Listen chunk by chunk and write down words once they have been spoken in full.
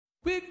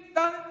We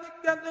done it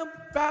together,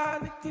 pride,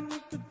 looking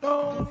at the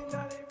door,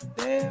 not every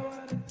day,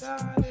 what a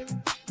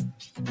time.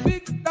 We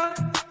done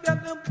it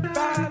together,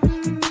 pride,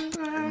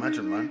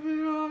 Imagine, man.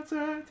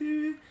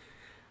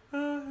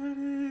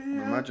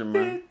 Imagine,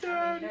 man. You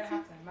don't have to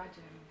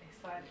imagine they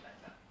started like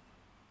that.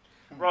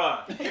 Bruh,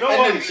 you know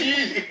what?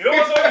 You know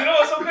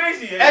what's so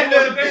crazy? Yeah? You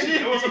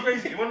know what's so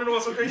crazy? You wanna know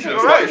what's so crazy? You're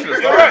right.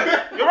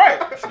 You're right.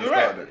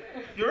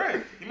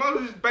 You might as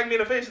well just bang me in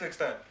the face next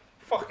time.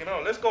 Fucking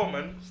hell, let's go,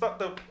 man. Start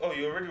the. Oh,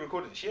 you already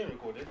recorded. She ain't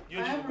recorded. I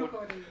am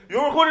recording.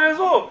 You're recording as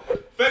well.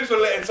 Thanks for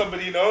letting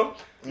somebody know.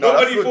 No,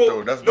 that's good,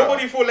 though. That's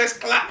nobody thought let's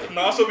clap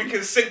now so we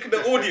can sync the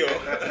audio.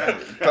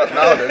 Clap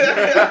now then.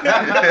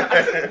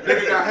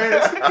 Nigga got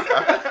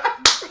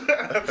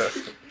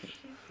hands.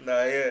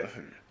 Nah, yeah.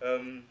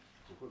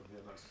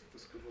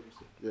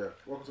 Yeah,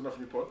 welcome to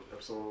Nothing New Pod,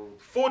 episode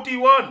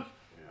 41.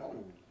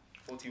 Oh.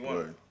 41.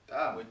 Word.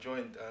 Damn. We're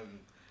joined.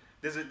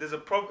 There's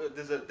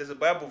a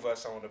Bible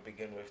verse I want to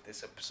begin with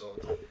this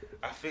episode.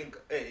 I think.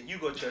 Hey, you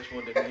go church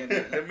more than me.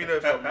 Innit? Let me know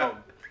if I'm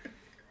wrong.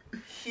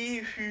 He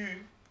who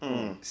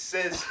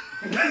says.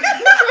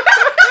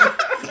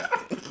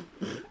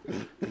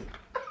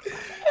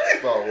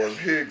 That was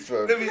Higgs,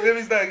 fam. Let me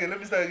start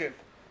again.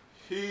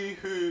 He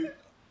who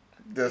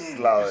Just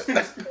allow it.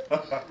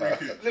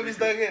 Let me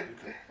start again.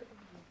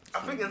 I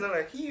think it's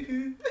like he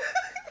who.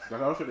 I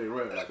don't think they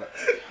wrote it like that.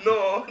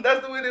 No,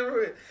 that's the way they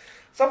wrote it.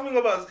 Something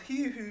about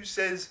he who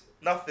says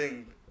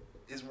nothing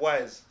is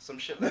wise. Some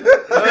shit like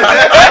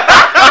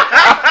that.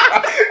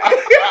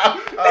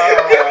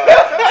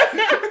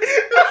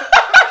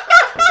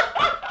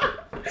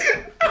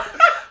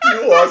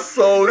 You are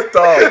so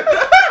dumb.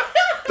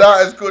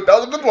 That is good. That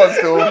was a good one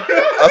still.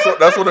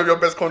 That's one of your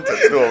best content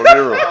still,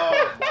 Zero.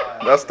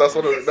 That's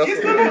one of He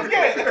still don't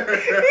get it.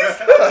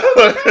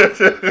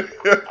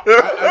 I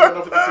have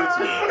nothing to say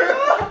to you.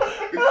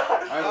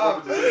 I have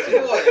nothing to say to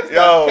you.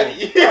 Yo,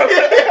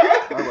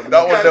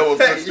 that one there was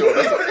good still.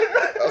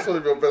 That's one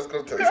of your best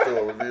content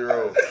still,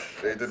 Zero.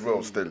 They did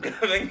well still.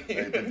 Thank you.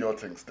 They did your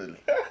thing still.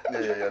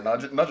 Yeah.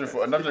 Nudge again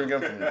for me,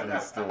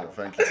 please. Still,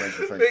 thank you.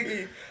 Thank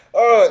you.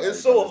 Oh, it's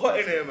so hot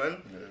in here,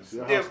 man. It's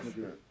your Yeah. house,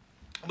 nigga.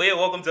 But yeah,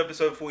 welcome to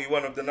episode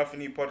 41 of the Nothing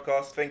New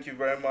podcast. Thank you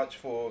very much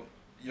for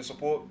your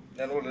support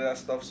and all of that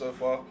stuff so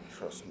far.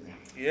 Trust me.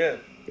 Yeah,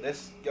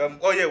 let's.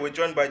 We're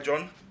joined by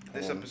John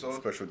this episode.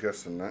 Special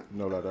guest in that.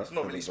 No, like that. It's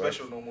not really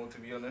special no more, to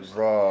be honest.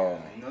 Raw.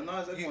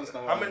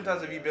 How many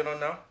times have you been on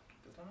now?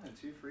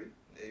 2, 3.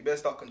 Yeah, you better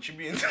start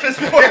contributing to this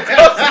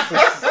podcast.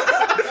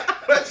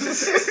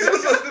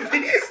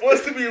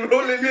 wants to be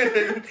rolling in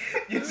and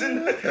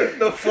using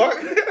the fuck.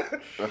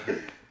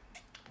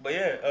 But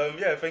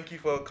yeah, thank you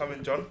for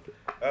coming, John.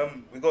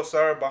 We got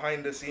Sarah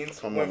behind the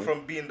scenes. Went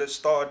from being the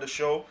star of the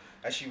show.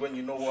 Actually, when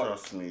you know what?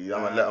 Trust me,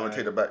 I'm gonna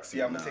take the back seat.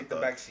 Yeah, I'm gonna take the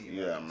back seat.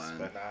 Yeah, man.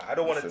 Nah, I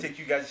don't want to take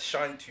you guys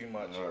shine too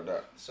much. Like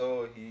that.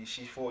 So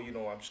she thought,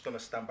 I'm just gonna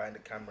stand behind the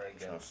camera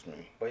again. Trust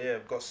me. But yeah,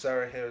 we've got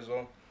Sarah here as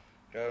well.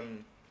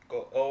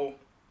 Got O,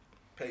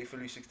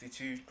 Pettyfully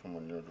 62. Come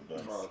on, you're the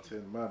best. Oh,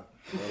 10, man.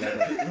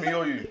 Me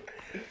or you?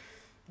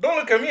 Don't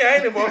look at me, I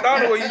ain't involved. I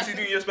don't know what you two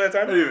do in your spare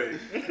time. Anyway.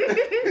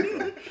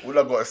 All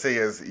I gotta say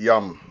is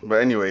yum.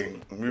 But anyway,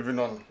 moving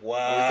on.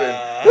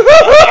 Wow.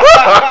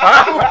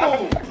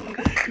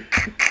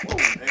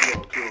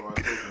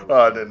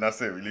 Then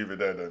that's it. We leave it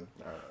there then.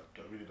 I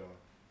really don't.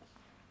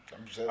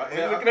 Why are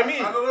you looking at me?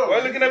 I don't know. Why are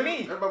you looking at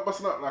me? Everybody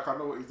busting up like I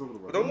know what he's talking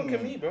about. Don't look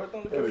at me, bro.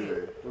 Don't look at me. Anyway,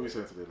 what are we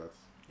saying today, lads?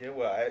 Yeah,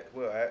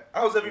 well,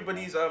 how's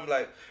everybody's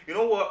like? You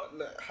know what?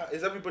 Like,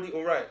 is everybody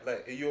all right?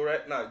 Like, are you all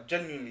right? Nah,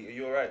 genuinely, are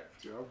you all right?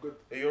 Yeah, I'm good.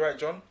 Are you all right,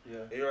 John? Yeah.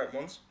 Are you all right,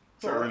 Mons?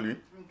 Not really.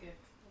 I'm good.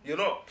 You're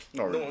not.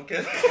 Not No really. one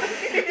cares.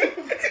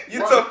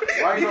 You Why- tough.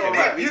 why you not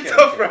alright? You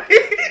tough, right?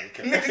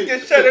 Niggas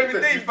get shot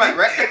every day. Fight,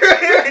 right?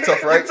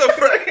 Tough, right? You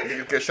tough, right?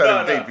 Niggas get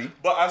shot every day, B.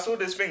 But I saw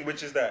this thing,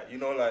 which is that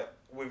like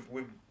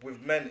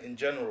with men in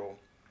general,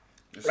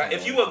 like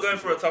if you were going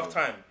through a tough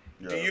time,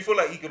 do you feel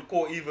like you could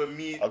call either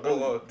me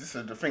or? This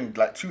is the thing.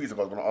 Like 2 weeks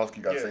ago, I was gonna ask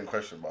you guys Yeah. the same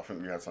question, but I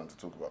think we had something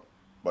to talk about.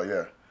 But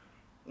yeah.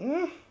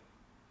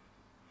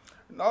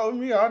 No,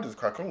 me, I just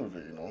crack on with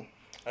it,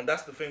 And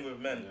that's the thing with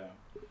men.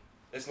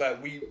 It's like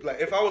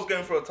if I was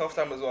going through a tough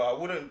time as well, I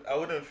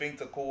wouldn't think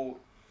to call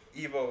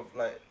either of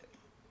like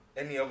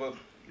any other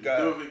guy.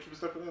 You do it, keep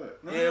stepping in it.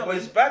 But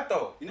it's bad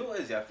though. You know what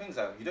it is? Yeah, things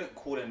like you don't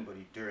call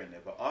anybody during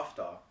it, but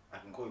after I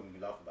can call you and we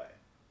laugh about it.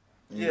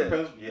 Yeah.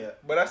 Depends. Yeah.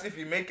 But that's if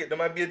you make it. There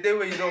might be a day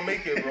where you don't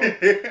make it, bro.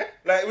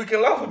 Like we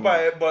can laugh about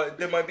it, but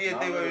there might be a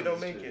day where you don't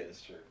make it.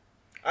 It's true.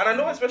 And I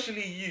know,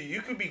 especially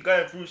you could be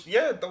going through.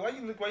 Yeah, why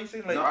you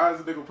saying like? No, I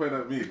was a nigga pointing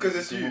at me. Because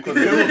it's you. Because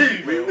we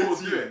it's all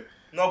do it.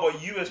 No,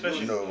 but you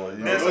especially. No, but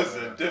you There's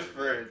know,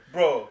 different.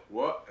 Bro,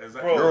 What?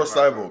 Exactly. Bro. you're a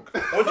cyborg.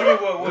 what do you mean?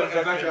 What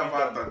Exactly exactly? how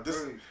I've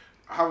done.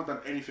 I haven't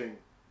done anything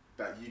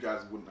that you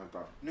guys wouldn't have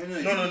done. No.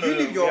 No, You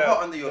leave your yeah.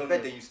 heart under your No, bed,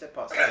 no. then you step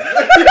outside. Where's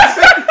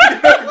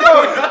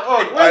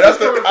That's this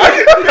coming the.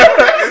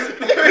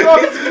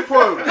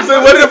 from? So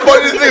where did the fuck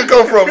this nigga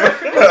come from?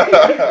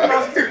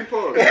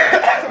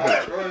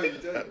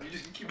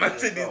 Man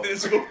said he's doing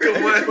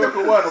spoken word.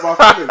 Spoken word about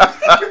feelings.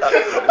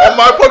 On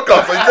my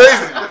podcast, are you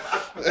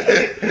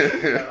crazy.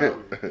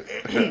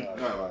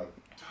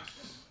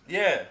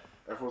 Yeah.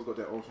 Everyone's got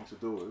their own thing to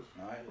deal with.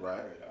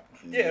 Right.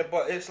 Yeah,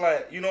 but it's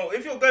like, you know,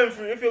 if you're going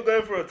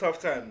through a tough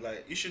time,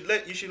 like you should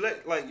let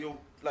like your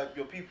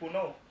people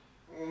know.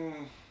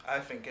 I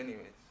think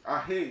anyways. I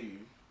hear you,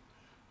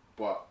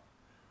 but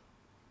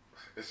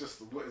it's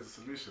just, what is the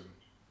solution?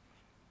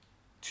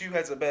 Two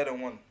heads are better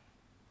than one.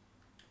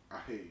 I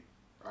hear you.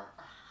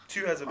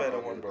 Two heads are better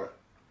than one, bro.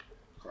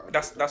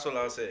 That's all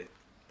I'll say.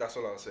 That's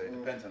all I'll say.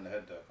 Depends on the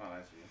head, though. Can't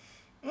lie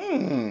to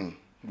you.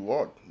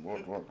 What?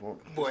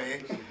 Boy,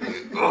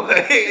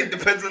 it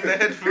depends on the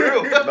head for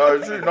real. No,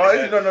 it's true.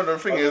 No. The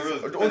thing is,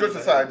 all jokes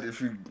aside, if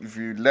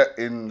you let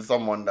in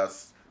someone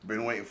that's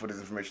been waiting for this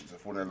information to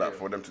fall in lap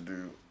for them to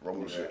do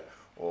wrong shit,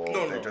 or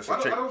No. they just I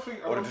don't think.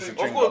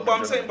 Of course, but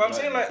I'm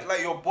saying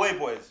like your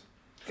boys,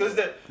 because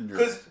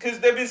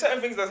there've been certain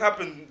things that's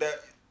happened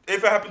that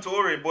if it happened to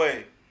Ori,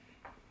 boy,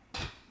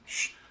 you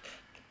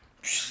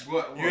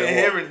ain't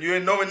hearing, you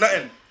ain't knowing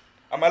nothing.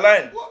 Am I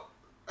lying? What?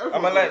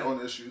 Am I lying?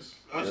 On issues.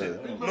 No,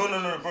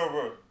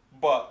 bro.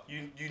 But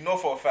you know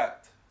for a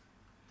fact.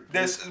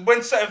 There's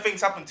when certain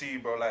things happen to you,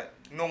 bro. Like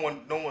no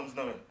one's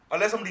knowing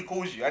unless somebody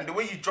calls you, and the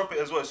way you drop it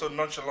as well is so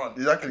nonchalant.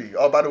 Exactly.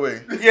 Oh, by the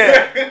way.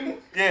 Yeah.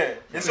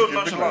 It's so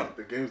nonchalant.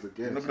 The game's the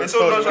game. It's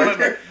so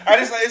nonchalant, and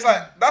it's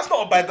like that's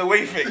not a by the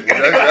way thing.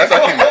 That's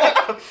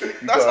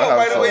That's not a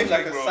by the way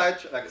Like thing, a bro.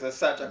 sidetrack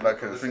Like a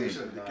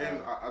conversation. The game,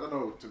 I don't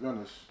know, to be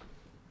honest.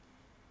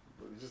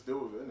 But you just deal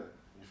with it, innit?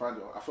 You find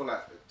it. I feel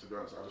like, to be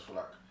honest, I just feel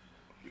like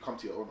you come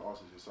to your own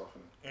answers yourself,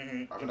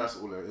 innit? I think that's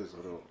all it is.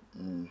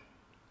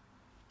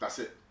 That's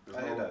it.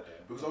 I hear that, yeah.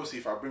 Because obviously,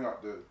 if I bring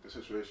up the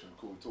situation,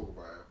 cool, we talk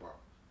about it, but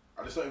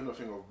I just don't even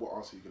think of what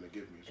answer you're gonna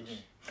give me. It's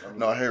just,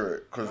 No, I hear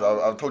it because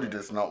I've told you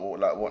this. Not what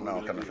now What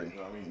kind of you thing. do,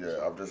 you know what I mean?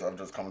 Yeah, I've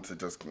just come to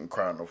just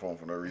cry on the phone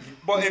for no reason.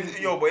 But if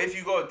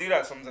you gotta do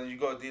that sometimes, you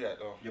gotta do that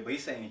though. Yeah, but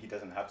he's saying he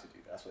doesn't have to do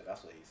that.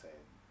 That's what he's saying.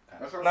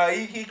 That's how- Nah,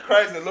 he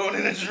cries alone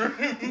in his room.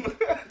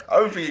 I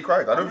don't think he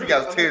cried. I don't think he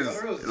has tears.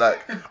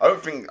 Like I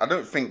don't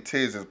think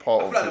tears is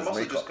part I of feel like the his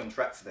muscle makeup. just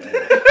contracts there.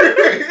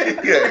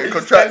 Yeah, it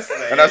contracts,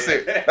 and that's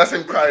it. That's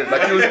him crying.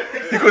 Like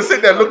he could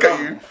sit there, and look at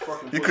you.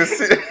 You could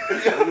sit. He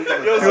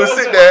would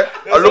sit there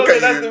and look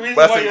at That's the you, reason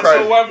but why that's him you're so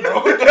crying. one,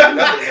 bro.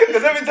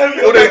 Because every time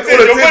you All look at the your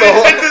tears body are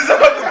hot. tenses up.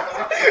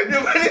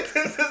 Your body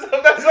tenses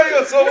up. That's why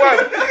you're so one.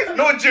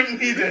 No gym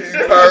needed. He's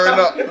powering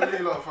up.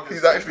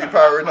 He's actually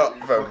powering up,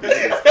 fam.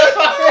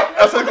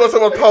 That's why he got so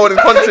much power in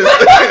his punches.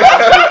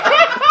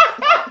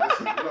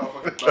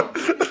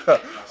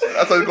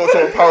 That's why he's got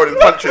so much power in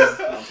his punches.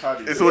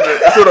 It's all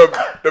the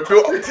built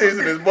up tears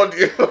in his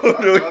body.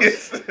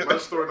 I'm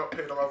storing up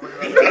pain on my body.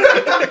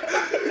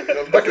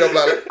 Backing up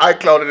like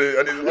iCloud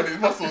on his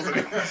muscles. And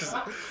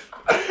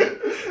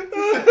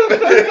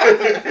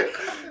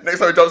next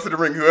time he jumps to the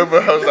ring,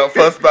 whoever has that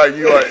first bang,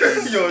 you are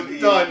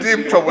in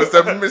deep trouble. It's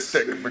a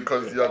mistake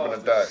because you're gonna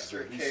die.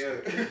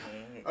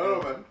 I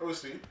don't know, man.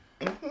 Obviously,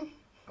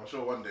 I'm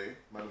sure one day,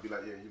 man will be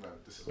like, yeah, you know,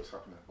 this is what's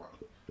happening. But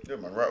Yeah,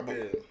 man, write a book.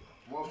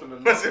 more often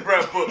than That's not, it,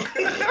 bro.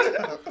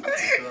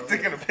 Book.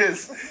 Taking a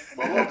piss.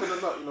 but more often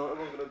than not, you know,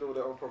 everyone's gonna deal with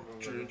their own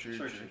problems. True.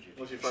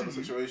 Once you find the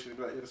situation, you'll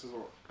be like, yeah, this is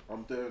what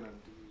I'm doing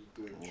and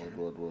doing. Word.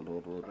 I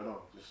don't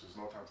know. This is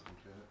no time to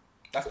complain.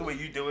 That's the way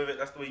you deal with it.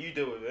 That's the way you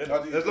deal with it. How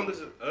do you As deal long as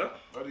with it,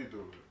 How do you deal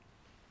with it?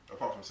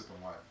 Apart from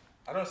sipping wine.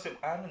 I don't sip.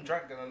 I haven't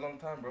drank in a long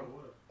time, bro.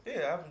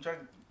 Yeah, I haven't drank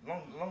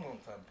long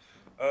time.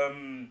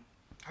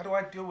 How do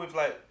I deal with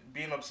like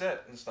being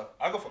upset and stuff?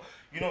 I go for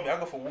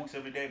walks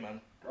every day, man.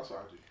 That's what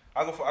I do.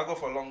 I go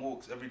for long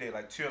walks every day,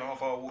 like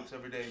 2.5 hour walks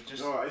every day.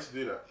 Just You know, I used to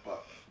do that,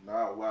 but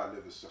now where I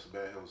live is just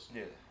bare hills.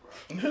 yeah.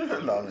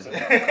 No, I'm I'm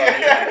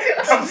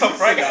so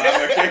frightened.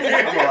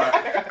 I'm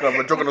alright.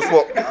 a jog on the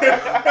swap.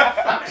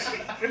 Yeah,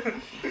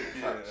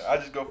 I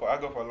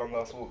go for long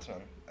ass walks,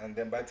 man. And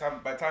then by the time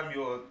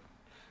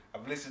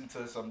I've listened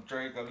to some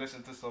Drake, I've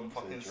listened to some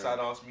fucking sad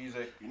ass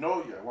music. You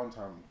know, yeah, one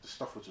time the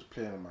stuff was just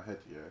playing in my head,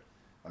 yeah,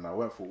 and I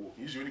went for a walk.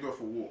 Usually when you go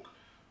for a walk,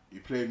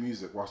 you play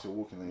music whilst you're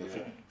walking and you're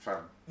thinking,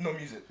 fam, No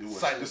music. this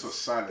Silence. was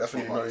silence. That's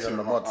when you for know about you're in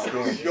the 2.5 mud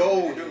hours.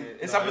 still.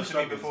 It's happened to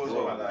me before as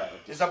well. Like,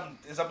 It's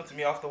happened to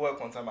me after work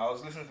one time. I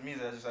was listening to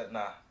music. I was just like,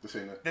 nah, This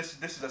ain't it. this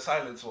is a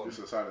silence one. This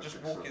is a silence. Just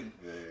thing, so, walking.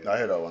 yeah. I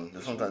hear that one.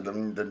 Sometimes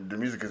the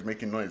music is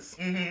making noise.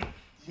 Mm-hmm.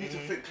 You need to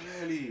think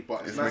clearly, but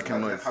It's it's nice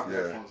making to noise, have the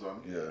yeah. headphones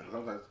on. Yeah.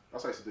 Sometimes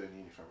that's what I used to do in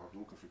uni, fam. I'd be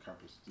walking through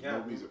campus. There's Yeah,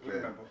 no music we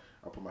playing. remember.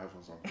 I put my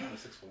headphones on. I'm in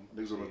sixth form.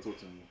 Niggas wanna talk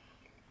to me.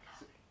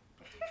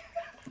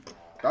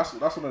 That's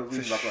one of the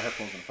reasons I got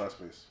headphones in the first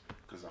place.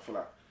 Because I feel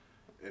like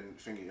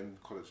in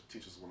college,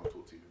 teachers want to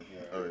talk to you.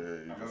 Yeah. Oh, yeah, you I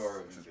remember just-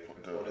 already just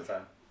music put all the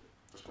time.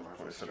 Just put my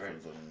Put his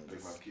headphones headphones on. on and Big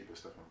man, just- keep it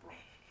stepping, bro.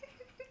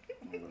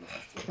 I'm gonna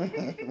have to. But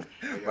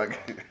yeah, Like,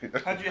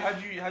 How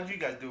do you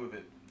guys deal with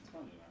it? It's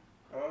funny, man.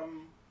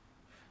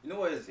 You know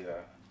what it is,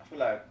 yeah? I feel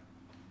like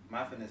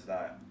my thing is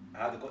that I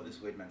have got this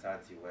weird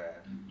mentality where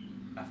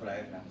I feel like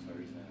everything happens for a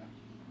reason. Yeah?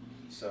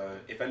 So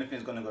if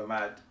anything's gonna go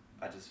mad,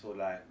 I just feel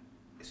like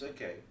it's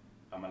okay.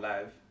 I'm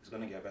alive. It's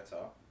gonna get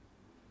better.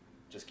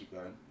 Just keep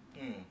going.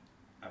 Mm.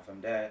 And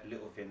from there,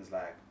 little things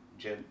like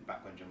gym,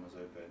 back when gym was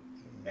open,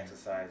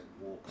 exercise,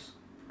 walks,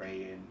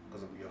 praying,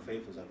 because of your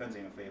faith as well, depends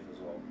on your faith as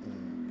well.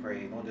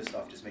 Praying, all this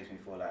stuff just makes me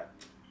feel like,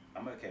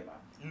 I'm okay,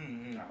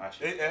 man. I'm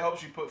actually It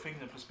helps you put things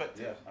in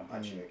perspective. yeah, I'm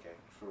actually okay.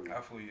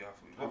 I feel you.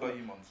 What about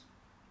you, Mons?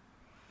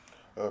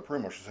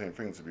 Pretty much the same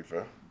thing, to be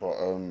fair. But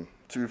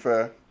to be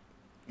fair,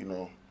 you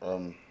know,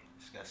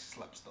 This guy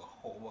slaps the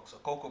whole box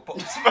of Cocoa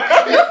Pops.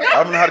 I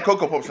haven't had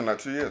Cocoa Pops in like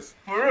 2 years.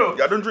 For real?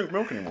 Yeah, I don't drink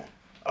milk anymore.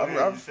 I you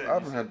haven't said-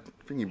 had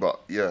thingy, but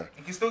yeah.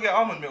 You can still get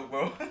almond milk,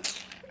 bro.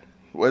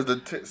 Where's the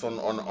tits on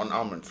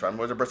almonds, fam?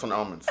 Where's the breast on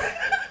almonds?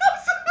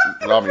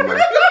 Love me,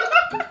 man.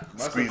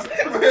 Squeeze it.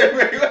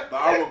 The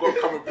almond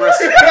got come with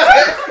breast.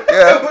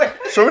 Yeah,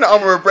 show me the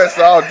almond with breast,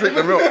 so I'll drink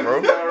the milk, bro.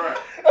 Alright.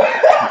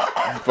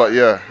 But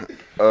yeah,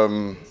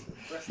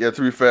 yeah.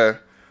 To be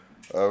fair,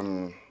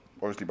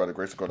 obviously by the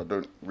grace of God, I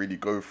don't really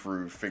go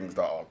through things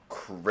that are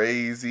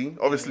crazy.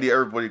 Obviously,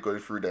 everybody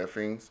goes through their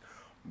things,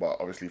 but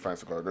obviously, thanks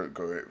to God, I don't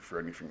go through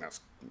anything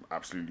that's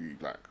absolutely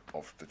like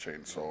off the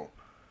chain. So,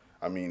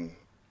 I mean,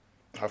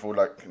 I feel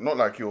like not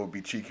like it would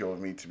be cheeky of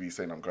me to be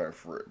saying I'm going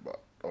through it, but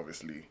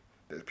obviously,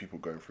 there's people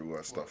going through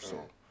worse stuff. So,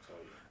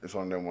 it's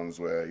one of them ones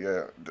where,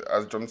 yeah,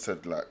 as John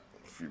said, like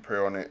if you pray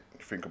on it,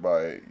 you think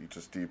about it, you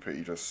just deep it,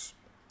 you just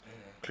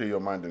clear your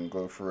mind and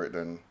go through it,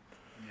 then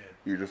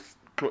you just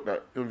clock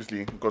that.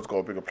 Obviously, God's got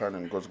a bigger plan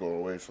and God's got a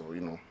way, so,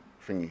 you know,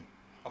 thingy.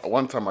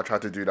 One time I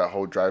tried to do that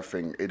whole drive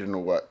thing, it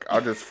didn't work. I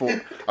just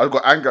thought, I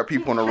got angry at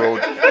people on the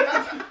road,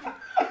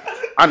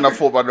 and I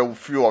thought about the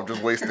fuel I've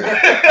just wasted.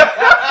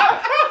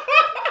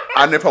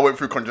 And if I went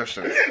through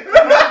congestion.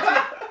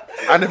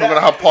 And if I'm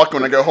gonna have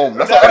parking when I get home.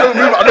 That's why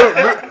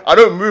I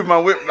don't move my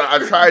whip. Like, I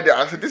tried it.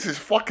 I said, this is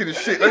fucking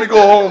shit. Let me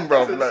go home,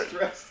 bro. Like,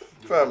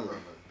 fam.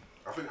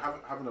 I think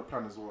having a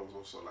plan as well is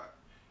also like,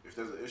 if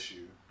there's an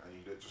issue and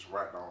you just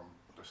write down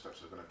the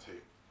steps you're gonna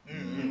take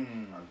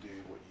and do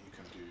what you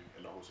can do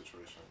in the whole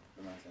situation,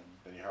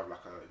 then you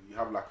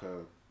have like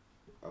a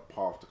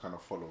path to kind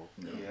of follow.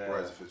 Yeah.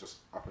 Whereas if it's just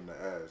up in the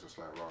air, it's just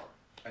like right.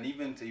 And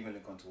even to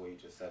link on to what you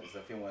just said, it's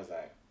the thing where it's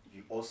like,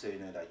 you also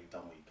know that you've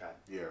done what you can.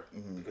 Yeah.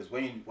 Because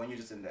when you're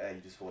just in the air,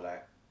 you just feel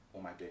like,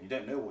 what am I doing? You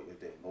don't know what you're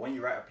doing. But when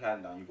you write a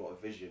plan down, you've got a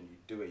vision, you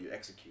do it, you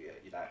execute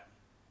it, you're like,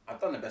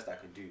 I've done the best I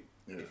can do.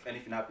 Yeah. If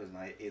anything happens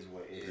now, it is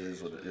what it is. It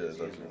is what it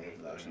is.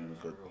 Actually,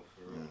 good.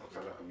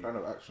 A plan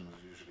of action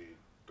is usually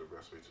the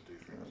best way to do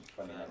things.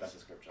 Funny enough, that's a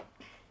scripture.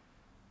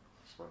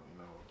 It's funny, you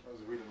know. I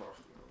was reading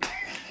off.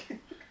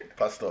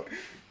 Pastor.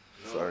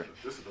 Sorry.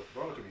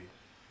 Don't look at me.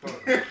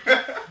 Don't look at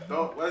me.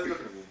 Don't. Why is he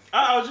looking at me?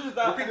 I was just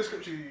Repeat the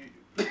scripture.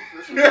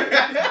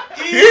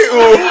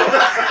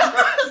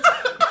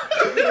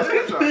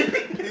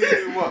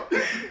 What?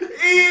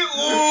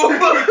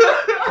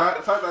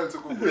 Type that into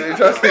Google. Yeah,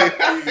 trust me.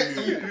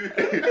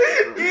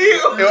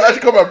 It'll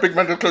actually come out big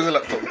man, just close the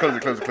laptop.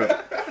 Close it.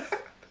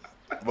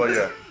 But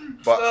yeah.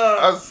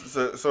 But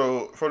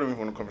so following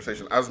on the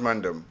conversation, as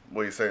Mandem,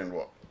 what are you saying?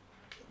 What?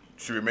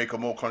 Should we make a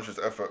more conscious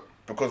effort?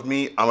 Because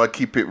me, I'm gonna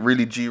keep it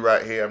really G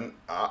right here.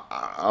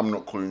 I'm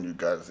not calling you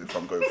guys if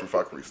I'm going through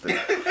fuckery still.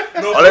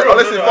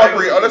 Unless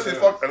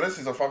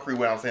it's a fuckery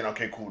where I'm saying,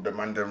 okay, cool, the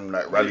Mandem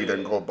like rally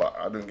then go, but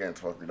I don't get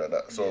into fuckery like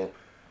that. So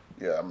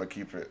yeah, I'm gonna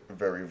keep it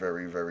very,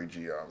 very, very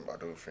G. I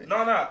don't think.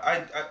 No,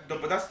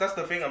 but that's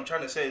the thing I'm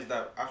trying to say is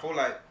that I feel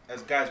like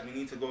as guys we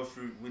need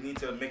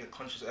to make a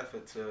conscious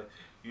effort to,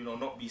 you know,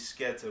 not be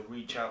scared to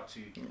reach out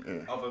to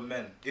other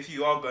men if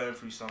you are going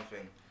through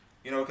something.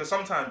 You know, because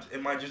sometimes it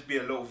might just be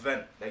a little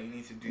vent that you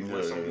need to do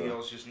where somebody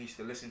else just needs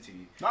to listen to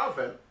you. No,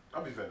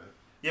 I'll be venting.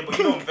 Yeah, but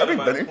you don't vent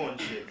about venting.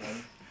 important shit,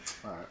 man.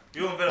 Alright.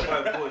 You don't vent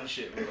about important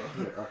shit, bro.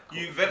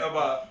 You vent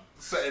about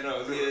something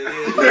else.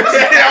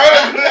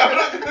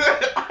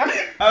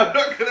 I'm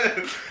not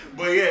gonna.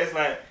 But yeah, it's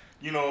like,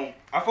 you know,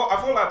 I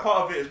feel like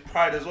part of it is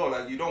pride as well.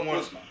 Like you don't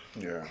want.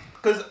 Yeah.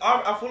 Because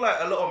I feel like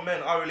a lot of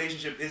men, our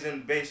relationship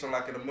isn't based on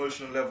like an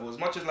emotional level. As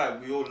much as like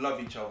we all love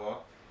each other,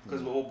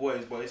 because we're all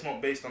boys, but it's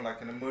not based on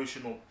like an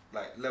emotional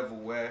like level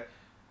where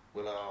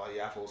we're like, oh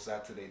yeah, I feel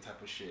sad today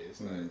type of shit.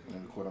 It's like,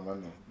 Call them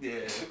random.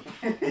 yeah.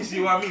 You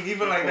see what I mean?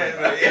 Even like that,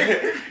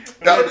 it's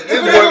like,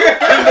 This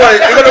boy,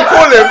 you're gonna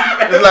call him.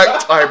 It's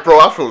like, alright, bro,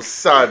 I feel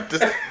sad.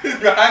 Just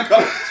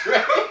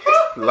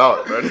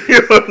loud, man.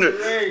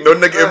 No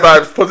negative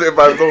vibes, positive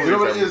vibes only. You know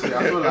what it fam. is? Yeah?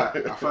 I feel like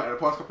in the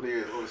past couple of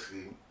years,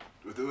 obviously,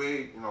 with the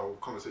way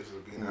conversations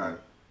are being had,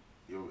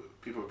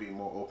 people are being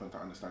more open to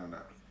understanding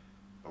that.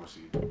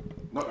 Obviously,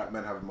 not that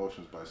men have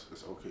emotions, but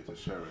it's okay to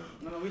share it.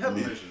 No, we have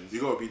emotions.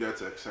 You gotta be there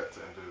to accept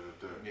it and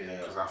do it. Yeah.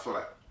 Because I feel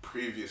like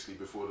previously,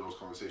 before those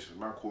conversations,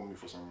 man called me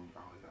for some,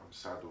 oh yeah, I'm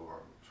sad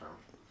or fam.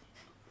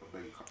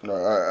 No,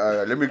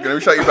 let me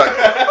shout you back.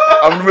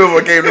 I'm in the middle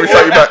of a game. Let me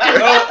shout you back.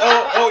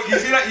 oh, you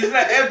see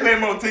that airplane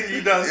mode thing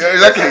he does? Yeah,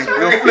 exactly.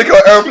 He'll flick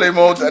out airplane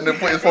mode and then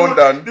put his phone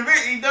down. The bit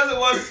he does it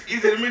was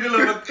he's in the middle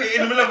of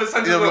a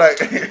sentence. He'll be like,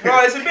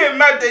 bro, it's a bit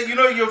mad that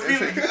you're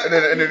feeling. and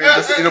then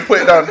he'll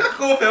put it down.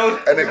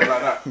 Caulfield. And then like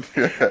that.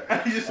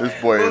 yeah. He just This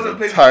boy goes is and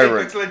plays a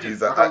tyrant. Apex Legends.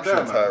 He's an I'm actual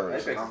there, man. tyrant.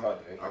 Apex is hard,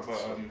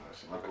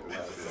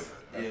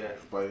 Yeah.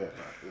 But yeah,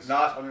 No,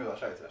 I mean, I'll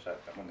show it.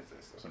 I wanted to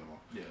say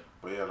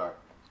but yeah, like,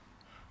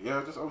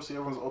 Yeah, just obviously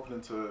everyone's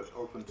open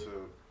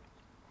to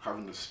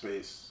having the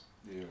space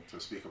to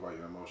speak about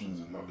your emotions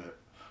and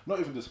not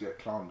even just get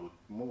clowned, or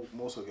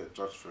more so get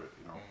judged for it,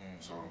 you know.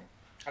 So.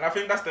 And I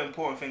think that's the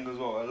important thing as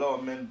well. A lot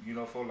of men, you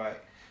know, feel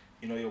like,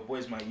 you know, your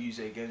boys might use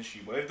it against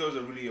you. But if those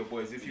are really your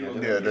boys, if you're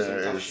going through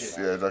some tough shit,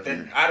 exactly.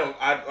 then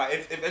like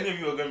if any of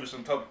you are going through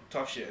some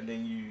tough shit, and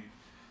then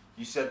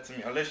you said to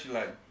me, unless you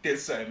like did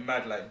something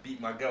mad, like beat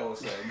my girl or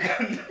something,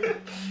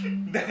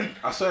 then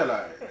I swear,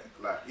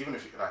 like even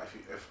if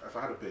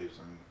I had a babes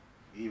and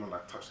you even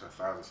like touched her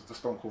thighs, so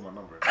just don't call my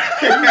number.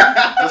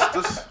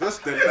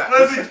 just delete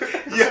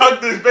that. You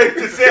hugged this babe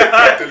to say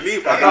hi.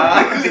 Delete my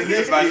number.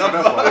 Delete my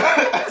number.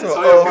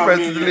 So old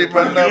friend to delete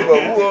my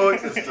number.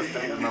 What? Just delete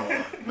the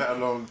number. Let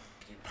alone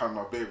you pound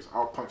my babes.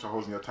 I'll punch a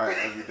holes in your tire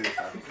every day,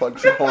 fam.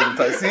 Punch your hole in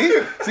tight.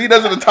 See,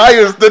 those are the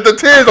tires. The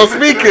tears are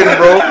speaking,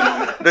 bro.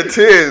 The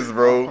tears,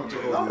 bro.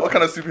 What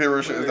kind of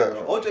superhero shit is that?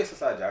 All jokes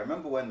aside, I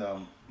remember when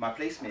my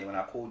placemate, when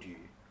I called you,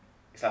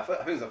 I think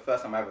it was the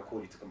first time I ever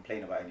called you to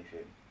complain about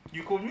anything.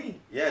 You called me?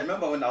 Yeah,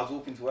 remember when I was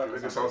walking to work?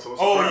 Make it sound so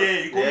Oh surprised. yeah,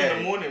 you called me in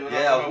the morning when I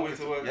was on my way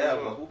to work. Yeah, I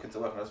was walking to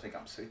work and I was thinking,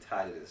 I'm so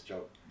tired of this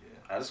job.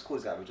 I just called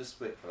this guy, we just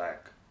split for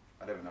like,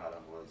 I don't even know how long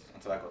it was,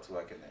 until I got to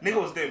work in there.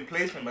 Nigga was doing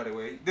placement, by the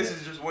way. This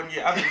is just 1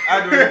 year.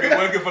 I'd already been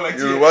working for like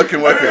 2 years. You were working.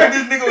 I remember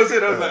this nigga was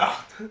saying, I was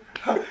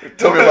like,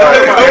 Tell me about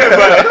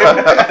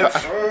it.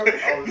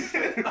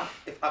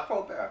 If I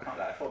felt better, I can't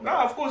lie, I felt better.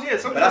 Nah, of course, yeah.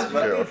 Sometimes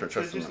But you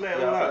that's- just let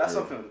it Yeah, all I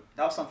thought out.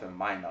 that was something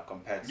minor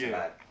compared to Yeah.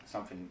 like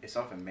something. If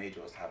something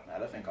major was to happen, I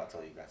don't think I'll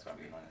tell you guys. If I'm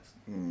being honest,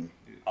 Mm.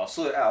 I'll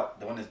sort it out.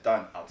 Then when it's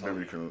done, I'll tell Then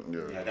you. we can,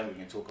 Then we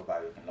can talk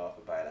about it. We can laugh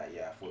about it. Like,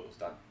 yeah, I thought it was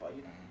done, but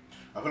you know.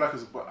 I feel like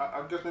but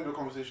I guess maybe the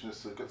conversation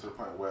is to get to the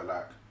point where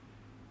like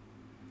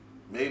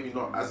maybe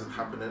not as it's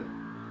happening,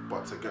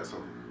 but to get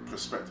some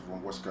perspective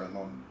on what's going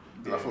on.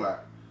 Because I feel like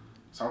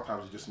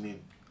sometimes you just need,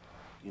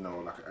 you know,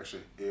 like an extra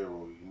ear,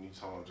 or you need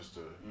someone just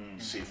to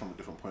see it from a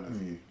different point of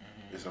view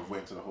instead of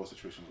waiting till the whole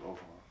situation is over.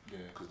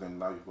 Because then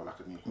now you've got like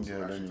a new course of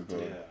then action you've to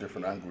got take. a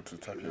different angle to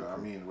tackle You know it. what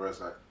I mean? Whereas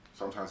like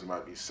sometimes you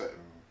might be set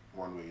in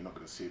one way, you're not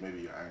going to see it.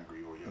 Maybe you're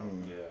angry or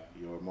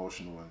you're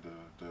emotional and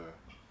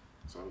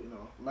so you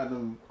know, man,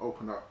 them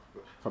open up.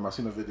 I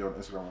seen a video on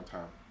Instagram one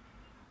time.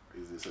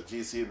 It's a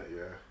GC in it,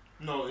 yeah.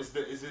 No, is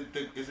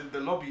it the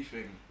lobby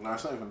thing? No,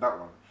 it's not even that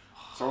one.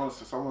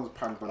 Someone's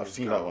panned on I've his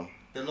seen girl. that one.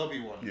 The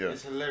lobby one. Yeah.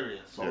 It's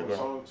hilarious.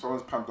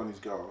 Someone's panned on his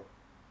girl,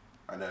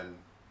 and then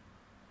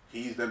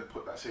he's then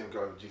put that same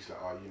girl in the GC like,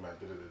 oh, you man,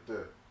 da.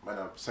 Man,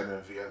 I'm sending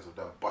VNs of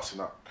them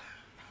busting up.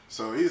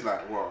 So he's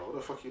like, whoa, what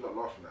the fuck you lot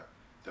laughing at?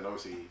 Then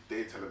obviously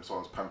they tell him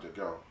someone's panned your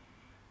girl,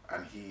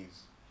 and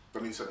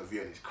then he sent a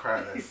VN, he's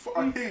crying like, fuck,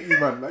 I hate you,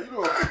 man. Like, you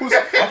know, of course.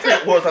 I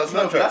think what was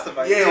that Snapchat? That's a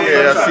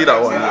Yeah, I see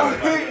that one. I Yeah.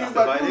 hate you,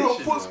 like, you know,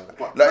 of course.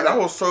 Like that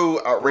was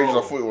so outrageous.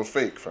 Bro. I thought it was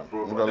fake, fam.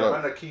 Bro, I'm the gonna lie.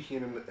 man are kicking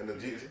in the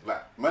GC,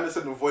 like, man are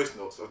sending voice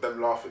notes of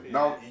them laughing.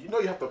 Now, you know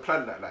you have to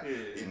plan that, like,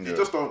 you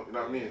just don't, you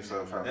know what I mean?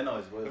 So, fam. Then I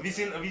was worried. Have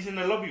you seen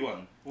the lobby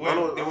one? Where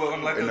No, they were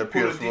on like in a the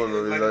Call of PS4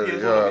 Duty, like like, a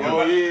PS4 yeah, lobby.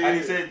 oh, yeah. And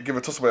he said, Give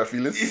a toss about your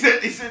feelings.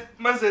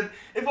 man said,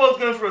 if I was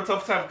going through a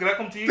tough time, could I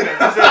come to you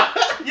guys? He said,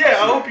 yeah,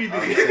 I hope you do.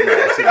 I've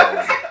seen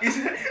that. He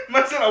said,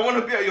 man said, I want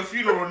to be at your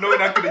funeral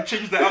knowing I could have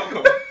changed the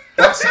outcome.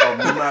 That's a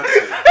mad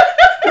thing.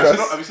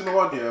 Have you seen the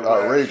one here?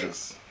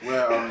 Outrageous.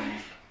 Where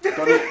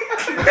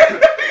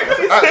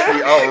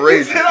Actually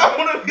outrageous. He said, I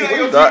want to be at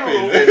your That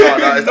funeral. is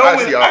it's knowing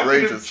actually I could have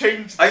outrageous.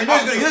 changed And you know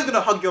he's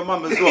gonna hug your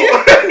mum as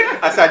well.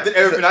 I said I did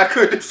everything I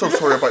could. So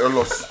sorry about your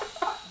loss.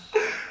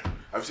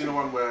 I've seen the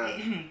one where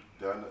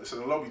it's in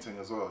a lobby thing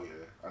as well,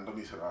 yeah. And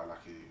Donnie said,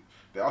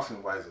 they're asking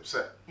him why he's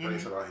upset. Donnie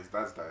said, his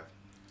dad's died.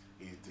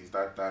 His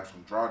dad died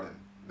from drowning.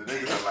 The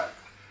niggas are like,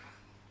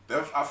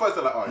 at first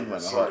they're like, oh, yeah,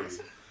 sorry.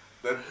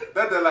 Then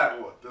they're like,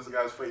 what? This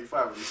guy's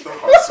 35 and he still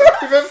can't sing.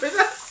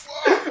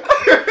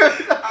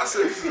 I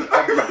said, this is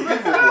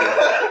unbelievable.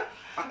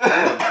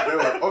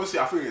 Obviously,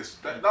 I think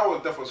that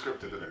was definitely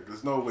scripted, isn't it?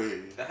 There's no way.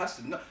 It has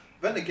to. No.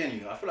 Then again,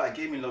 you know, I feel like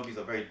gaming lobbies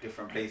are very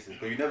different places,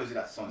 but you never see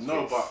that to someone's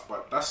No, face.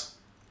 but that's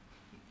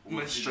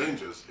with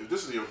strangers. If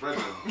this is your friend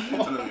and you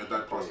tell them your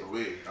dad passed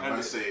away, and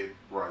I say,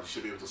 right, you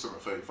should be able to swim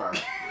at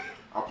 35,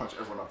 I'll punch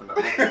everyone up in that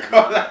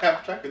lobby.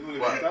 I'm tracking all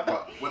of that.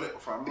 But when I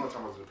remember the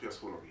time I was in the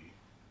PS4 lobby,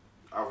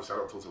 obviously I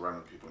don't talk to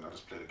random people and I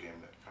just play the game.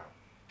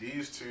 They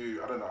used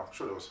to, I don't know, I'm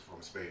sure they was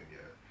from Spain,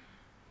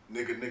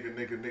 yeah.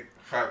 Nigga,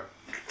 fam.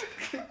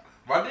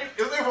 My name,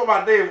 it's not for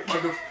my name.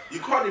 You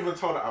can't even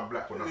tell that I'm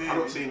black when I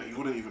don't say it, you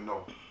wouldn't even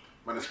know.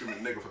 Man, they're screaming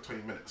nigga for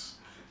 20 minutes.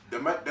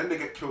 Then they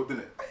get killed in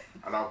it,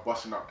 and I'm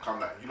busting up. I'm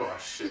like, you lot are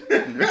shit.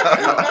 You lot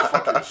are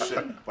fucking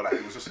shit. But like,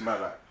 it was just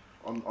mad, like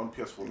on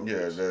PS4.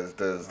 Yeah, there's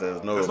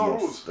no There's no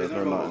rules. rules. There's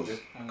no rules. rules.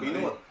 Cause you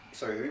know what?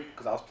 Sorry,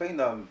 because I was playing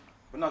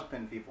when I was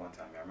playing FIFA one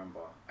time, I remember.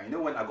 And you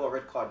know when I got a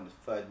red card in the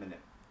third minute.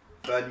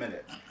 So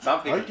I'm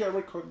How you thinking, get a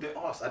red card? the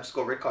arse, I just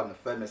got a red card in the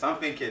third minute. So I'm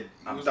thinking,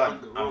 I'm was done,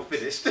 like the I'm ropes.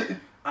 finished.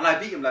 And I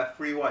beat him like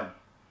 3-1.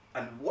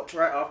 And watch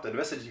right after, the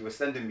message he was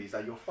sending me, he's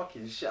like, you're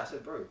fucking shit. I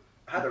said, bro,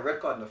 I had a red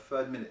card in the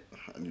third minute.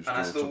 And you And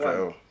I still still took it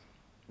won. out.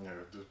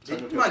 Yeah,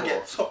 It might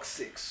get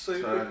toxic so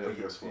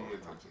quickly.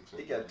 PS4.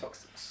 It get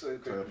toxic so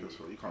Turn on quickly.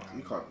 PS4. You can't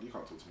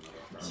talk to me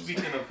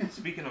like that.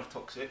 Speaking of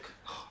toxic,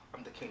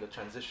 I'm the king of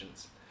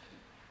transitions.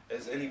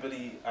 Has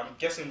anybody? I'm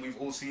guessing we've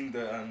all seen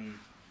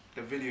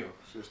the video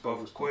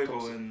of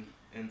Quavo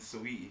and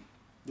Saweetie.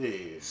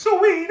 Yeah.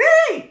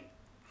 Sweetie.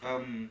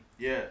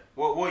 Yeah.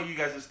 What are you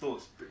guys'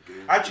 thoughts?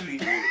 Actually,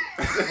 the game.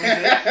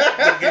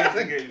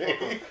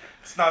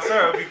 Now,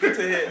 Sarah, it'll be good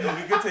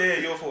to hear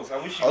your thoughts. I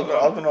wish you. I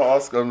was gonna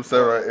ask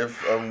Sarah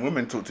if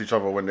women talk to each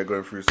other when they're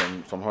going through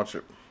some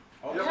hardship.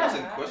 Oh, that's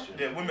a question.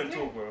 Yeah, women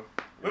talk, bro.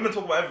 Women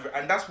talk about everything,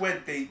 and that's where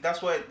they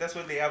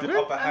have the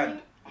upper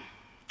hand.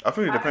 I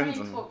think it depends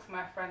I only on. talk to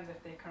my friends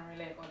if they can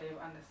relate or they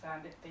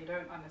understand. If they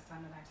don't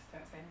understand, then I just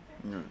don't say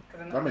anything. Because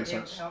they're That not makes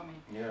able to sense. help me.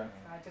 Yeah.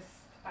 So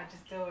I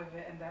just deal with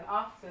it, and then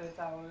afterwards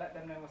I will let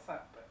them know what's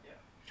up. But yeah.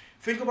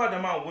 Think about the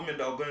amount of women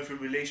that are going through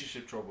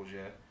relationship troubles,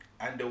 yeah,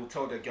 and they will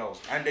tell their girls,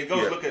 and their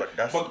girls Yeah, look at.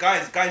 but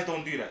Guys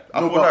don't do that.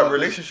 I No, feel but- like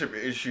relationship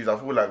issues. I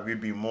feel like we'd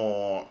be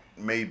more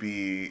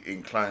maybe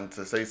inclined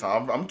to say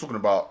something. I'm talking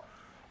about.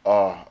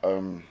 I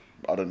don't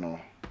know.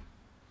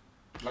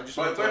 Like just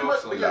But,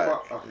 want to but, yeah,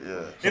 but, okay.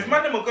 Yeah. if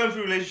man them are going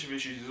through relationship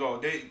issues as well,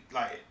 they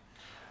like.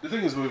 The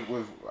thing is with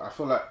I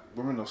feel like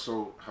women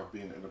also have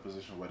been in a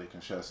position where they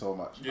can share so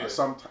much. Yeah. At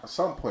some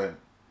point,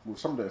 with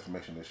some of the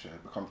information they share,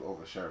 it becomes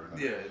oversharing.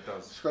 Yeah, it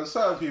does. Because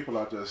certain people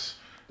are just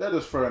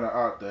throwing it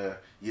out there.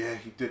 Yeah,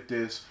 he did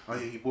this. Oh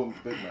yeah, he bought me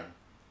big man.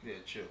 Yeah,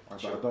 chill. I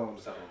don't.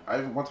 I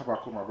even one time I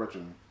called my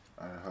brethren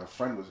and her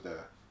friend was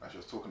there and she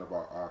was talking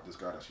about this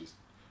guy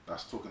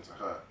that's talking to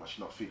her but she's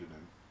not feeling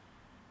him.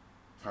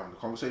 Fam, the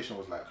conversation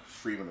was like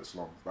 3 minutes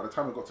long. By the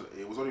time we got to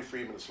it was only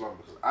 3 minutes long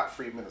because at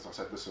 3 minutes I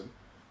said, listen,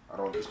 I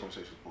don't want this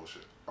conversation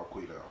bullshit. I'll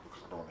call you later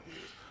because I don't want to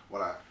hear this.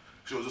 Well, like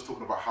she was just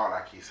talking about how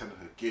like he's sending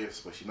her gifts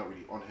but she's not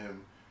really on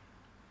him.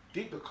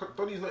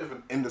 Donnie's not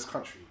even in this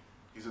country.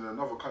 He's in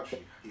another country.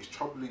 He's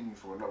troubling you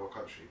from another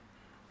country.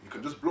 You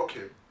can just block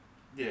him.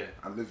 Yeah.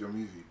 And live your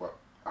movie, but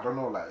I don't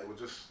know, like it was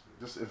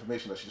just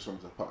information that she just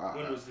wanted to put out.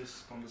 When was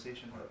this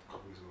conversation? A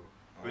couple weeks ago.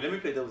 Wait, let me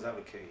play devil's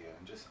advocate here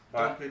and just.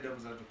 Don't play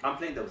devil's advocate. I'm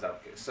playing devil's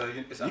advocate, so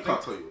You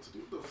can't tell you what to do.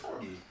 What the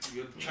fuck?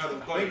 You're a child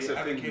of I God. think it's You're a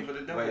thing advocating for the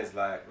devil. where it's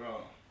like,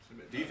 Bro, it's a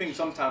bit do you nuts. think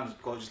sometimes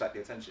God just like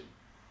the attention?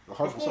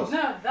 100%.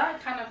 No,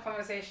 that kind of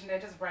conversation, they're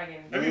just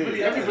bragging. Everybody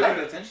Yeah. likes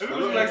attention.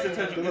 Everybody likes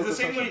attention. They It's love the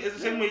same way. attention. It's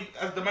the same way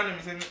as the man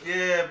is saying,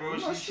 "Yeah, bro,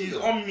 No, she's she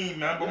on me,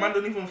 man." But man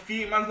don't even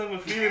feel. Man's not even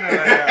feeling it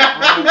like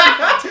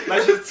that, bro.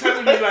 Like she's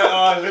telling me, like,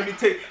 "Oh,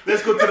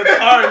 let's go to the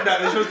car and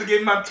that." And she wants to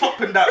give man top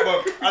and that,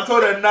 but I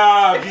told her,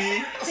 "Nah, B." I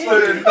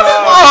told her, "Nah."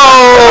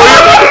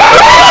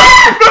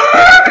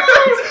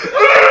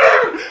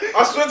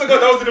 I swear to God,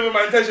 that wasn't even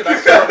my intention. I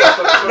swear.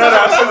 No, I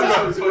swear to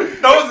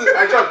God, that wasn't.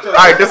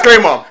 Alright,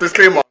 disclaimer. Did I do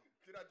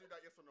that?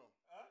 Yes or no?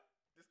 Disclaimer.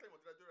 Did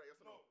I do that? Yes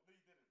or no?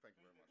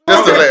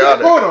 Just to lay it out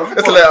there. Hold on.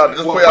 Just to lay it out there.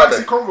 Just put it out there.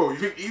 Maxi Convo. You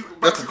think he's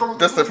Maxi Convo?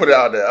 Just to put it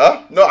out there,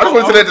 huh? No, I just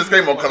wanted to lay a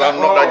disclaimer because I'm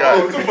not that guy.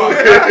 No,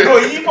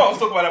 he thought I was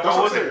talking about that, but I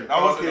wasn't. I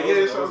wasn't.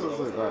 Okay, yeah, so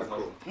right,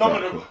 cool. No,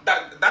 but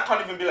that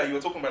can't even be like you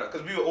were talking about that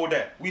because we were all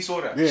there. We saw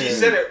that. Yeah, She yeah.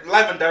 said it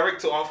live and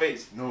direct to our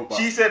face. No, but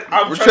She said,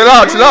 "I'm Chill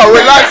out.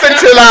 Relax and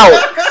chill out.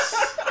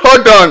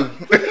 Hold on.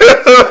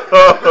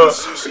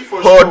 she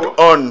for Hold sure.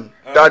 on.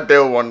 That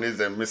Dale one is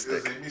a mistake.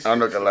 It's a mistake. I'm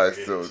not gonna lie.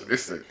 Still,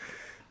 listen.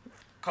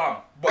 calm."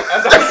 But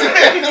as I said,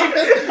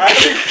 I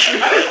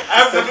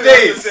have nothing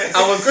else to say. I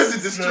was going to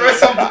destroy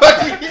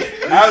somebody.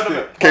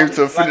 Came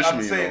to Like, finish I'm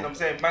me. saying, you know. I'm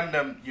saying, man,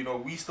 them,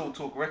 we still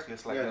talk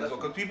reckless like Yeah, that that's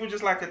because people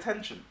just like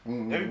attention.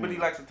 Everybody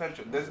likes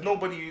attention. There's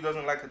nobody who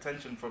doesn't like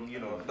attention from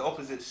the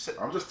opposite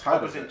I'm just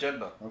tired of opposite it.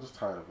 gender. I'm just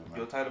tired of it, man.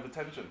 You're tired of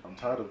attention. I'm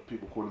tired of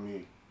people calling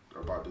me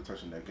about the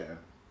attention they're getting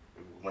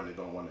when they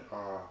don't want it.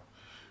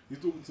 He's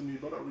talking to me,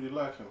 but I don't really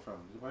like him, fam.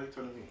 Why are you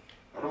telling me?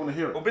 I don't want to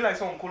hear it. It'll be like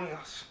someone calling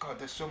us, "God,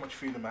 there's so much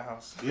food in my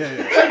house." Yeah,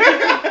 yeah.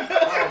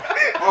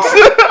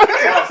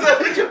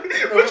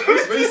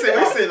 When you say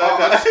like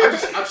that.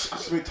 I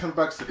just made 10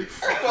 bags today.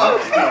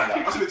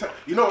 I just made 10.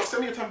 You know what?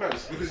 Send me your 10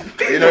 bags. Because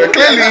You know,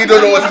 clearly you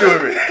don't know what to do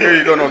with it. Clearly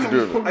you don't know what to do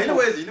with it. You know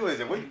what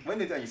it is? When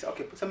they do that, you say,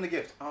 okay, send me the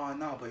gift. Oh,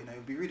 no, but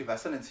it'd be rude if I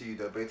send it to you,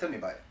 though, but you tell me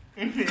about it.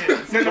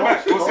 Send it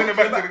back. Or send it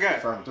back to the guy.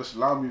 Fam, just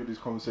allow me with these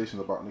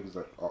conversations about niggas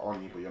that are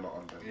on you, but you're not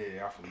on them.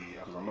 Yeah, I feel you.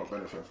 Because I'm not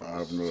benefiting from I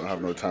this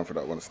have no situation. time for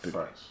that one still.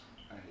 Facts.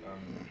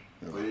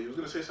 But yeah, you was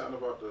going to say something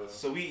about the...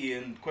 Saweetie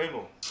and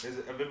Quavo.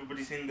 Have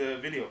everybody seen the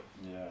video?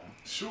 Yeah.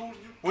 Sure.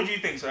 What do you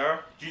think,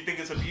 Sarah? Do you think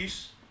it's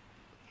abuse?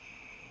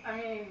 I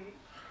mean,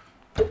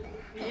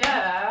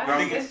 yeah. You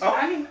think It's,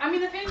 it's- I mean,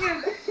 the thing is,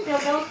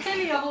 there was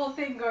clearly a whole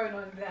thing going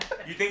on there.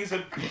 You think it's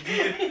a?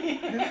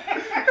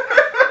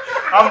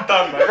 I'm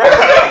done, man.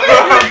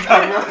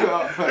 I'm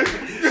done.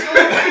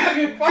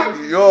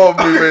 You're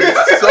moving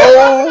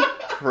so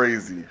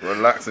crazy.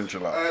 Relax and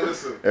chill out.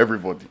 Listen,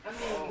 Everybody.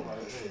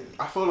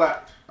 I feel like...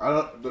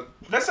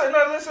 Let's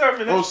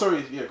finish. Oh,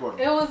 sorry. Yeah, go on.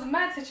 It was a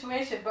mad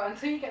situation, but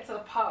until you get to the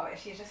part where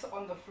she's just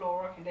on the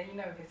floor rocking, then you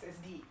know this is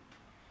deep.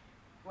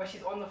 Where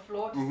she's on the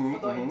floor just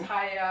for the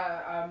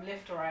entire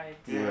lift ride.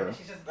 Yeah.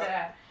 She's just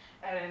there.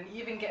 And then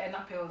even getting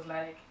up, it was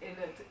like,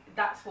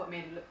 that's what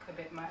made it look a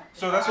bit mad.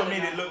 So that's what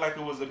made it look like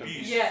it was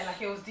abuse. Yeah,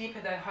 like it was deeper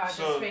than her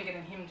just swinging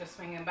and him just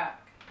swinging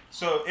back.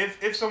 So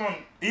if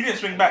someone, he didn't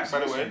swing back, by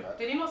the way.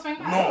 Did he not swing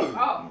back? No.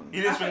 Oh.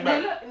 He didn't swing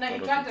back. No, he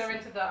dragged her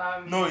into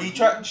the No,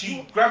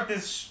 she grabbed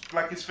his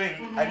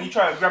thing and he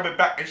tried to grab it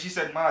back and she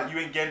said, "Ma, you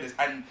ain't getting this."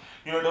 And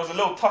you know there was a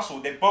little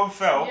tussle. They both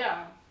fell.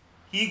 Yeah.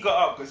 He got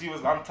up because he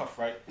was, I'm tough,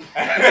 right?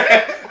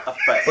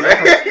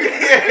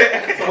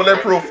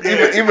 Bulletproof.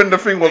 Even the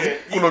thing was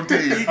Call of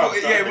Duty.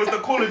 It was the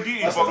Call of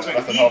Duty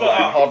boxing. He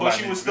got up, but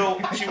she was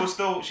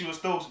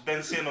still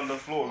then sitting on the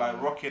floor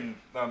like rocking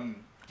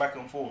back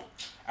and forth.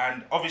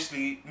 And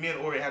obviously, me and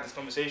Ori had this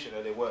conversation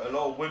earlier where a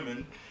lot of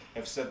women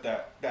have said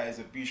that is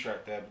abuse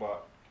right there.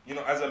 But you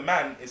know, as a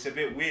man, it's a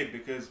bit weird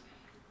because,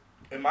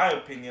 in my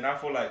opinion, I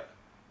feel like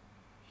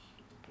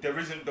there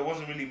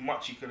wasn't really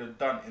much he could have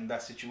done in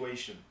that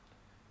situation.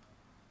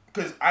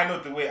 Because I know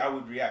the way I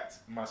would react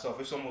myself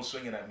if someone was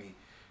swinging at me.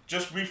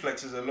 Just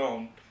reflexes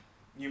alone,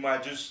 I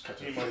might just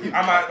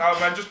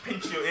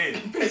pinch your ear.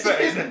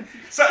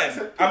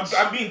 Something.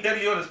 I'm being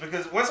deadly honest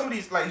because when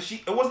somebody's like,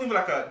 it wasn't even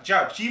like a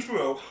jab. She threw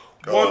a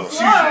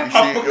 1-2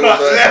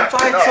 uppercut left.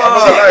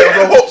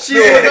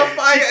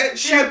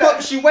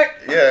 She went.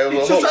 Yeah, it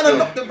was she was trying to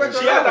knock the bread.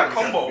 She had that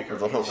combo. It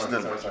was a whole still.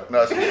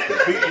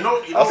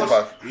 No,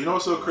 you know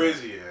what's so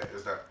crazy? Yeah,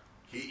 is that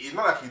it's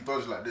not like he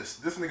dodged like this.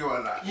 This nigga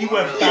went like. He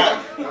went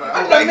back.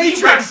 Like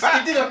Matrix.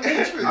 He did a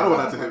Matrix. I don't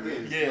want that to hit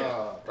me.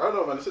 Yeah. I don't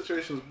know, man. The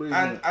situation's crazy.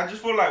 And I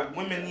just feel like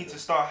women need to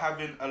start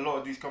having a lot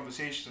of these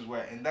conversations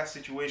where in that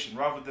situation,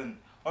 rather than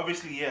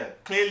obviously,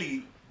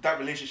 clearly that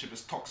relationship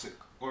is toxic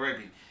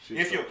already.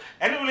 If you're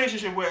any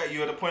relationship where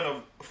you're at the point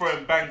of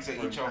throwing bangs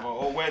at each other,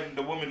 or when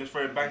the woman is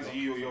throwing bangs at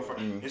you or your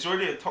friend, it's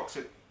already a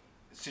toxic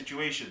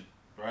situation,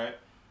 right?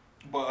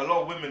 But a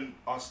lot of women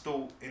are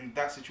still in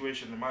that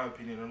situation, in my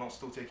opinion, are not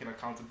still taking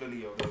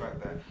accountability of the fact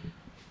that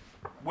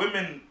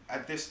women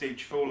at this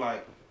stage feel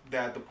like they're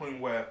at the point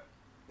where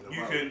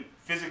you can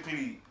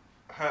physically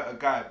hurt a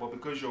guy, but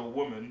because you're a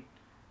woman,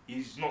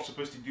 he's not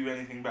supposed to do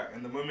anything back.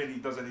 And the moment he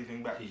does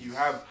anything back, you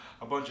have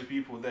a bunch of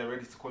people there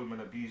ready to call him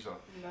an abuser.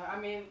 No, I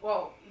mean,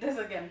 well, this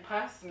again,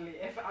 personally,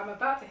 if I'm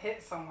about to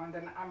hit someone,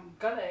 then I'm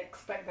gonna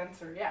expect them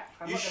to react.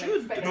 I'm not gonna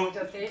expect them to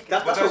just take it.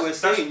 That's what we're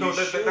saying.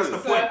 That's the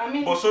point. So, I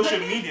mean, but social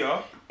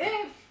media...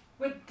 If,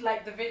 with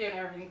like the video and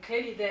everything,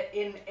 clearly they're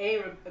in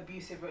a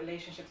abusive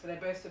relationship, so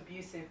they're both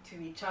abusive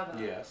to each other.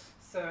 Yes.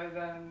 So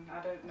then, I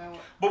don't know.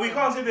 But we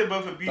can't say they're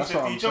both abusive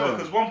to each other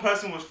because one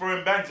person was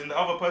throwing bangs and the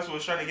other person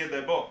was trying to get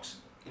their box.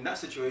 In that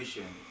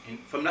situation,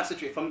 from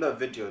the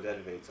video of the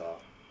elevator,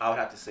 I would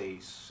have to say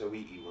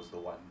Saweetie was the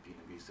one being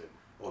abusive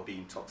or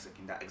being toxic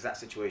in that exact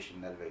situation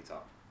in the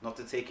elevator. Not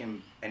to take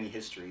him any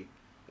history,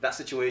 but that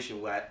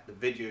situation where the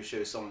video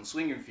shows someone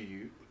swinging for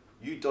you,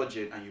 you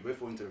dodging, and you both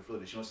fall into the floor,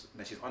 and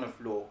she's on the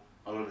floor,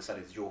 and all of a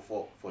sudden it's your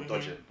fault for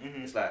dodging.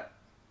 It's like,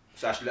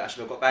 so I should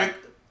have got back.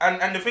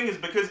 And the thing is,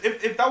 because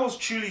if that was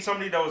truly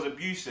somebody that was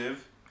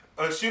abusive,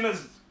 as soon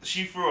as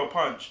she threw a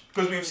punch,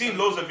 because we've seen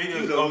loads of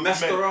videos of men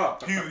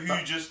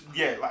who just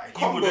like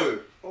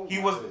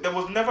there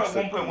was never at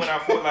one point when I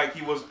felt like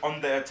he was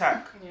on the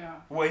attack,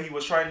 where he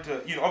was trying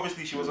to,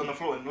 obviously she was on the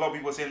floor and a lot of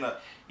people were saying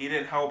that he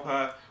didn't help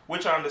her,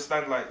 which I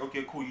understand, like,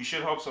 okay, cool, you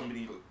should help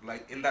somebody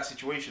like in that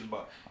situation,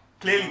 but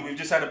clearly we've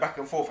just had a back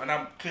and forth and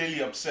I'm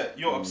clearly upset.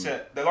 You're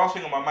upset. The last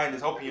thing on my mind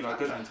is helping you,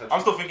 because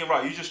I'm still thinking,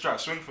 right, you just try to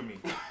swing for me.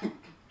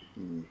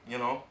 You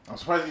know? I'm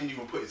surprised he didn't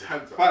even put his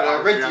hands up.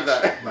 I read you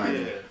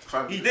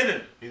that. He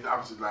didn't. He's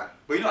absolutely like.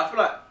 But I feel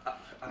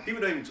like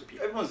people don't even.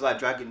 Everyone's like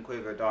dragging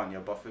Quavo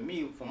down, but for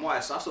me, from what I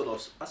saw a lot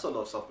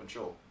of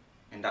self-control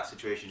in that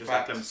situation. Just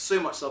like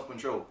so much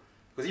self-control.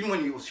 Because even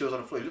when she was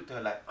on the floor, you looked at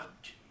her like,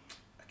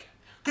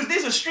 because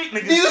these are street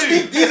niggas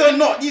too. These are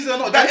not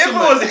that if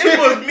it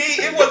was me,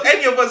 if it was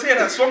any of us here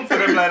that swung for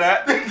them like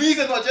that. These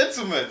are not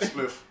gentlemen.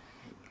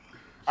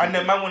 And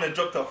the man went and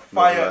dropped a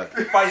fire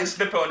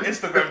snippet on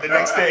Instagram the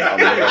next day. I'm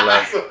not gonna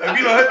lie. Have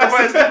you not heard the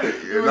fire snippet?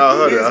 Yeah, no,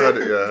 I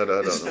heard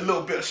it. Just a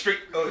little bit of straight.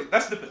 Oh,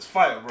 that snippet's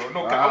fire, bro.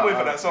 No, I'm waiting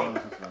for that song.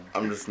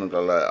 I'm just not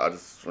gonna lie. I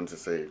just want to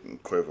say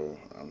Quavo.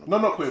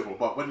 Not Quavo,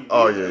 but when you.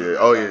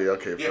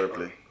 Okay, fair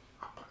play.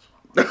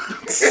 But after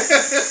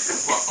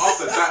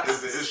that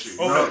is the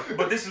issue.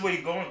 But this is where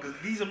you're going, because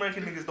these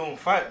American niggas don't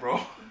fight, bro.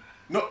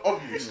 Not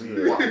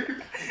obviously. I'm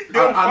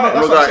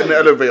not like in the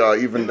elevator,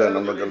 even then,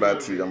 I'm not gonna lie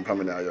to you, I'm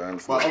coming out your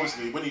hands. But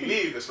obviously, when you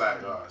leave, it's like,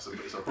 it's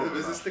a problem.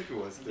 There's a sticky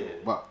one still.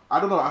 But I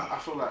don't know, I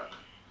feel like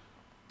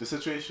the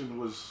situation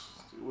was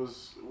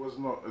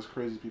not as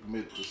crazy as people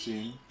made it to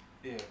seem.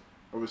 Yeah.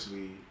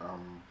 Obviously,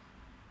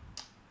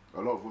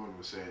 a lot of women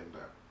were saying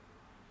that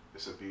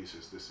it's abuse,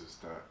 it's this, it's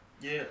that.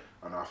 Yeah.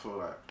 And I feel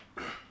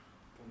like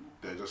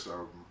they're just,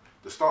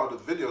 the start of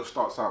the video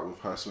starts out with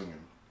her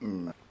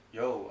swinging.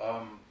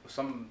 Yo,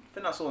 something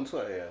I saw on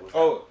Twitter.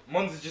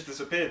 Mons has just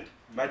disappeared.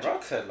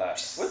 Magic. Said like,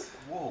 what?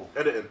 Whoa.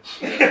 Editing.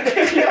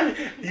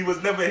 He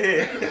was never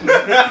here.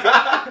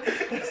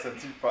 That's a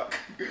Tupac.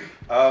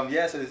 So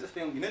there's this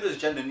thing. There's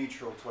gender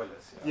neutral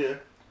toilets. Yeah.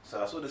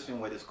 So I saw this thing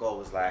where this girl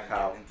was like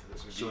how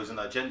she was in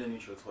a gender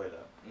neutral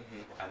toilet,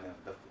 and then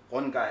the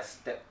one guy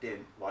stepped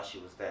in while she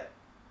was there,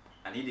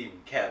 and he didn't even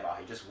care about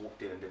her. He just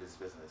walked in and did his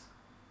business.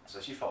 So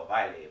she felt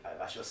violated by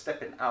that. She was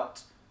stepping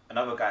out.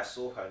 Another guy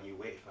saw her and he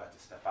waited for her to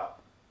step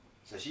out.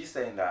 So she's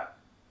saying that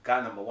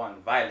guy number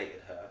one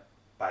violated her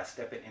by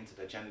stepping into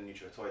the gender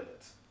neutral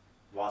toilets,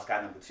 whilst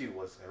guy number two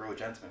was a real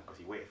gentleman because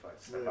he waited for her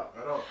to step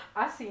out.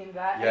 I seen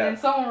that, Yeah. and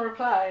then someone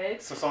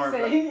replied. So someone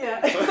saying,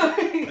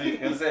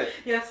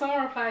 Yeah.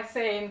 Someone replied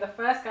saying the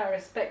first guy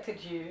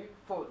respected you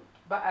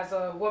but as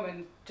a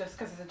woman, just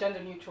because it's a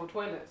gender neutral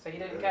toilet, so he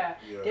didn't care.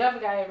 Yeah. The other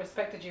guy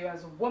respected you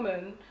as a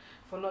woman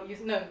for not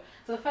using. No,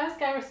 so the first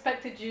guy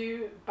respected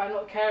you by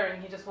not caring.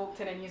 He just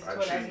walked in and used the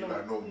toilet as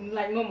normal.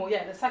 Like normal.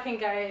 Yeah. The second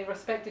guy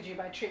respected you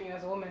by treating you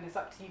as a woman. It's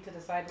up to you to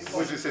decide.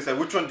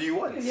 Which one do you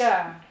want?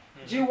 Yeah.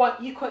 Do you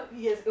want equal?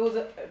 Yes, it was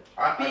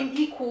being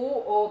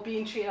equal or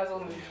being treated as a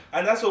woman.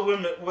 And that's what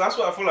women. Well, that's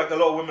what I feel like a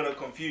lot of women are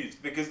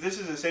confused, because this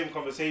is the same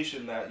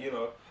conversation that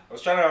I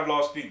was trying to have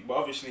last week, but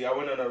obviously I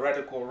went on a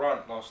radical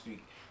rant last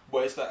week.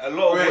 But it's that a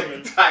lot of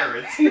women.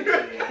 Tyrant. So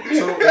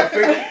the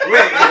thing,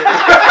 wait.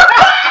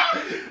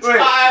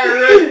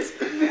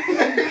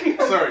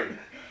 Sorry.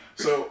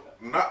 So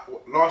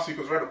last week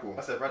was radical.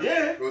 I said radical.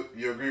 Yeah.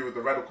 You agree with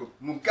the radical?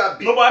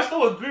 Mugabe. No, but I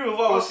still agree with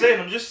what I was Okay.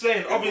 saying. I'm just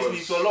saying, obviously,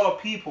 to a lot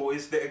of people,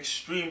 it's the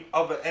extreme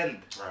other end.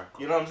 Right,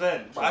 You know what I'm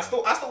saying? But I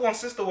still want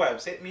sister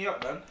wives. Hit me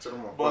up, man.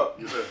 But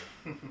you said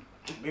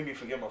made me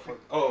forget my fuck.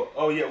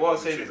 Oh yeah. What I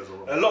was saying is,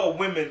 a lot of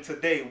women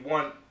today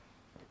want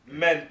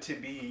men to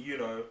be,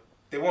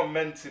 they want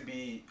men to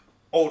be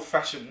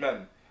old-fashioned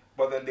men,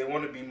 but then they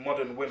want to be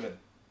modern women.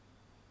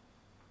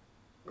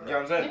 You know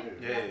what I'm saying?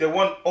 Yeah. They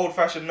want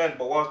old-fashioned men,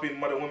 but whilst being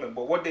modern women.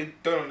 But what they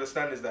don't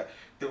understand is that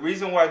the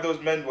reason why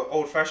those men were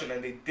old-fashioned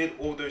and they did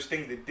all those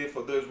things they did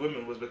for those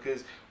women was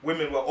because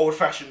women were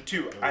old-fashioned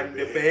too, and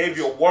their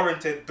behavior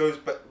warranted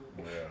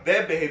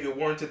their behavior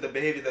warranted the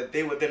behavior that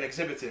they were then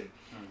exhibiting.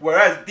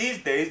 Whereas these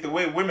days, the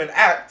way women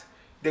act,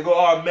 they go,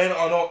 "Oh, men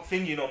are not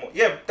thingy no more."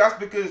 Yeah, that's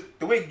because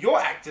the way you're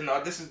acting now,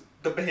 this is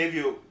the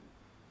behavior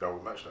that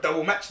will match that. that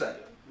will match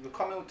that. You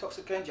come in with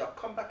toxic energy, I'll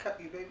come back at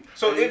you, baby.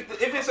 So if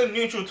it's a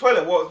neutral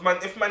toilet,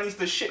 if man needs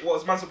to shit,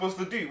 what's man supposed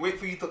to do? Wait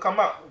for you to come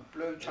out?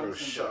 Blow chunks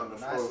in Shut on the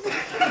nice. floor.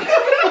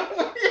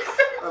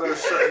 I don't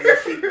shut in your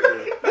feet,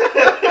 man.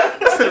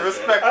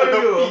 Respect I for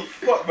don't the give a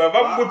fuck, man.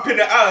 I'm whipping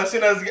it out as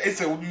soon as it's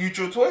a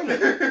neutral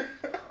toilet. I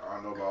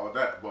don't know about all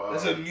that, but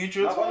It's a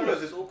neutral My one was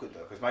toilet. just awkward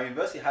though, because my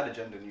university had a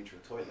gender neutral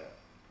toilet.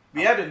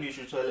 We had a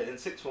neutral toilet in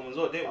sixth form as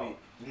well, didn't we?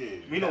 yeah.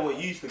 We know what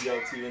you used to go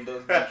to in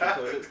those neutral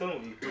toilets,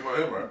 don't we? Do my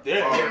hair, right?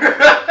 Yeah.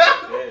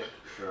 Yeah.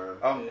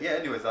 Yeah.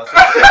 Anyways, I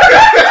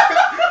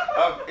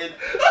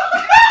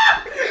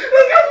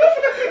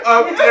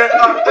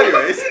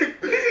anyways,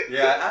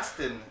 yeah,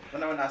 Aston.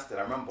 When I went to Aston,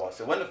 I remember.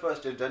 So when the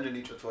first gender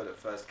neutral toilet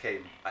first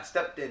came, I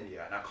stepped in,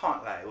 yeah, and I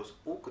can't lie, it was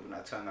awkward when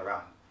I turned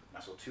around and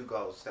I saw two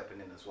girls stepping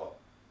in as well.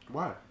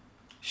 Why?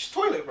 It's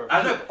toilet, bro.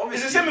 I know, but It's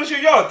obviously. the same as your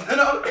yard.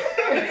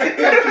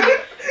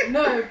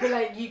 No, but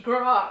like you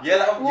grow up. Yeah,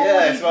 like, all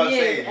yeah, these that's what I'm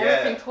years, saying, yeah.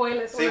 Everything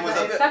toilets, So all it of was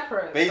that a is bit-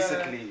 separate.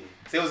 Basically.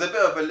 So it was a bit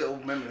of a little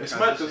memory. It's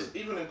mad because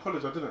even in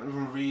college, I didn't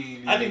even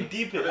really. I didn't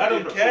deep it. I I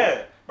didn't don't deep it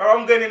care. Bro,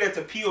 I'm going in there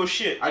to pee or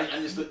shit.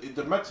 And it's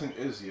the mad thing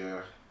is,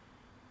 yeah,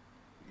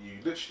 you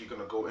literally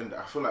gonna go in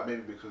there. I feel like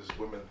maybe because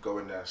women go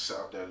in there and set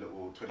up their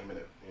little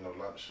 20-minute,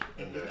 lunch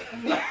in there.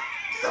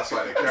 That's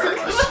why they care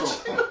about it.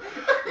 So, no,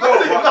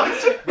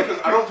 but because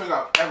I don't think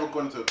I've ever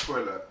gone to a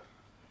toilet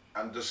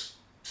and just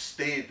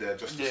stayed there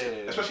just to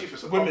sit. Especially if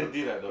it's a women public.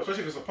 do that though.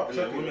 Especially if it's a public.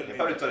 Yeah, Exactly. women do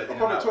Public that. toilet. A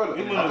public toilet.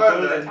 Women I will go go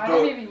there there and I go.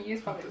 don't even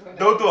use public toilets.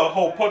 They'll do a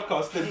whole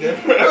podcast in there.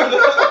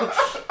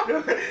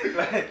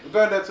 We're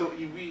going there till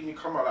you read and you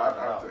come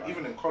out.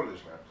 Even in college,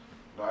 man.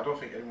 I don't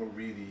think anyone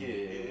really. Yeah.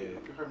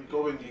 You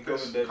go in, You go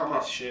in there, come piss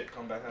out. shit,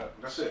 come back out.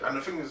 That's it. And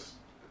the thing is,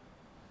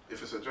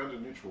 if it's a gender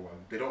neutral one,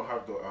 they don't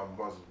have the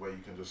ones where you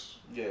can just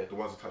the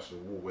ones attached to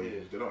the wall. Where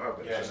they don't have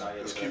that. Yeah,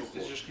 It's cubicle.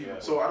 It's just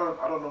cubicle. So I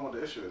don't know what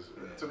the issue is.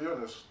 To be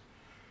honest,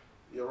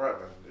 you're right,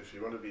 man. If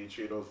you want to be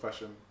treated old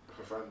fashioned, if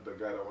I find the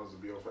guy that wants to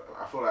be old fashioned,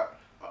 I feel like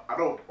I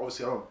don't.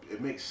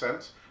 It makes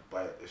sense,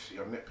 but if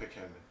you're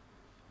nitpicking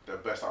the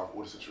best out of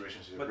all the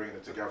situations, you're bringing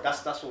it together.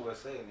 That's what we're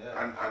saying,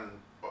 yeah. And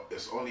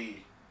it's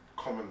only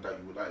common that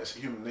you would like. It's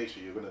human nature.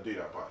 You're gonna do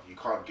that, but you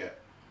can't get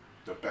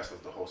the best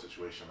of the whole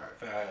situation. Like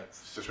Facts.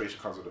 situation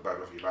comes with the bag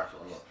whether you like it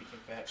or not. Speaking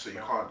facts, So you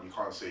bro.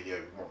 can't say we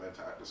want men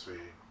to act this way,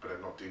 but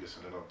then not do this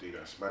and then not do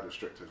that. It's mad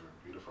restrictive. And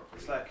who the fuck are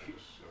It's you? like,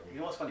 you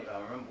know what's funny? I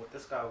remember what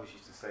this guy always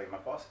used to say. My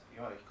boss,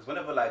 because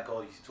whenever like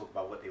girls used to talk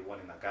about what they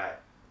want in a guy,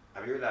 I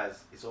realized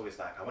it's always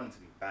like I want him to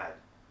be bad,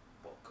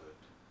 but good.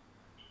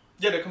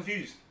 Yeah, they're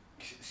confused.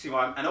 See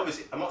what and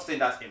obviously I'm not saying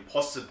that's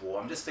impossible.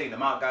 I'm just saying the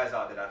amount of guys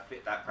out there that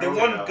fit that. They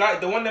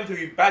want them to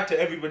be bad to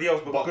everybody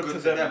else, but good to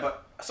them.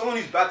 But someone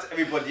who's bad to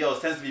everybody else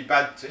tends to be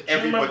bad to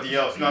everybody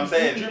else. You know what I'm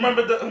saying? Do you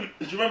remember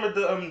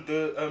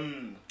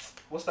the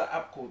what's that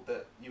app called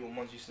that you and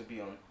Mons used to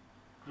be on?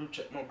 Group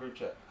chat, not group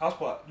chat. House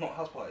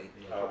party.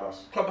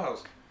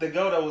 Clubhouse. The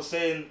girl that was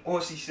saying, what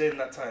was she saying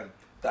that time?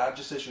 That I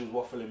just said she was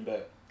waffling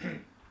bare.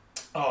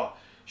 oh,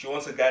 she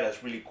wants a guy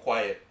that's really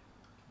quiet,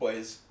 but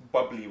is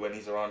bubbly when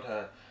he's around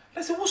her.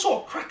 I said, what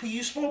sort of crack are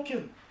you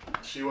smoking?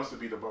 She wants to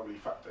be the bubbly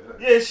factor, innit?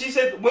 Yeah, she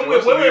said, when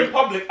we're in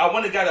public, I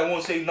want a guy that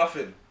won't say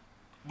nothing.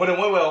 But then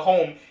when we're at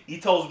home, he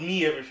tells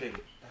me everything.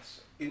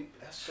 That's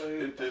so...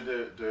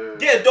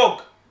 Get a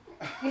dog.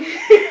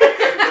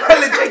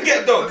 Legit,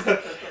 get a dog.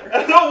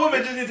 A lot of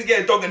women just need to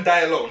get a dog and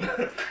die alone.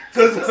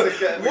 Because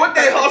what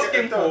they're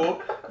asking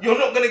for, you're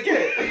not going to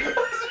get.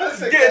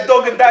 Get a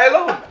dog and die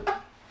alone.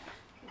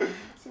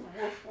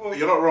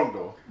 You're not wrong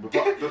though.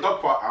 The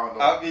dog part, I don't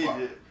know. I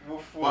mean,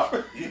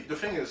 but the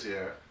thing is,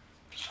 yeah,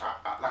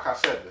 like I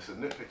said, it's a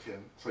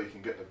nitpicking so you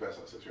can get the best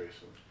out of the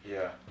situation.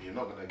 Yeah. You're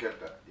not going to get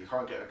that. You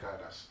can't get a guy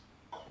that's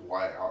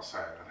quiet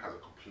outside and has a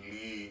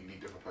completely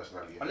different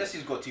personality. Unless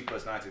he's got two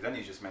personalities, then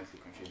he's just mentally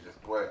confused.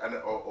 Boy,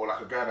 or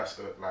like a guy that's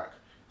like,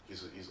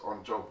 he's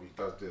on job, he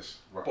does this.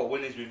 Right. But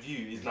when he's with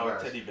you, he's now a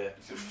teddy bear.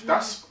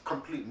 That's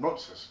complete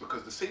nonsense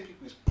because the same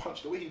people he's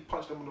punched, the way he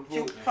punched them on the road.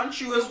 He'll punch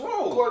you as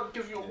well. God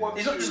give you a one.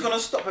 He's not just gonna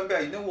stop and be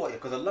like, you know what?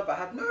 Because of love I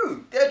have.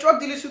 No, they're drug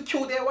dealers who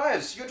kill their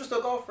wives. You're just a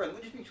girlfriend.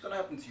 What do you think is gonna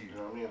happen to you? You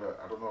know what I mean? Like,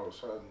 I don't know.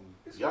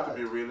 You have to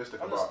be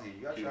realistic about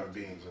human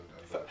beings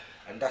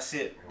and that's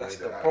it. That's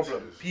the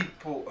problem.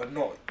 People are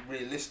not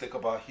realistic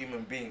about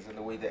human beings and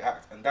the way they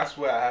act, and that's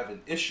where I have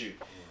an issue.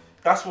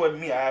 That's where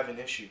I have an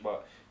issue.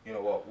 But you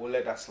know what? We'll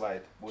let that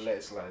slide. We'll let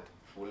it slide.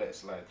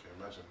 Okay,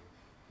 imagine,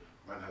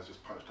 man has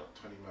just punched up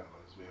 20 men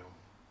on his way home.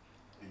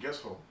 He gets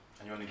home.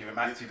 And you want to give him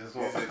attitude as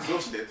well.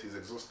 He's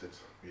exhausted.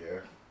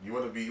 Yeah. You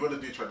want to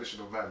do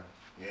traditional man.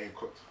 You ain't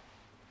cooked.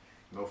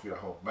 No food at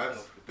home.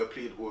 Man's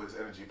depleted all his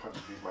energy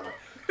punching these men up.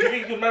 Do you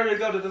think you can marry a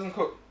girl that doesn't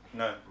cook?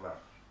 No. Nah.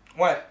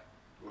 Why?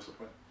 What's the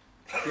point?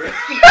 No.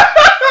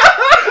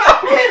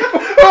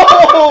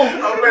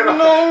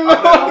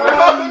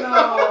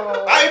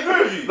 I agree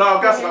with you. No,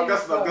 I'm guessing.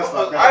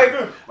 I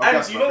agree.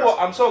 And you know what?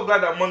 I'm so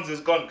glad that Mons is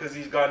gone because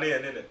he's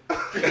Ghanaian, innit?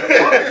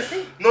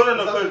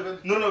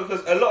 No,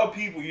 because a lot of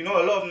people, a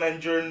lot of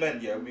Nigerian men,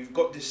 yeah, we've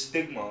got this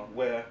stigma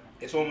where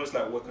it's almost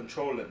like we're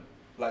controlling.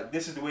 Like,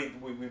 this is the way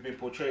we've been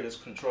portrayed as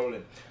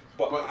controlling.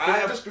 But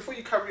just before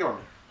you carry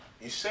on,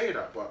 you say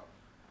that, but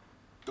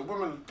the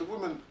women,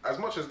 as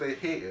much as they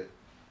hate it,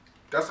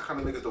 that's the kind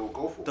of niggas that will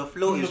go for. The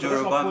flow is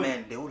Yoruba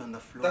men. They're all on the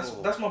floor.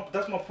 That's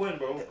my point,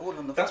 bro. They're all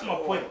on the that's floor.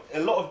 my point. A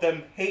lot of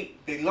them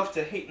they love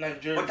to hate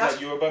Nigerians like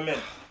Yoruba men.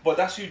 But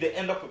that's who they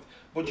end up with.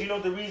 But you know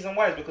the reason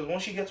why is because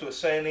once you get to a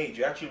certain age,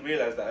 you actually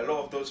realize that a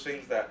lot of those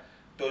things that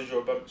those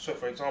Yoruba, so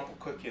for example,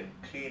 cooking,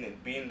 cleaning,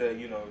 being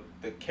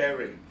the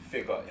caring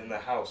figure in the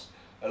house,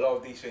 a lot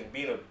of these things,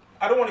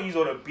 I don't want to use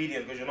all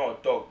obedient because you're not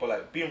a dog, but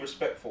like being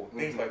respectful,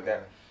 things like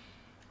that,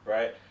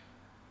 right?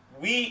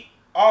 We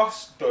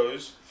ask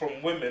those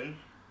from women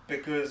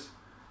because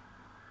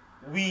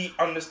we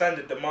understand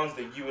the demands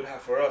that you would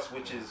have for us,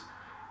 which is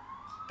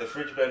the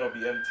fridge better not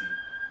be empty,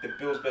 the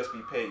bills best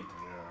be paid,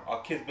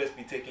 our kids best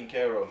be taken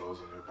care of. Clothes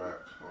on your back,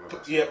 all of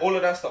that stuff. All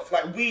of that stuff.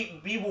 Like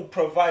we will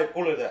provide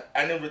all of that,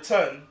 and in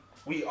return,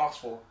 we ask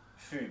for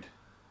food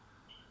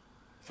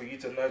for you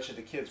to nurture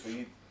the kids, for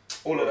you,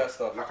 all of that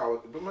stuff. Like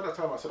remember that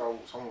time I said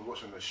someone was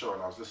watching the show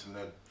and I was listening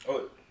there.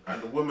 Oh. And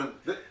the woman,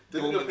 the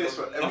nigga pays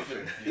for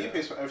everything. He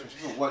pays for everything.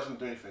 She doesn't work, she doesn't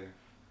do anything.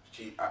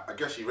 I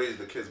guess she raised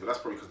the kids, but that's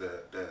probably because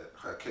they're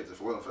her kids. If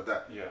it wasn't for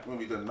that, we wouldn't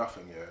be doing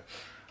nothing,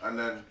 And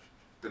then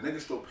the nigga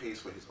still pays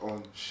for his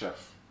own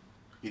chef.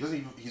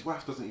 His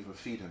wife doesn't even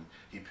feed him.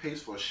 He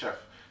pays for a chef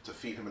to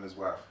feed him and his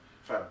wife.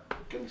 Fam,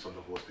 get me some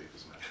divorce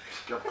papers, man.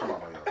 Come on,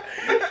 my yard.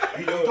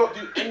 You don't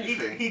do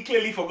anything. He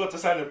clearly forgot to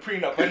sign a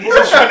prenup and he's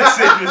just trying to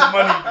save his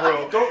money,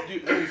 bro. You don't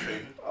do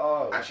anything.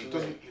 And she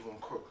doesn't even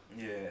cook.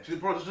 Yeah. She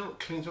said, bro, doesn't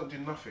clean, don't do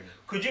nothing.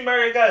 Could you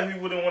marry a guy who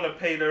wouldn't want to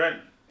pay the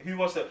rent? Who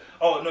wants to?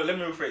 Oh no, let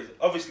me rephrase it.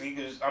 Obviously,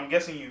 because I'm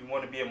guessing you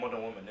want to be a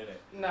modern woman, innit?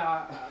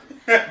 Nah.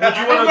 Would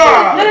you want to?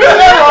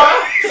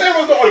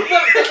 Sarah's not on.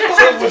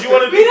 So would you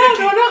want to be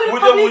 50?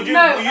 Would you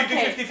do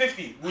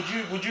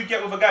 50-50? Would you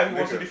get with a guy who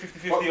wants to do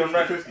 50-50 on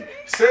rent?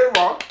 Sarah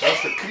wants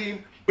to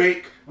clean,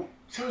 bake.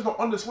 Sarah's not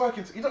on this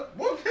working. You know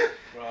what?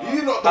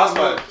 You not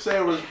that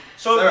Sarah.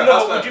 So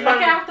no, would you marry?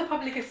 Okay, I have to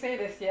publicly say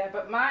this,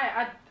 but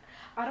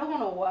I don't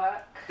want to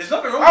work. There's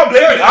nothing wrong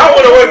with it. I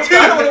want to work too.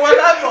 I don't want to work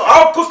either.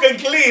 I'll cook and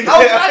clean.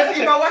 I'll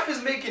gladly, my wife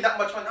is making that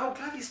much money. I'll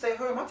gladly stay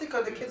home. I'll take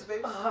care of the kids,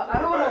 baby. I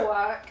don't want to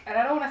work, and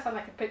I don't want to sound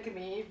like a pick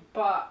me,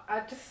 but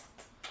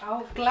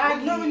I'll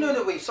gladly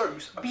no, wait, sorry.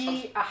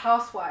 Be a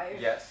housewife.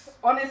 Yes.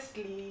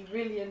 Honestly,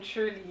 really and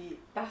truly,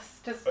 that's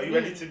just Are you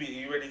ready to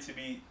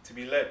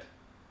be led?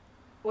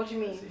 What do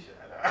you mean?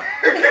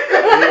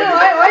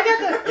 Why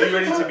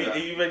are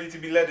you ready to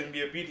be led and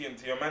be obedient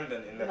to your man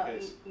then in that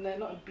case? No,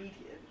 not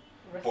obedient.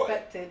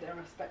 Respected and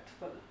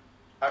respectful.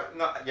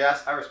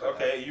 Yes, I respect.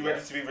 Okay, are you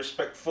ready to be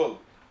respectful?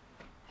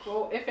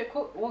 Well,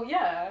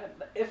 yeah.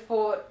 If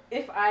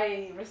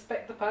I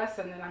respect the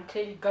person, then I'm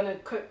clearly gonna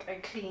cook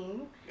and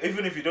clean.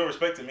 Even if you don't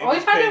respect him. Or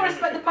if I don't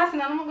respect the person,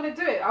 then I'm not gonna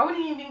do it. I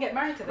wouldn't even get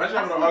married to them. Imagine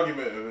having an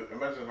argument.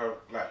 Imagine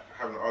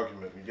having an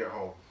argument. You get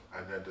home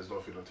and then there's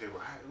nothing on the table.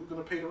 Hey, we're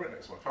gonna pay the rent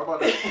next month. How about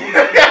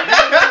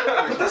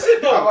that? That's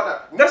it, though. How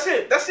about that? That's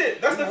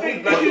it. That's the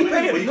thing. Like, you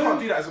pay But it. you can't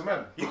do that as a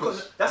man You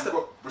because can't- that's you've the-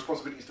 got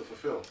responsibilities to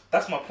fulfill.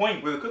 That's my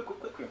point. Wait, quick.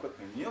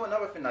 You know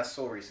another thing I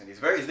saw recently?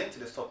 It's linked to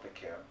this topic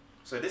here.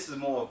 So this is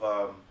more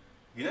of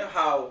you know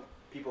how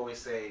people always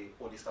say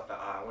all this stuff like,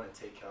 I want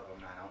to take care of a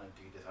man, I want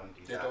to do this, I want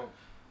to do They that. don't.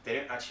 They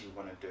don't actually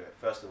want to do it.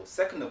 First of all,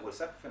 second of all, the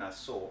second thing I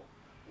saw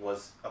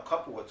was a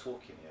couple were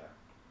talking,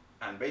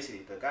 yeah, and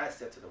basically the guy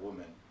said to the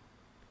woman,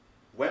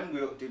 when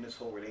we were doing this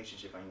whole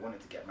relationship and you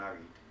wanted to get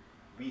married,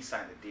 we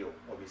signed a deal.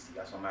 Obviously,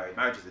 that's what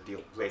marriage is a deal.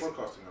 Basically.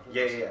 Podcasting, I think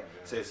Yeah.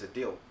 that's- So it's a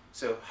deal.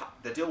 So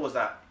the deal was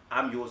that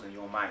I'm yours and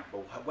you're mine.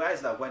 But where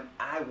is that when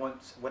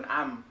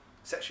I'm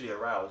sexually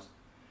aroused,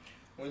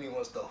 When he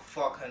wants to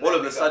fuck and all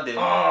of a sudden,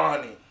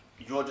 Arnie.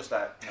 you're just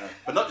like,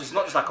 no. But it's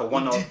not just like a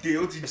one-off.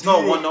 It's It's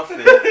not a one-off thing.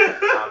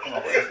 Come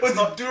on, bro. It's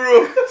not.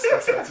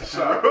 That's a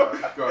shout.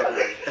 Go on.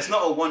 It's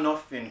not a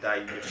one-off thing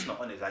that you're just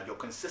not on it. Like you're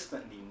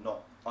consistently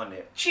not on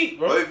it. Cheat,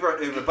 bro. Over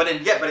and over. But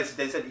then,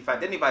 they said if I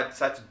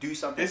decide to do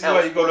something This is else,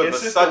 why you all go of get a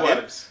sister sudden,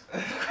 wives.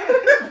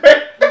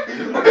 Wait.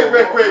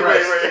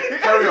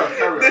 Carry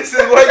on. This is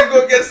why you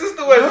go get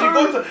sister wives. You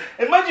go to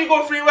imagine you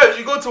got 3 wives.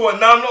 You go to one.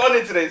 Now I'm not on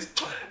it today.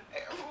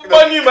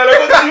 Man, you man, I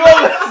go to you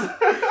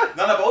all.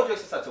 No, but all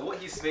jokes aside, so what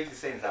he's basically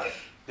saying is that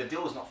the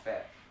deal is not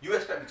fair. You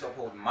expect me to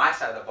uphold my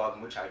side of the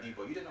bargain, which I do,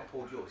 but you didn't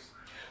uphold yours.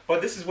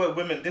 But this is where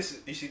women. This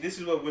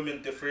is where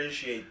women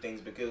differentiate things,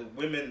 because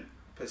women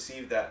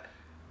perceive that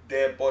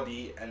their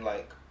body and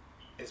like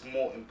it's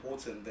more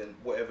important than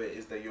whatever it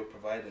is that you're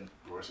providing.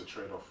 Or it's a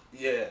trade-off.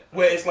 Yeah,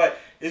 where it's like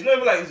it's not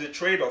even like it's a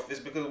trade-off. It's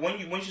because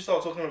once you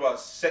start talking about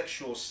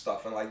sexual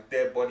stuff and like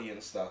their body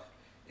and stuff,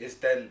 it's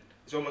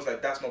almost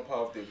like that's not part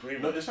of the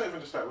agreement. No, it's not even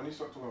just that. When you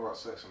start talking about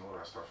sex and all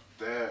that stuff,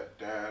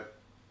 their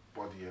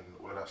body and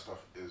all of that stuff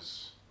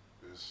is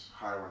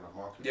higher on the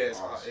market. Yeah, than it's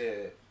ours. yeah.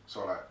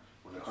 So like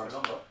when it comes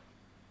For to longer.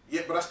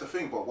 yeah, but that's the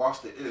thing. But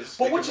whilst it is,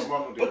 But they which can is, no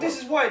longer do but it.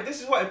 this is why it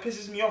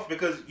pisses me off,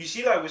 because you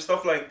see like with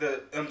stuff like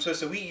the so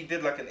Saweetie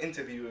did like an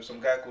interview with some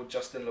guy called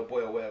Justin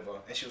LeBoy or whatever,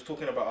 and she was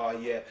talking about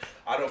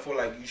I don't feel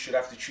like you should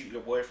have to treat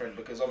your boyfriend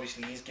because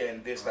obviously he's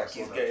getting this, like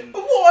he's getting.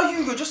 But what are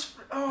you? You're just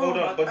Hold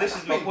on, but this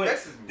is my point.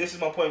 vexes me. This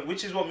is my point,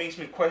 which is what makes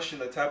me question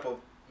the type of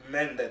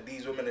men that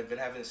these women have been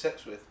having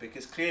sex with,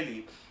 because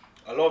clearly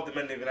a lot of the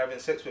men they've been having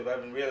sex with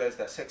haven't realised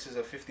that sex is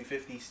a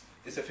 50-50,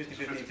 it's a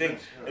 50-50 thing.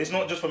 Yeah. It's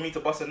not just for me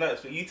to bust a nut,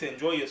 it's for you to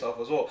enjoy yourself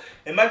as well.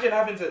 Imagine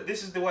having to,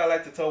 this is the way I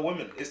like to tell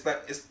women, it's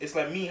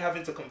like me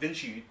having to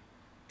convince you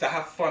to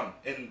have fun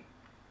and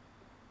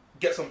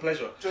get some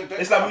pleasure.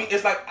 It's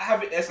like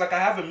I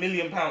have £1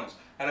 million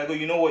and I go,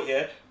 you know what,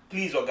 yeah,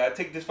 please, oh God,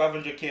 take this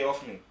 500k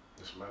off me.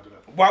 It's mad, isn't it?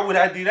 Why would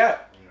I do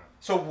that? Yeah.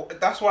 So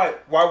that's why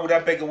would I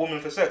beg a woman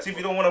for sex? If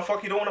you don't want to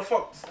fuck, you don't want to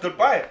fuck.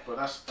 Goodbye. But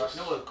that's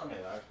You know what? Come here,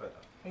 I respect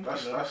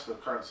that. that's the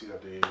currency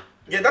that they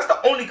Yeah, that's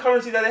the only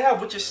currency that they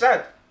have, which is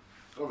sad.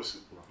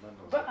 obviously. Well, man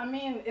knows But that. I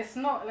mean, it's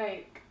not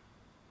like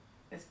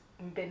it's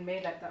been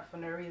made like that for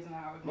no reason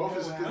out of No,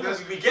 nowhere.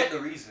 it's- We get the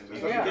reason.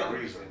 There's We Yeah. nothing get for the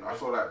a reason. reason. I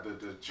feel like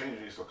the change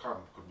needs to come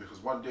because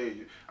one day,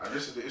 and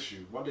this is the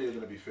issue, one day you're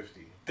going to be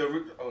 50.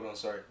 Hold on,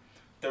 sorry.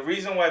 The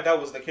reason why that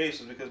was the case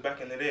was because back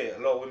in the day, a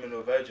lot of women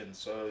were virgins,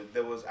 so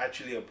there was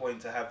actually a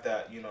point to have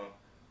that, you know,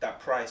 that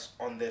price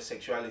on their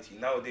sexuality.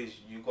 Nowadays,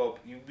 we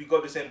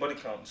got the same body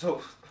count,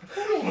 so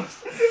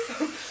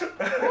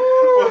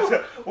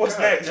what's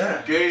next?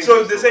 Game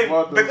So is the the same,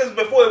 mother- because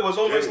before it was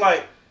almost Game.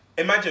 like,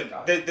 imagine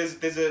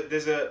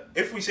there's a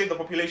if we say the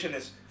population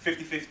is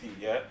 50-50,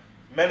 yeah,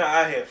 men are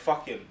out here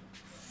fucking.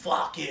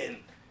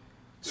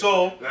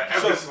 So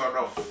Emphasis on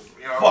no,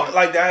 you know, fuck,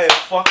 like they're out here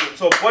fucking.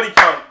 So body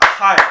count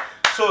high.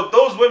 So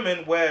those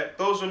women where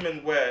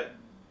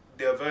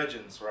they're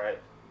virgins, right?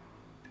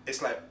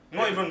 It's like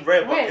not even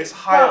rare, but it's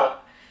higher.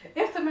 but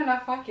if the men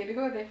are fucking, who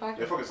are they fucking?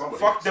 they're fucking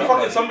somebody. They're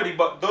fucking somebody,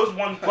 but those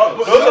ones, But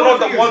those are not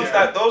the thing is, ones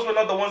yeah. those were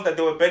not the ones that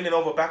they were bending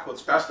over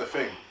backwards for. That's the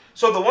thing.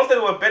 So the ones that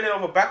they were bending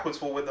over backwards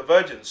for were the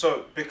virgins.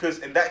 So because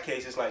in that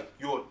case it's like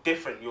you're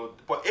different.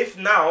 But if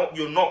now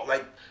you're not,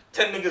 like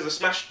 10 niggas have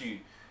smashed you.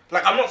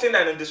 Like I'm not saying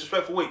that in a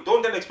disrespectful way.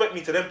 Don't then expect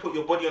me to then put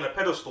your body on a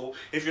pedestal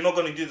if you're not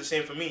gonna do the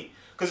same for me.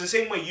 Because the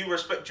same way you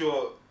respect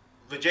your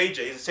vajayjay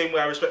is the same way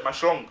I respect my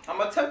schlong. I'm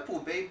a temple,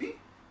 baby.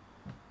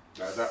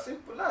 Like that.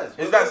 Simple as.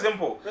 It's that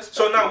simple. Respect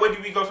So now it. where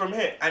do we go from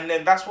here? And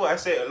then that's what I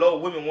say. A lot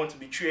of women want to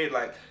be treated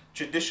like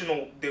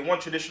traditional. They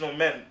want traditional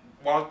men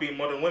whilst being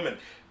modern women.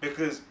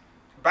 Because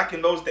back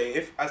in those days,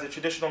 if as a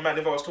traditional man,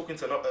 if I was talking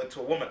to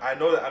a woman, I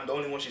know that I'm the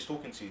only one she's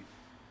talking to,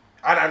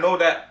 and I know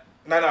that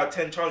 9 out of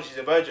 10 chance she's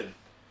a virgin.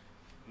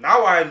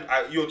 Now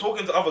you're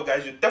talking to other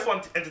guys. You're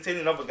definitely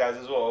entertaining other guys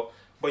as well.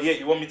 But yet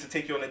you want me to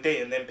take you on a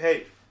date and then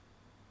pay.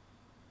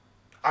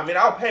 I mean,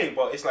 I'll pay,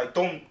 but it's like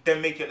don't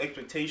then make an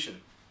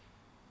expectation.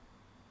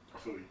 I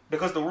feel you.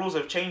 Because the rules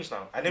have changed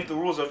now. And if the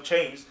rules have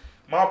changed,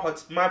 my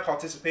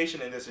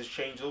participation in this has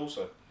changed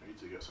also. We need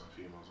to get some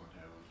females on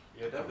here.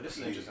 Yeah, definitely. This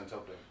is an interesting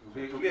topic.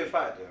 It'll be a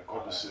fight there.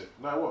 Opposite.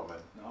 No, what, man?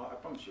 No, I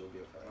promise you it'll be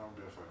a fight. I'll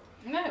be a fight.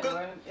 No,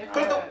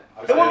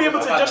 Because they won't be able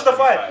to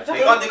justify.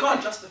 They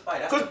can't justify.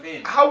 That's the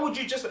thing. How would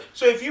you just?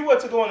 So if you were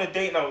to go on a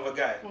date now with a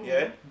guy,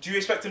 yeah, do you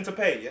expect him to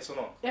pay? Yes or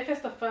no? If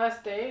it's the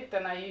first date,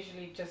 then I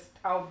usually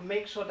I'll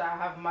make sure that I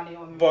have money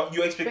on me. But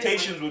your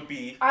expectations would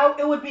be.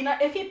 It would be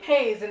if he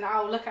pays, then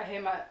I'll look at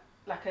him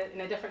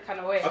in a different kind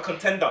of way. A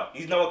contender.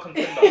 He's now a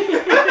contender.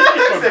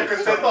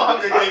 What's a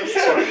Hunger Games?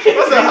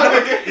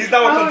 He's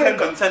now a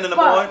contender. Contender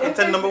number one.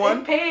 Contender number one.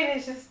 If paying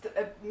is just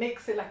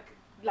makes it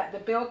like the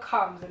bill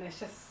comes and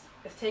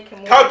it's taking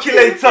more.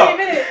 Calculator.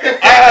 I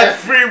had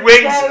 3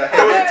 wings.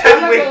 There was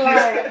 10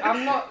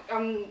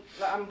 wings.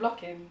 I'm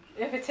blocking.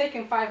 If it's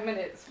taking 5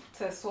 minutes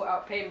to sort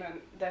out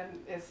payment,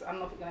 then I'm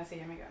not gonna see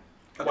him again.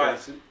 Why?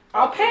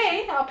 I'll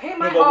pay my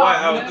half. But why?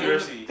 Out of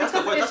curiosity. That's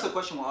the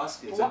question we're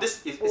asking. So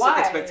this is an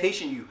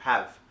expectation you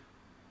have.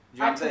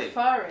 You know I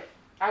prefer it.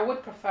 I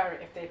would prefer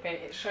it if they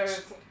pay. It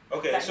shows.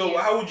 Okay, so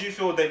how would you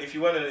feel then if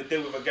you went on a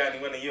date with a guy and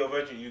he went a year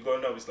virgin? You go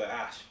no, it's like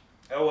Ash.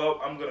 Oh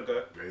well, I'm gonna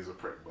go. Yeah, he's a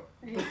prick, but.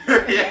 Can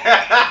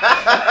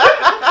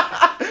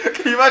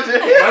you imagine?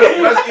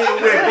 Man's eating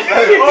wings.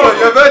 Oh,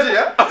 you're a virgin,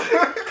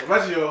 yeah?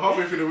 Imagine you're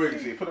halfway through the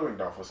wings. You put the wing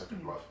down for a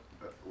second, bruv.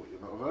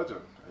 You're not a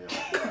virgin.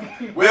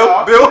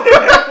 Yeah. Bill.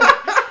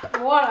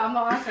 One, I'm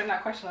not answering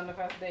that question on the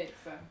first date.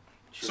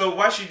 So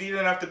why should he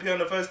then have to pay on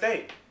the first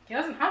date? He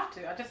doesn't have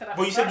to. I just said.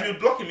 But you said you would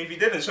block him if he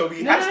didn't, so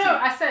he No, has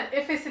to. I said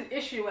if it's an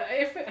issue,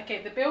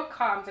 the bill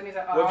comes and he's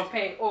like, I'll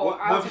pay, or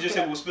what if you just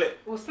said we'll split?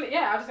 We'll split.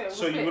 Yeah, I'll just say we'll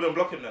split. So you wouldn't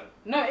block him then?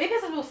 No, if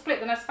it's we'll split,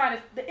 then that's fine.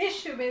 The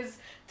issue is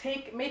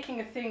making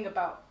a thing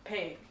about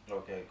paying.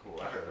 Okay, cool.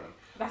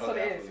 That's what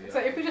it is. So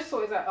if we just saw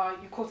it's like,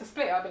 you call to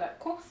split, I'll be like,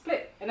 cool,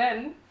 split, and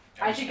then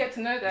as you get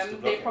to know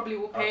them, they probably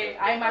will pay.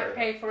 I might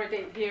pay for a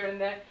date here and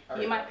there.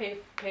 He might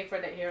pay for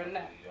a date here and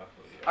there.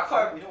 I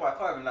can't even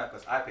lie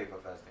because I pay for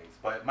first dates.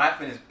 But my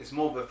thing is, it's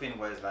more of a thing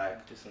where it's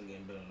like. Just ain't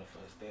getting been on the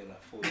first day,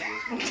 like 4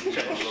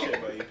 years. Shit,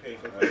 but you pay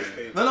for first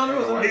date. No.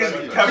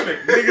 Niggas capping.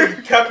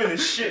 Niggas capping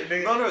is shit,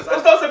 nigga. No. What's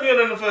that something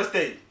on the first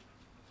date?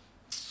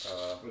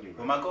 With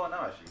my girl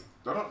now, actually.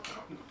 What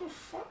the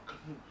fuck?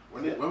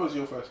 When was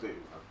your first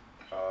date?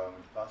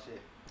 Last year.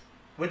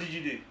 What did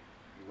you do?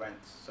 We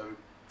went,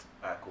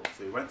 alright, cool.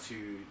 So we went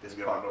to this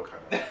park.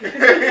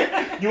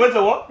 You went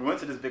to what? We went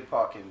to this big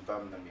park in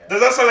Birmingham, yeah.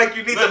 Does that sound like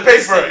you need to pay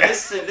for it?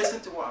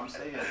 Listen to what I'm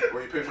saying.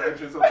 Where you pay for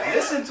entrance?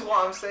 Listen to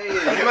what I'm saying.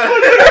 Man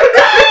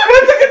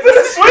took it to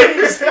the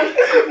swings.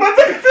 Man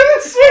took it to the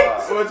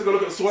swings. I went to go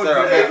look at the swans.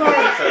 Sorry.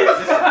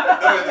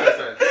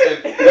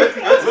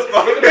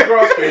 Look at the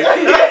grass page.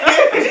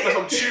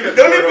 Some tuna.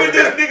 The only thing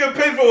this nigga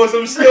paid for was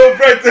some stale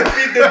bread to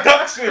feed the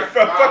ducks with.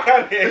 Fuck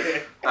out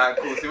here. Alright,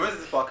 cool. So we went to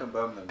this park in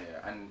Birmingham,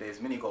 yeah, and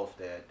there's mini golf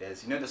there.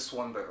 There's the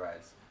swan boat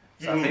rides.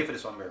 So I paid for the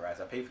swan boat rides.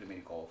 I paid for the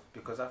mini golf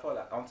because I felt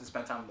like I wanted to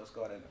spend time with this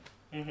girl,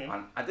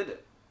 and I did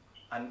it,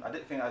 and I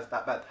didn't think that was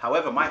that bad.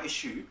 However, my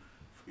issue.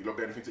 You not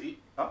get anything to eat?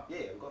 Oh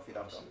yeah, we got food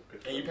after.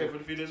 And you pay for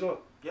the food as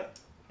well? Yeah.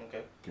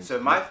 Okay. So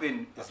my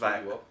thing is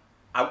like.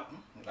 I'll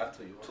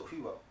tell you what. Talk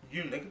who up?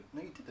 You nigga.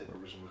 No, you did it.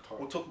 Original talk.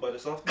 We'll talk about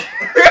this after.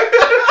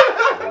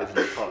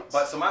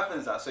 But so my thing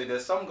is that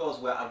there's some girls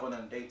where I've gone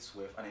on dates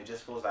with and it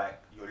just feels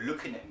like you're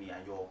looking at me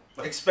and you're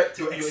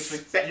expecting it.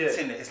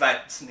 It's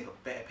like this nigga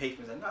better pay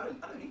for me. Like, no,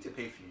 I don't need to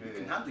pay for you. You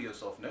can handle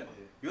yourself, no?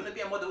 You wanna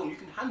be a mother woman, you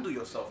can handle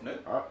yourself, no?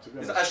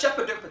 A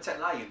shepherd don't protect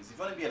lions. If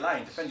you wanna be a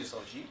lion, defend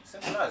yourself, G.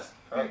 Simple as.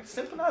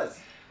 Simple as.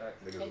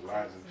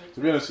 To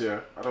be honest, yeah,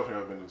 I don't think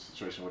I've been in a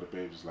situation where the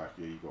babe is like,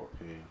 yeah, you gotta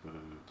pay,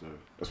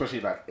 especially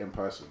like in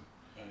person.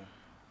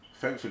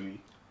 Thankfully,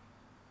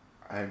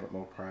 I ain't got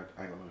no pride,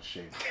 I ain't got no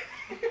shame.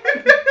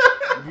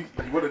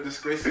 You want to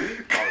disgrace me?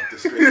 I'll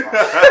disgrace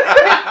myself.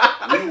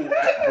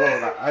 Bro,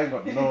 like, I ain't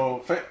got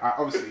no.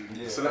 Obviously,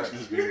 the selection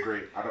has been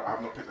great.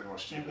 I've not picked anyone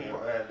stupid.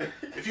 But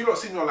if you don't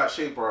see me on like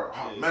shade, bro,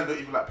 man don't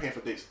even like paying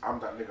for dates. I'm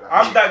that nigga.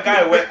 I'm that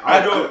guy where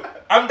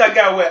I'm that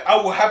guy where I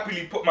will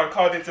happily put my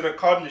card into the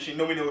card machine,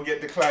 knowing it will get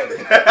declined,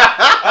 and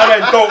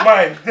I don't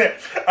mind.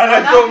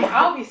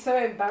 I'll be so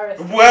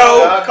embarrassed.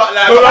 Well, I can't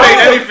lie. I'm not paying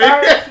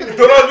anything.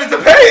 Don't ask me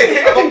to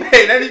pay. I'm not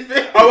paying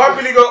anything. I'll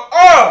happily go.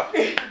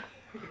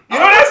 You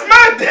know that's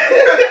mad. I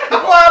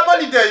thought I have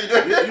money there, you know.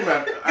 You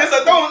man. Yes, I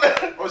don't.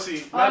 Obviously,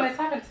 it's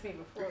happened to me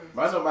before.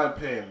 Man don't mind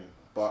paying,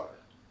 but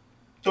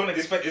don't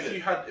expect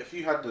if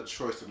you had the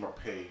choice to not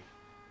pay,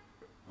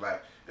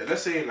 like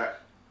let's say like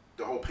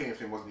the whole paying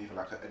thing wasn't even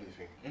like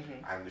anything,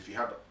 and if you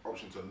had the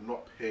option to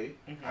not pay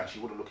and she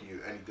wouldn't look at you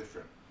any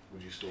different,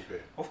 would you still pay?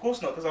 Of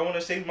course not, because I want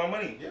to save my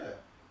money. Yeah.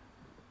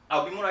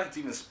 I'll be more likely to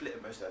even split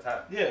it most of the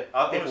time. Yeah.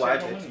 I'll pay for what I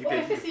did. What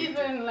if it's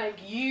even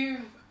like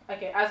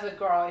okay, as a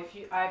girl,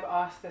 I've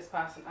asked this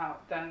person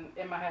out, then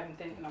in my head I'm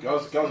thinking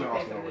girls don't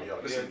ask me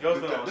over.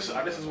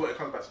 Listen, this is what it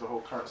comes back to the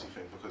whole currency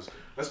thing, because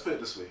let's put it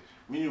this way: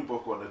 me and you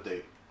both go on a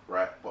date,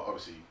 right? But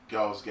obviously,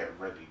 girls get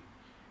ready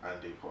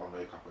and they put on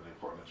makeup and they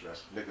put on a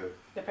dress. Nigga,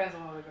 depends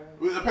on what we're going.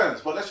 Well, it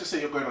depends, but let's just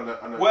say you're going on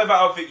a whatever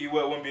outfit you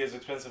wear won't be as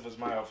expensive as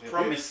my outfit.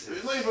 Promise.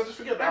 It's not even just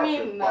forget the I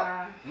outfit. mean,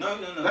 nah. No.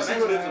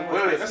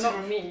 Let's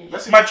not me.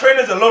 My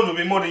trainers alone will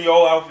be more than your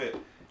whole outfit.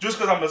 just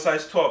because I'm a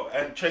size 12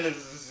 and trainers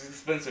is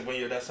expensive when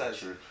you're that size.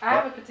 True. I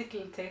have a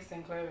particular taste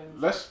in clothing.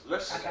 Let's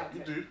Adapt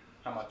you it. do.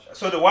 How much?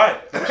 So do I.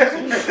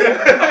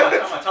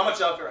 How much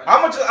outfit right now?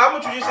 How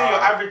much would you say your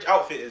average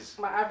outfit is?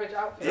 My average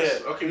outfit.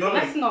 Yeah. Okay, No,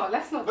 Let's not.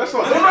 Let's not. No, I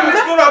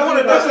want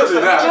to Let's not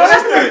do that.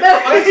 Let's do it.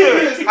 Let's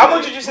do it. How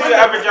much would you say your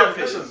average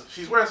outfit Listen, is?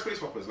 she's wearing space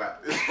hoppers. Like,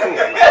 it's cool.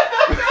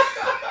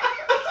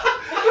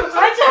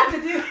 Why'd you have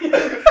to do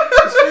this?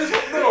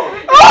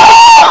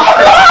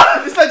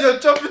 You said you're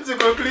jumping to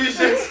conclusions.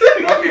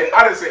 Okay,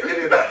 I didn't say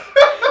any of that.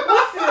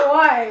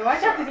 Why?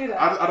 Why'd you have to do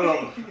that? I don't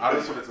know. I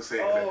just wanted to say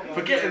Oh, that.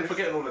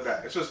 Forgetting all of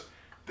that. It's just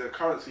the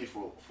currency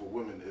for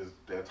women is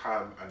their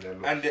time and their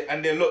looks.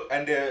 And they look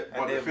and they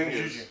But the thing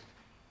use is,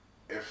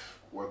 if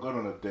we're going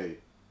on a date,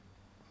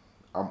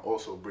 I'm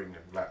also bringing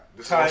like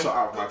this Time, is also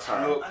out of my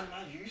time. look. And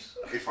my use.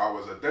 If I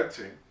was a dead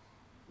thing,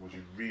 would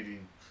you really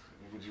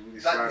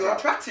Like, stand you're out?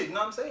 attractive, you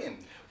know what I'm saying?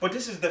 But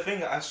this is the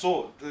thing I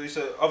saw.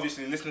 So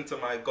obviously listening to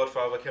my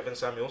godfather Kevin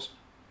Samuels.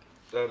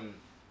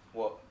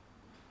 What?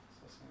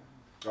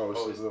 Oh,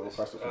 Oh, it's a little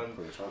plastic thing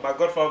for your child. My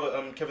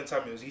godfather Kevin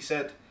Samuels. He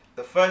said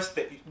the first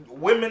date,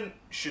 women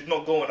should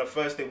not go on a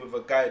first date with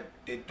a guy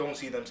they don't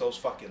see themselves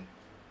fucking.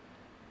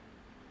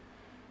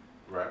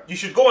 Right. You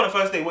should go on a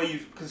first date where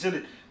you've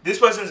considered this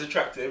person's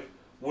attractive.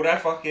 Would I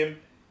fuck him?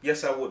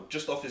 Yes, I would.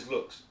 Just off his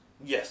looks.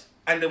 Yes.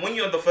 And then when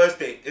you're on the first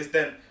date, is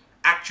then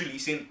actually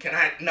seeing, can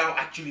I now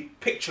actually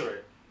picture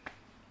it?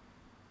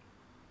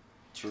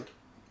 True.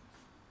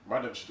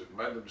 Man, them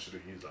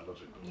shouldn't use that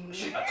logic.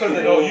 Because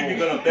they know you be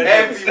gonna bend.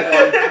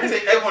 Everyone,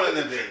 take everyone on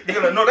the date.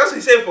 You're gonna, no, that's what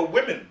he's saying for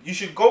women. You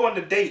should go on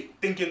the date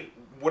thinking,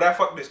 would I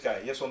fuck this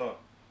guy? Yes or no?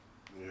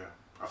 Yeah.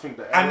 I think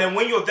the And then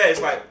when you're there,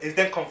 it's like, it's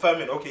then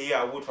confirming, okay,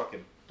 yeah, I would fuck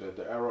him.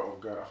 the era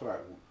of going, I feel like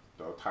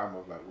the time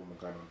of like women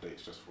going on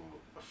dates just for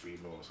a free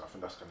meal, so I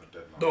think that's kind of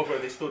dead now. No, bro,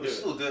 they still do They it.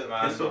 still do it,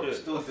 man. They still do it.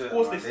 Still Of do it,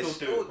 course man. they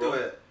still do it,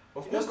 bro.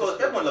 Of course, they still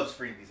Everyone do it. loves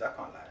freebies. I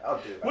can't lie. I'll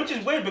do it. Which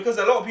is weird because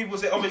a lot of people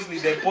say obviously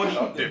their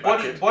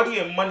body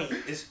and money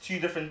is two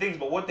different things,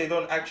 but what they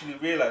don't actually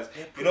realize,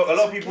 you know, a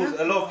lot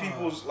of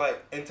people's like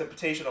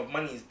interpretation of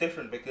money is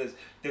different because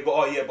they go,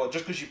 oh yeah, but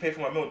just because you pay for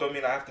my meal don't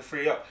mean I have to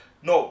free up.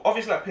 No,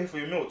 obviously I pay for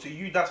your meal. To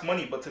you that's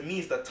money, but to me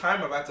it's the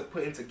time I've had to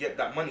put in to get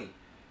that money.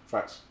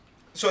 Facts.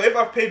 So if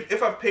I've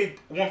paid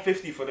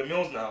 $150 for the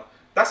meals now,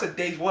 that's a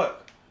day's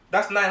work.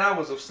 That's 9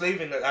 hours of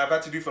slaving that I've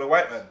had to do for the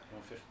white man.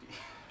 150.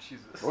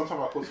 Jesus. One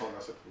time I called someone,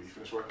 I said, well, you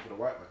finished working for the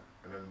white man,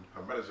 and then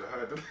her manager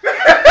heard them.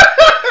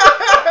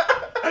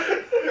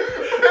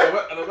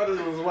 And the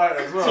manager was white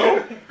as well.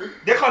 So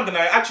they can't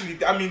deny it.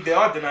 Actually, I mean they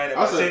are denying it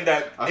by I said- saying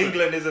that I said-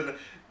 England isn't,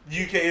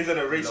 UK isn't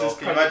a racist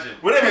can you country. imagine?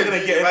 We're never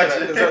gonna get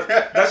into that.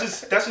 Imagine.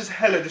 'Cause that's just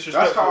hella That's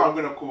disrespectful. how I'm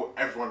gonna call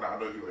everyone that I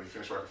know who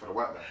finished working for the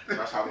white man.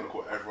 That's how I'm gonna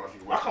call everyone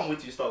who I works. can't wait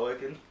till you start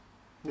working.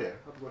 Yeah,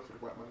 I'll be working for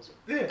the white man as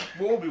well. Yeah,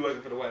 we'll all be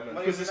working for the white man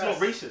Well, because it's not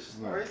that's- racist.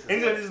 No. Racist.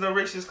 England isn't a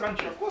racist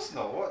country. Of course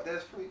not. What?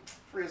 There's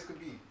free as could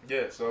be.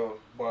 Yeah, so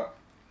but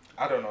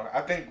I don't know.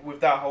 I think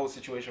with that whole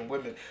situation,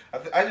 women,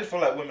 I just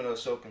feel like women are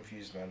so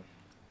confused, man.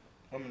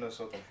 Women are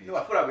so confused. No,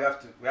 I feel like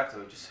we have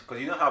to just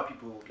because you know how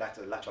people like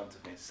to latch onto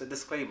things. It's a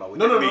disclaimer. We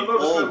No, don't no, mean no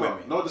all disclaimer.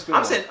 women. No disclaimer.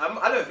 I'm saying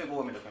I don't think all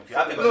women are confused.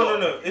 I think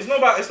No. It's not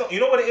about. It's not. You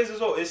know what it is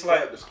as well. It's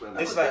like. Disclaimer.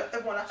 It's like.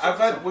 everyone latches I've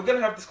onto had. something. We're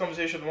gonna have this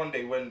conversation one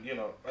day when you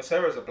know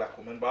Sarah's a black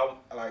woman, but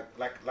like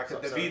a What's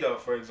up, Davida,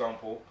 for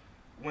example,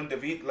 when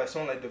David like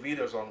someone like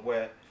Davida's on,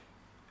 where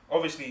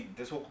obviously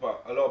they talk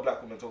about a lot of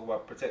black women talk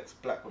about protects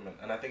black women,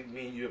 and I think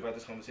me and you have had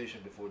this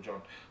conversation before,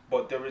 John.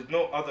 But there is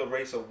no other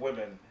race of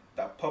women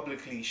that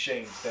publicly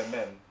shames their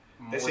men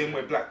the same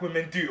way black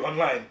women do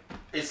online.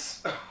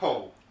 It's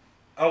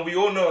And we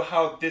all know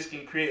how this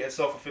can create a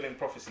self-fulfilling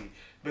prophecy.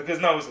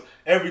 Because now it's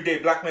every day,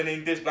 black men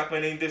ain't this, black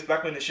men ain't this,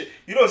 black men is shit.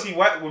 You don't see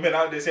white women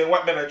out there saying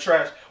white men are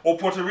trash, or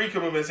Puerto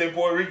Rican women saying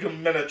Puerto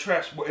Rican men are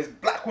trash, but it's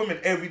black women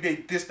every day,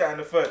 this, that, and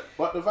the third.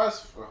 But the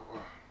vice,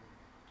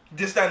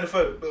 This, that, and the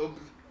third.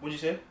 What'd you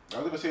say? I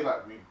was gonna say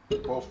like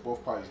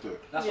both parties do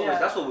it. That's Yeah.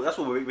 what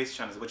we're basically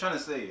trying to say. We're trying to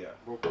say, yeah.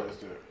 Both parties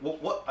do it.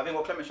 What I think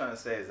what Clement's trying to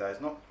say is that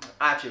it's not.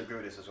 I actually agree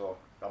with this as well.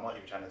 But I'm not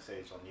even trying to say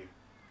it's on you.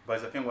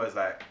 But the thing was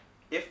like,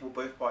 if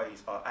both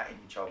parties are atting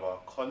each other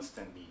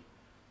constantly,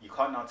 you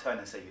can't now turn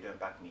and say you don't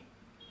back me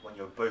when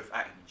you're both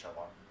atting each other.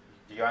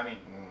 Do you know what I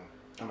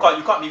mean?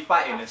 You can't be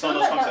fighting I and feel someone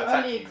like else comes to that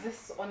attack only you.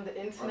 exists on the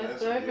internet On the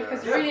though, internet,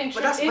 because yeah. really and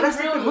But that's truly, the in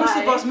thing. real Most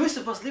of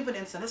life, us live in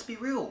instant. Let's be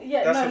real.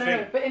 yeah, That's no, the no,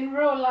 thing. no, but in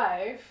real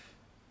life,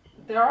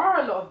 there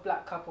are a lot of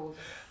black couples.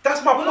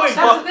 That's my point. that's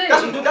but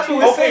the thing. That's what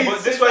we're okay, saying.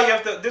 but this way you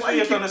have to. This way you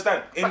have to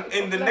understand.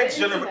 In the Like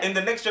the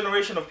internet. next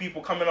generation of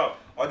people coming up,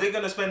 are they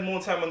going to spend more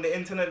time on the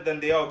internet than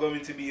they are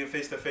going to be in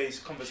face-to-face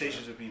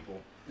conversations with people?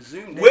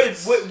 Zoom.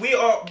 We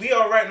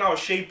are right now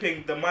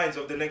shaping the minds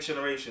of the next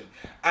generation,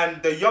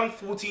 and the young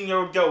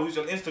 14-year-old girl who's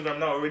on Instagram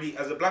now already,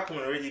 as a black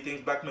woman, already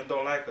thinks black men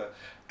don't like her,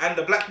 and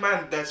the black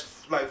man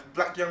that's like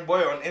black young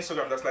boy on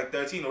Instagram that's like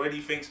 13 already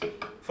thinks,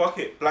 fuck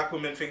it, black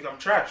women think I'm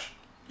trash.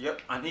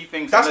 Yep, and he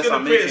thinks that's unless going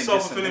I'm to create a making this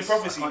and self-fulfilling this, I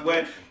prophecy can't do where,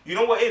 anything. you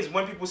know what it is,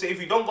 when people say, if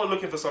you don't go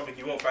looking for something,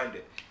 you won't find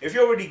it. If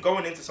you're already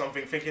going into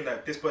something thinking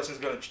that this person's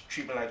going to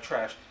treat me like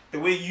trash, the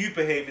way you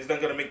behave is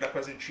then going to make that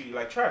person treat you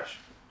like trash.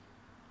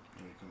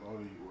 You can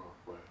only,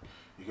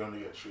 you can only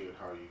get treated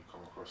how you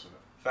come across in it.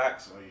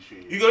 Facts. How you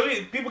treat You can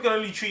only, people can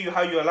only treat you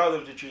how you allow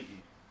them to treat you.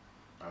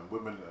 And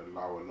women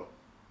allow a lot.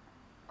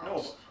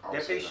 No,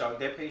 they're patient.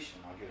 They're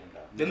patient. I'll give them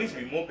that. There needs to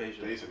be more They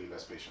patient. need to be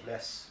less patient.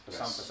 Less for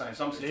Less. some. In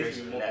some There needs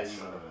to be situations, more less.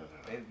 patient.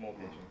 There needs more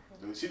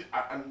patient. See,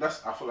 and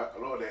that's, I feel like a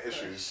lot of their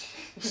issues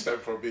stem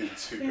from being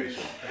too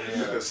patient.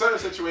 Because certain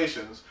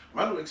situations,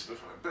 man will explain.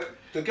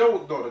 The girl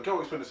will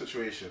explain the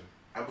situation,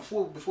 and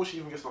before she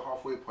even gets to the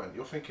halfway point,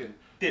 you're thinking,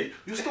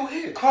 you're still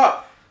here.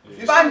 Cut. You're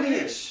still here.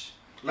 Bandage.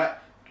 Like,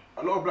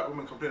 a lot of black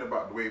women complain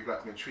about the way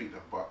black men treat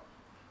them, but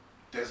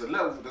there's a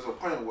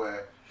point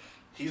where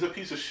he's a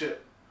piece of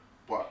shit,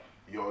 but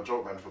you're a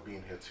joke man for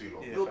being here too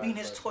long. Yeah. You're being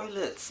his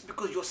toilets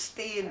because you're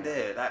staying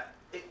there. Like,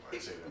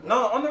 say that.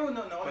 no, on the road,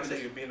 no. Why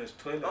say you're being his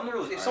toilet? On the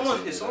rules, I if see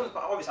someone's, that.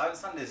 but obviously I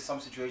understand there's some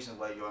situations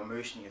where you're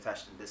emotionally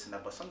attached to this and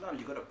that, but sometimes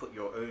you gotta put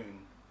your own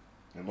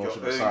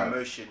Emotion your aside. own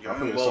emotion, your I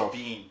put own yourself-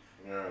 well-being.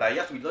 Yeah. Like you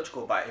have to be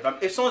logical about it.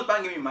 If someone's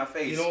banging me in my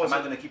face, You know what's am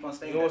I so- gonna keep on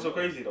staying? You know what's so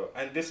there? crazy though?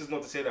 And this is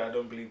not to say that I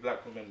don't believe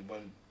black women,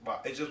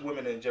 but it's just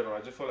women in general.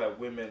 I just feel like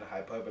women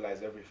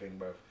hyperbolize everything,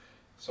 bruv.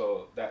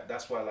 So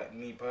that's why, like,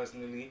 me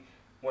personally,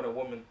 when a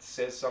woman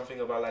says something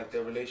about like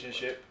their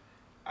relationship,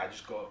 I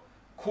just go,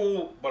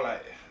 cool, but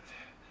like,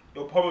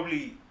 you're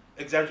probably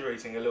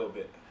exaggerating a little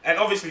bit. And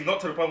obviously not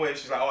to the point where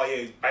she's like, oh yeah,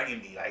 he's banging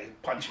me, like he's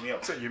punching me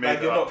up. So you like,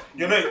 made that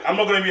you're not, I'm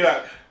not gonna be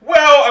like,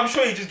 well, I'm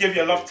sure he just gave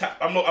you a love tap.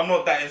 I'm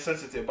not that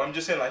insensitive, but I'm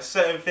just saying like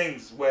certain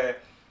things where,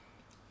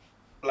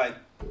 like,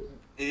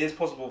 it is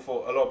possible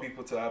for a lot of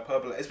people to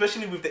hyperbolize,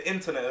 especially with the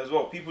internet as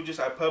well. People just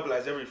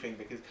hyperbolize everything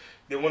because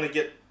they want to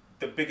get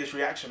the biggest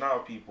reaction out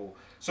of people.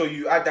 So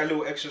you add that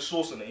little extra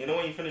sauce in it. You know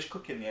when you finish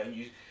cooking, yeah, and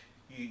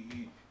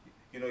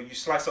you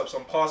slice up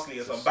some parsley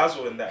and some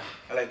basil in that,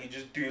 and like you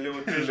just do a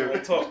little drizzle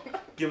on top,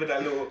 give it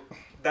that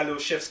little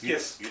chef's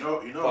kiss. You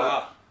know.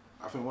 Wow.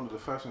 I think one of the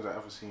first things I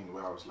ever seen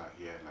where I was like,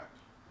 yeah, like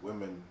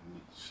women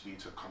just need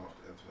to come off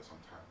the internet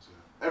sometimes.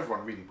 Yeah.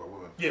 Everyone really, but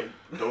women. Yeah.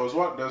 There was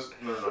one.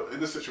 No. In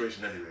this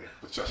situation anyway.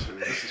 But just in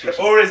this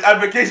situation. Or is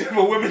advocating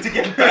for women to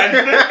get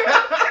banned.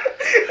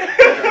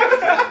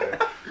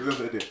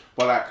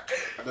 But like,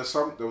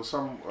 there was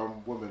some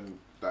women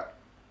that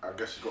I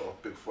guess she got a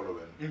big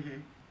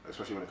following,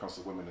 especially when it comes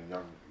to women and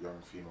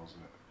young females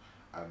in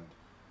it. And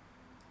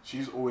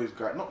she's always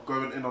not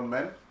going in on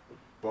men,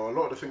 but a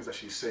lot of the things that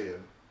she's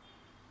saying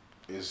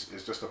is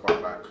just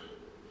about like,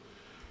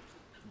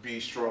 be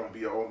strong, be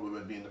your own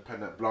woman, be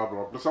independent, blah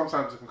blah. But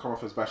sometimes it can come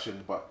off as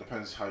bashing, but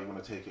depends how you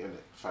want to take it in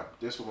it. In fact,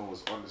 this woman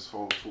was on this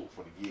whole talk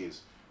for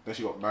years. Then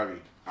she got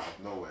married out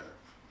of nowhere,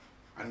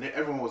 and then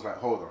everyone was like,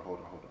 hold on.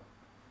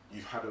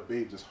 You've had a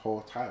babe this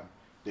whole time.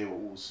 They were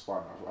all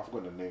spun. I've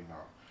forgotten the name now,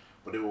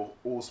 but they were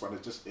all spun.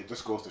 It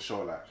just goes to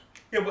show like.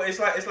 Yeah, but it's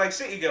like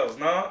city girls,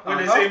 nah? When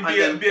they say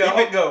be a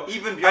hot girl.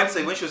 Even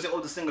Beyonce, when she was in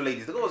all the single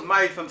ladies, the girl was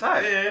married from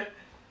time. Yeah.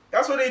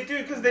 That's what they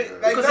do because they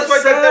like Because that's it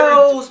why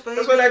sells, baby.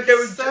 that's why like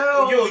It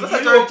sells. yo, That's how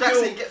you Jared appeal,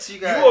 Jackson gets you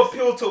guys. you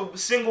appeal to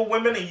single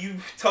women and you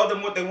tell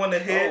them what they want to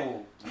hear.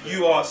 Oh,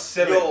 you are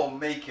selling. you're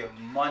making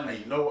money. And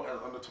you know,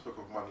 on the topic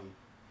of money,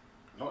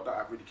 not that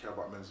I really care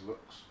about men's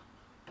looks,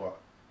 but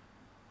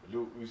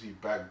Lil Uzi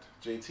bagged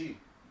JT.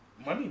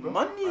 Money, bro.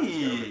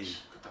 Money.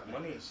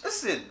 Money.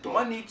 Listen,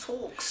 money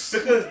talks.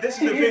 Because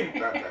this is the thing.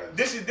 That guy.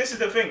 This is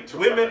the thing. Talk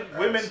Women about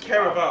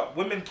that.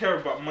 women care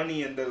about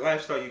money and the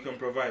lifestyle you can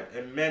provide,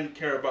 and men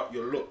care about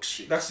your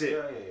looks. That's it.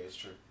 Yeah, it's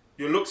true.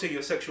 Your looks and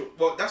your sexual.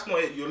 Well, that's not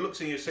it. Your looks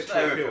and your It's sexual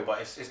not appeal. everything,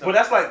 but it's But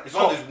that's like it's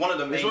top. one of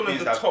the It's main one of things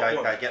the that, top that,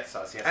 ones. that gets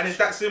us. Yes, And it's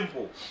that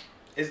simple.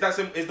 It's that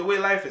simple. It's the way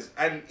life is.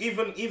 And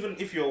even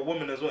if you're a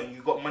woman as well and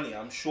you got money,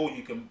 I'm sure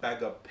you can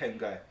bag a pen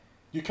guy.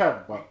 You can,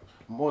 but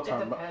more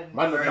time, depends.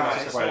 man, Very don't much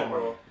think so, about bro.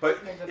 money. But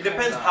it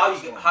depends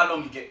how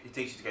long it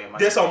takes you to get your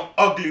money. There's some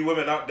ugly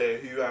women out there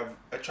who have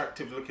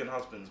attractive looking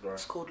husbands, bro.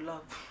 It's called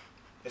love.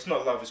 It's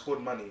not love. It's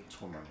called money. It's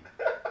for money.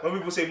 When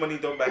people say money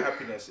don't buy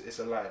happiness, it's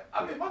a lie.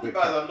 I mean, money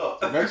buys a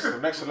lot. The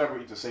next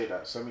celebrity to say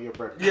that, send me your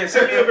bread. Yeah,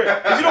 send me a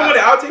bread. If you don't want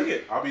it, I'll take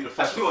it. I'll be the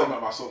first to Sure. come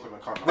at my soul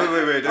and come.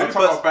 Wait. The I'll only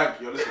tell my person-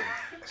 bank, yo, listen.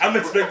 I'm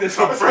expecting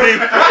some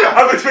big.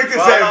 I'm expecting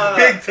something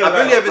big to I've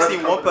only ever Bread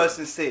seen cover one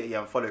person say it,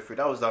 and follow through.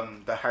 That was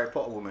the Harry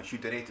Potter woman. She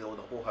donated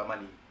all her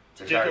money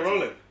to J.K. charity.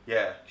 Rowling.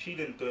 Yeah. She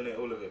didn't donate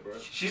all of it, bro.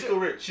 She- She's still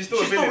rich. She's still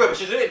She's a still billionaire. rich.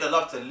 She donated the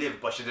love to live,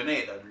 but she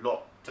donated a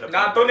lot to the.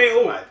 Nah, people donate who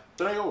all. died.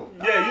 Don't you?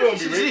 Yeah, you won't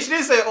She be rich.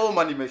 didn't say all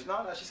money, mate.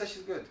 No, she said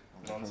she's good.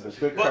 Nonsense.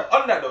 Big But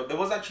cat. on that though, there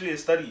was actually a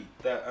study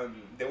that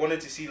they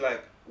wanted to see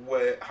like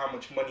how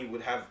much money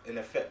would have an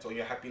effect on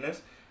your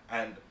happiness,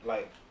 and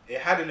like it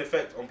had an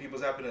effect on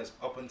people's happiness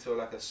up until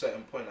like a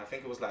certain point. I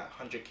think it was like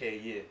 100K a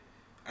year,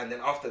 and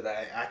then after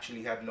that, it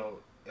actually had no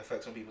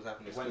effects on people's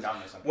happiness. It went down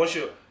or something. Once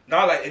you're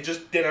now like it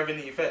just didn't have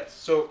any effects.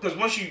 So because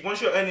once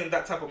you're earning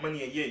that type of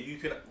money a year, you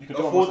can can do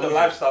afford almost the anything.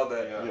 lifestyle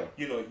that Yeah.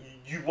 you know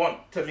you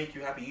want to make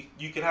you happy.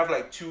 You can have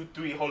like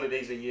 2-3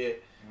 holidays a year.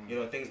 you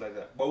know, things like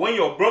that. But when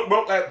you're broke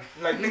like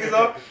niggas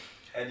are,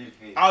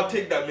 Anything. I'll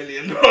take that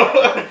million.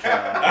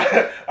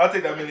 I'll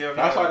take that million.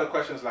 That's why the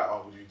question's like,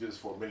 oh, would you do this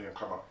for $1 million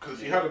come up? Because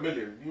if you had $1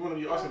 million, you wouldn't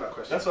be asking that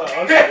question. That's why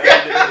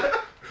I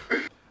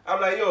asked.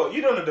 I'm like, yo,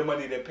 you don't know the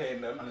money they're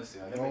paying them.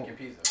 Honestly, they're making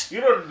pizza.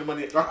 You don't know the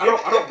money. I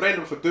don't blame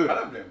them for doing it. I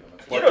don't blame them.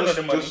 You But don't know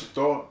the money. just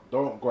don't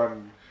go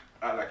and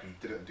act like you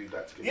didn't do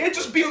that to get Yeah,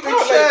 just be Big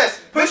proud.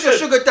 chest. Like, Post your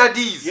listen, sugar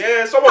daddies.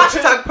 Yeah, someone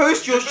Hashtag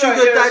post your just be like,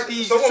 sugar yeah,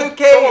 daddies. Someone, It's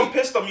okay. Someone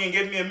pissed on me and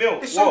gave me a meal.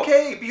 It's What?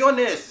 okay. Be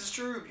honest. It's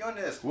true. Be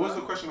honest. What was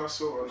the question I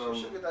saw Post your on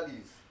sugar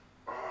daddies.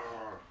 I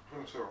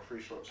think I saw on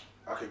Free Shots.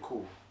 Okay,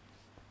 cool.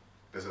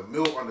 There's a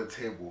meal on the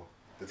table.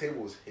 The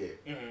table is here,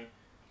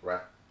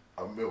 right?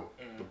 A meal.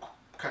 The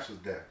cash is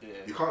there. Yeah.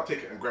 You can't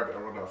take it and grab it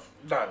and run off.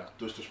 Nah.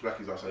 Those two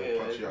blackies outside Yeah, and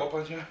punch you what out.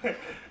 punch you out?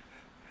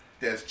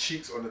 There's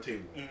cheeks on the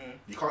table.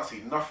 You can't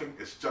see nothing.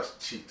 It's just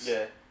cheeks.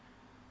 Yeah.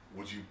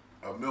 Would you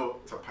a meal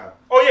to pan?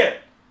 Oh yeah.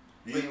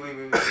 Wait.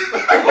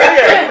 Oh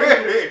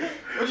yeah.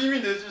 What do you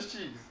mean there's just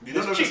cheese? You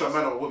don't know if it's a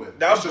man or a woman.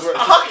 That's It's just-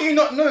 just, How can you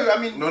not know? I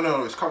mean,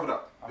 no, it's covered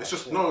up. It's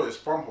just no, it's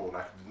bum hole.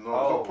 Like no, it's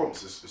not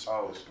pumps. It's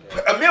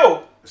A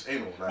meal. it's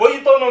anal. Like, What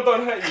you don't know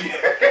don't hurt you.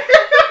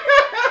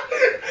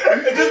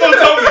 Just don't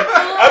tell me.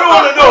 I don't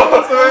want to know.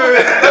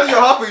 Then you're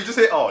halfway, you just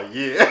say, oh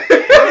yeah. no,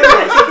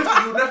 it's a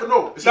 50, you never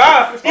know. It's a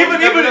Nah, 50-50. even You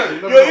never know,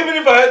 you never know. even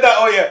if I heard that,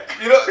 oh yeah,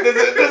 you know,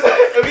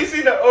 have you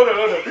seen that? Hold on.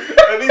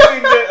 Have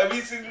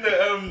you seen the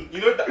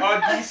you know the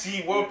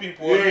RDC World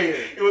People?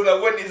 Yeah. It was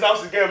like when his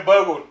house is getting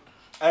burgled,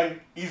 and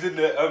he's in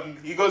the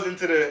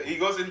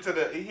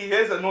he he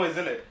hears a noise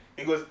in it.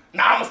 He goes,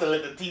 nah, I must have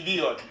let the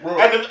TV on. Bro.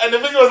 And the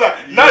thing was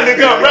like, nah,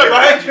 nigga, I'm right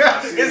behind you.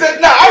 He said,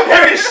 nah, I'm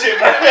hearing shit,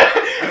 man.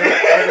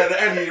 And at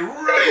the end, he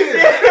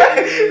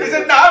ran. He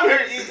said, nah, I'm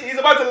hearing. He's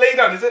about to lay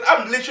down. He said,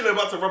 I'm literally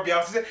about to rob your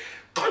house. He said,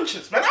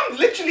 conscious, man, I'm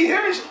literally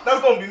hearing shit.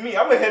 That's gonna be me.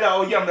 I'm gonna hear that.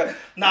 Oh yeah, I'm like,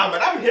 nah,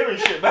 man, I'm hearing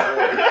shit, man.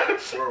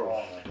 Bro,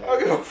 I don't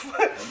give a fuck.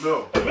 a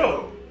meal. A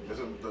meal.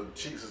 The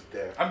cheeks is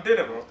there. I'm doing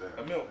it, bro. It's there.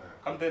 A meal.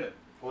 Yeah. I'm doing it.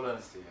 Full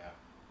honesty,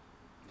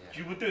 yeah.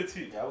 You would do it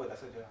too. Yeah, I would. I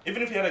said yeah.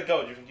 Even if you had a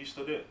girl, do you think you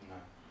still do it? No.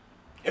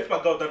 If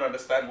my girl don't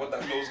understand what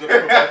that meal's gonna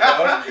provide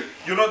for us,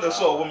 you're not the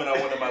sort of woman I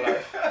want in my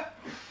life.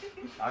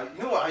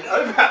 You know what?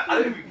 I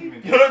don't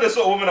even. You're not the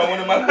sort of woman I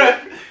want in my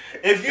life.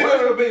 If you What if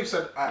don't, your babe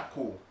said, alright,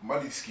 cool,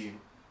 money scheme,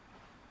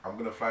 I'm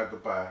gonna fly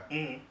Dubai,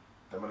 then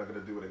when they're gonna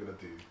do what they're gonna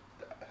do.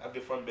 have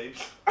your fun,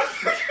 babes.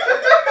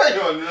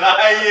 You're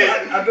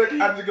lying. And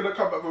they're gonna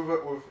come back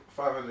with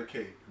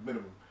 500k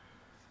minimum.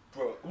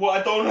 Bro,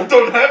 what don't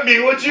hurt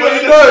me. What you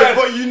But you understand?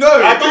 know. But you know.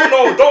 I don't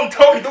know. Don't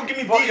tell me. Don't give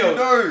me But details. you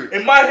know.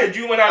 In my head,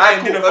 you went out there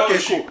and did a photo Okay,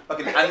 shoot. cool.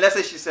 Okay, and let's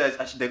say she says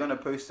actually they're gonna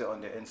post it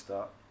on their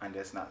Insta and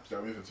their Snaps.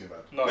 They're moving too bad.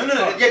 No, No, you no,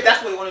 can't. yeah,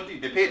 that's what they want to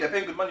do. They're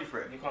paying good money for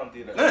it. You can't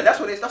do that. No, that's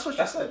what she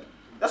said.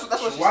 That's what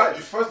she Why?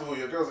 said. First of all,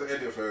 your girl's an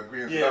idiot for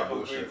agreeing to Yeah, that for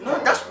bullshit.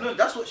 agreeing. No,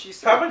 that's what she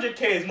said.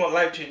 500k is not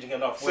life changing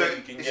enough. So Where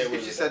you can get if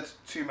with she it. said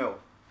 2 mil.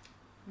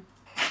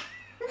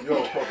 Yo,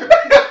 problem.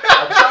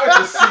 I'm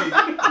trying to see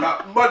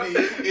that money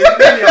is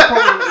really a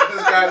problem with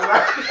this guy's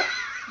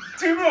life.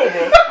 2 mil,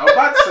 bro. I'm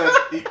about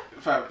to say,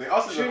 fam, they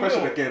asked him 2 the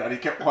question mil. again and he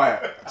kept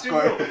quiet. 2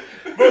 mil.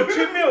 Bro,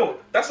 2 mil.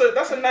 That's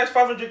a nice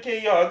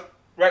 500k yard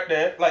right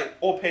there. Like,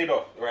 all paid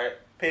off, right?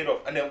 Paid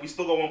off. And then we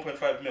still got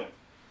 1.5 mil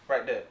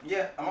right there.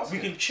 Yeah, I'm We asking.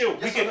 can chill.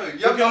 Yes we or can, no? we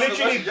You have can to answer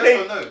the literally question, pay.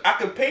 yes or no? I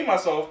can pay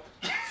myself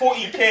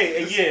 40k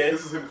a year.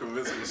 This is him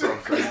convincing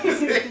himself.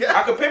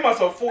 I could pay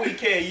myself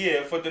 40k a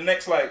year for the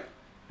next like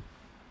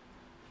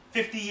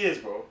 50 years,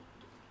 bro.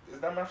 Is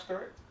that math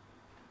correct?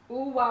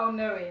 All while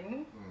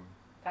knowing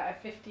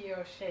that a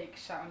 50-year-old sheikh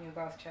shot on your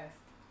girl's chest.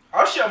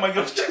 I'll shit on my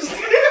girl's chest.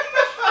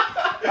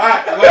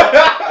 Alright,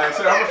 well,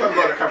 so how much time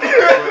got the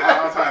camera?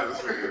 I'll tie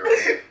this video.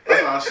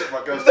 That's why I shit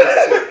my girl's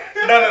chest.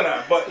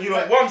 No. But you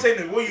know what I'm saying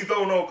is, what you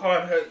don't know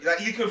can't hurt.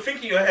 Like you can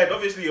think in your head.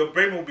 Obviously, your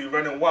brain will be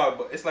running wild.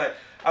 But it's like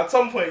at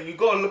some point you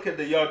gotta look at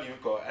the yard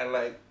you've got and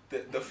like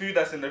the food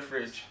that's in the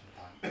fridge.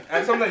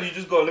 And sometimes you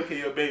just gotta look at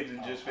your babes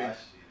and just think,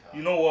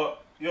 you know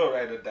what, you're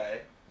right or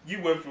die. You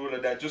went through all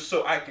of that just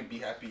so I can be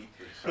happy.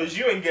 Because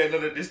you ain't getting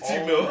none of this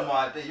 2 mil. Oh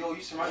my day, yo,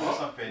 you should remind me of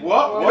something.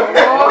 What?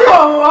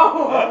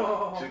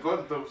 Whoa. She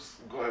got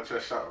her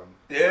chest shot on.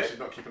 Yeah. But she's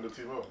not keeping the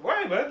 2 mil.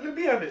 Why, man? Let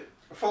me have it.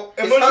 It's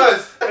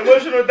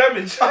Emotional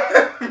damage.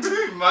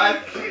 man.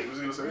 What was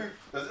he gonna say?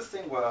 There's this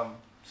thing where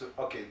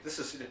this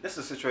is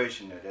a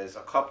situation there. There's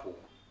a couple,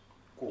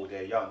 cool,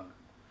 they're young,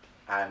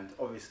 and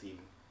obviously,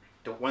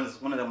 one of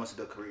them wants to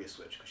do a career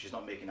switch because she's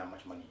not making that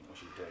much money in what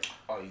she's doing.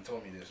 Oh, you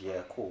told me this.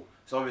 Yeah, cool.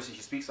 So obviously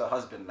she speaks to her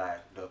husband like,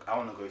 look, I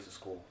want to go to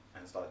school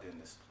and start doing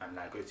this and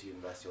like go to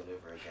university all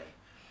over again.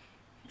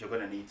 You're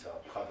gonna need to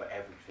cover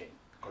everything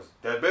because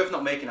they're both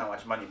not making that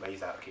much money. But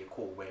he's like, okay,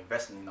 cool, we're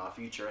investing in our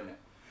future, innit?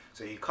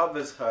 So he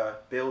covers her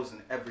bills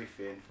and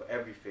everything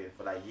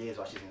for like years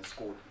while she's in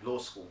school, law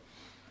school.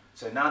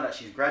 So now that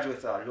she's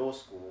graduated out of law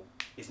school,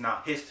 it's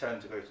now his turn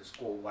to go to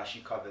school while she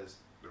covers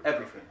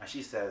everything. And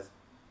she says,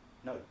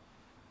 no,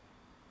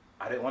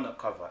 I don't want to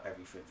cover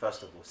everything,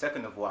 first of all.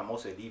 Second of all, I'm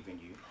also leaving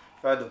you.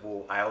 Third of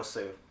all, I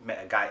also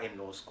met a guy in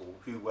law school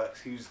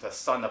who's the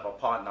son of a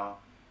partner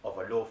of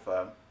a law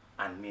firm,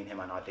 and me and him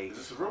and our dates.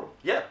 Is this real?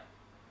 Yeah.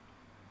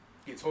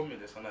 He told me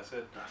this and I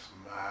said, That's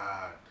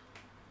mad.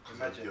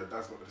 Imagine. Your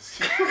dad's not gonna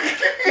see.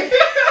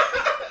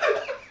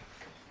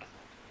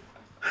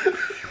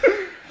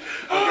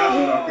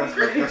 I'm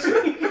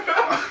guessing.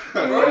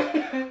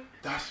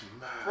 That's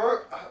mad. Bro,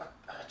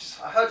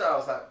 I heard that, I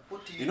was like,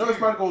 what do you You know, do?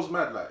 if man goes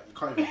mad, like, you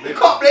can't even blame You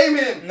can't blame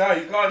him. no,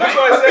 you can't. That's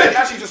what I said.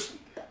 Actually, just.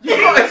 You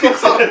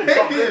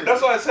can't blame him.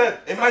 That's what I said.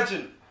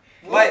 Imagine.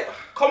 Like,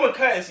 common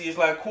courtesy is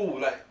like, cool.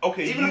 Like,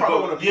 okay, Even you if I go,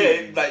 don't wanna be yeah,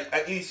 with you. like,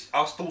 at least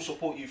I'll still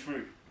support you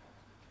through.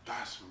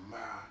 That's mad.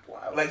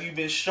 Wow. Like, you've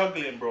been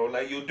struggling, bro.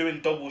 Like, you're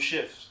doing double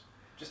shifts.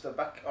 Just a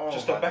back. Oh,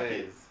 Just my a back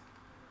days.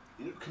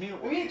 Can you?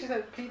 We just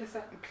said plead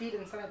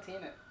insanity,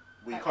 innit?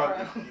 You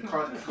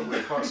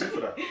can't sue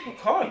for that. You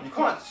can't. You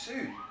can't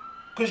sue.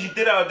 Because you did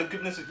it out of the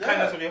goodness and Yeah.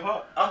 kindness of your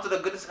heart. After the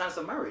goodness and kindness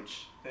of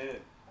marriage. Yeah.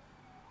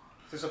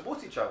 To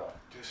support each other.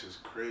 This is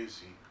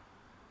crazy.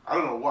 I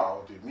don't know what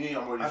I'll do. Me,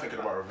 I'm already thinking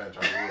about revenge.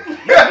 I'm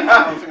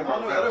thinking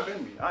about I don't revenge.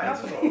 blame me. I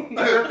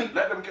am.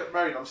 Let them get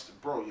married. I'm still,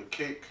 bro. Your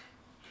cake,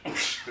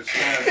 the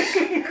chairs,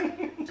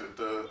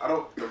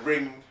 the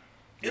ring.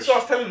 That's what I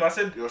was telling him. I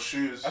said, Your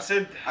shoes. I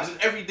said, As in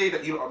every day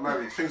that you lot are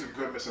married, things are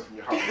going missing from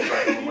your house. You're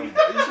driving for money.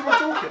 Are you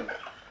still joking?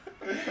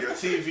 Your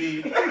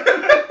TV,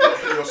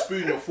 your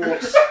spoon, your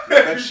forks,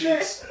 your bed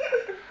sheets.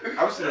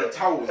 I'm still in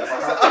towels. If I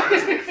have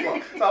to,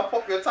 fuck. So I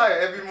pop your tire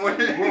every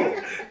morning.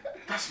 Bro,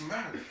 that's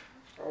mad.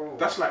 Oh.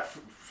 That's like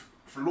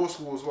for law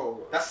school as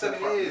well. That's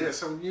 7 years. Yeah,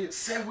 7 years.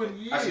 7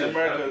 years. it's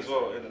America as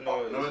well.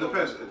 No, it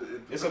depends.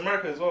 It's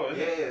America as well, isn't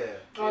Yeah,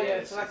 it? Oh yeah,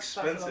 it's so that's a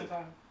expensive. long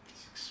time.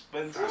 It's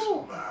expensive. That's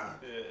mad.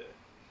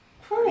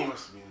 Yeah. And he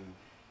must have been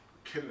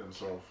killing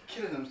himself.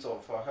 Killing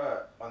himself for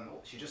her.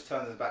 She just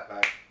turns his back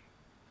like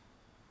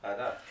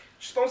that.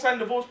 Just don't sign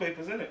divorce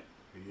papers, innit?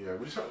 Yeah,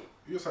 we just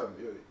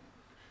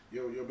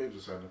your babes are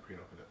signing a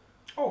prenup, innit?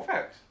 Oh,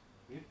 facts.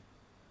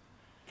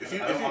 If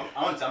you, I'm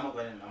not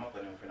going in. I'm not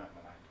going in prenup,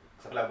 man.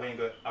 Cause I feel like when you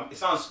go, it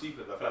sounds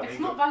stupid, but I feel like It's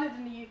when you not go. valid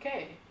in the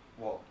UK.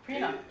 What?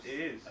 Prenups. It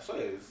is. That's what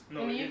it is.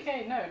 No, in the it is.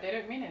 UK, no, they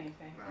don't mean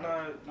anything.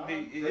 No, No,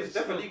 it's it's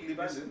definitely legally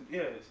binding.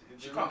 Yeah.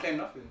 She can't claim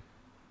nothing.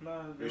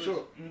 No, You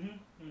sure?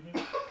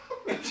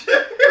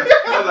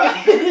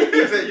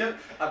 Yeah,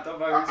 I've done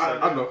my research.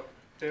 I know.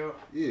 They are.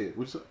 Yeah,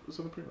 what's on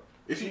the prenup?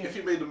 If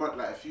you made the money,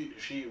 like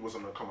if she was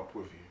gonna come up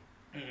with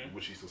you,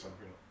 would she still sign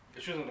the prenup?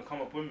 If she was gonna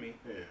come up with me,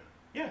 Yeah.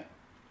 yeah.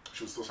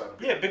 She would still sign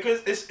the prenup. Yeah,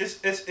 because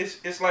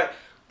it's like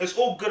it's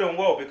all good and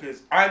well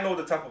because I know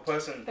the type of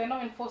person. They're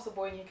not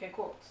enforceable in UK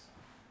courts.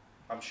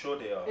 I'm sure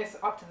they are. It's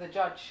up to the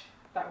judge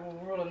that will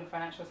rule on the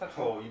financial settlement.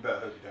 Oh, you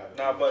better hope you don't.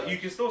 Nah, but you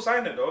can still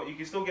sign it though. You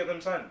can still get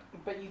them signed.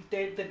 But the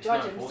It's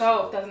judge not himself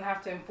enforceable. doesn't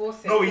have to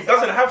enforce it. No, he It's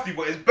doesn't up- have to,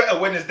 but it's better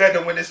when it's there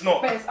than when it's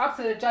not. But it's up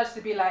to the judge to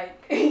be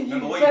like. No,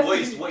 but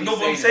what No,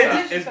 but I'm he's saying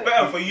saying is it's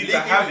better for you to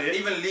have it.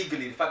 Even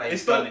legally, the fact that It's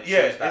he's still done it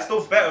shows that it's still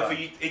it's better not for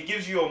done. you. It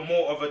gives you a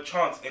more of a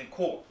chance in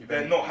court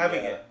than not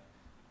having it.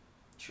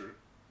 True.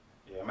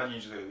 Yeah, imagine you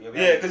just go.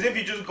 Yeah, because if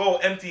you just go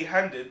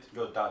empty-handed,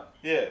 you're done.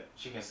 yeah,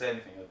 She can say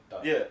anything, you're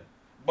done. yeah.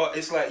 But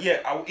it's like, yeah,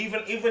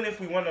 even if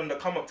we went on the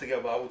come up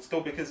together, I would still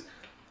because,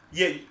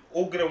 yeah,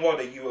 all good and well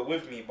that you were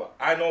with me, but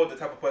I know the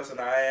type of person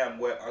I am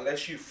where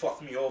unless you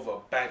fuck me over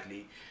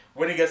badly,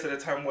 when it gets to the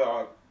time where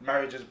our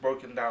marriage is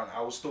broken down,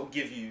 I will still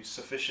give you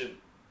sufficient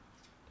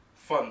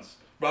funds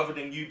rather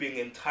than you being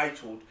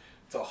entitled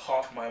to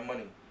half my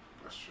money.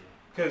 That's true.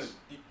 Because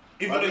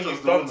even I though think you've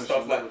that's the done woman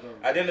stuff she's like never done.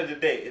 at the end of the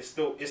day,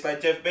 it's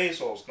like Jeff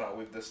Bezos now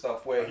with the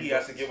stuff where he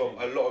has to give up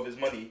a lot of his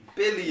money.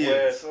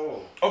 Billions.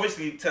 Oh.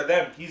 Obviously, to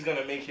them, he's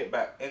gonna make it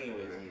back anyway.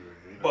 Anyway,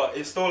 you know. But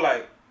it's still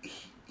like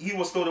he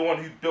was still the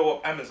one who built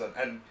up Amazon,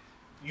 and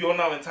you're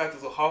now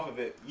entitled to half of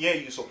it. Yeah,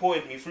 you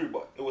supported me through,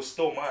 but it was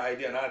still my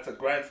idea, and I had to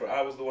grind for it.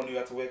 I was the one who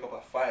had to wake up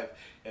at 5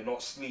 and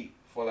not sleep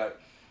for like.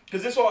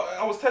 Because this is what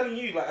I was telling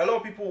you. Like a lot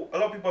of people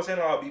are saying,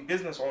 "Oh, be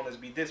business owners,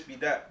 be this, be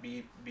that,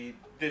 be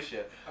this." Yeah,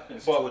 I think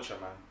it's But- torture,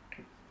 man.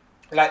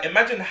 like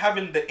imagine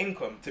having the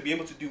income to be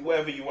able to do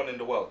whatever you want in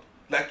the world.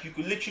 Like you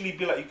could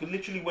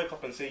literally wake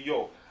up and say,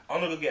 "Yo, I'm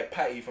gonna go get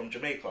patty from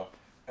Jamaica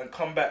and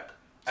come back,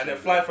 and then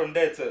fly from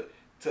there to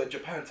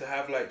Japan to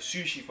have like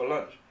sushi for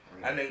lunch,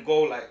 and then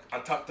go like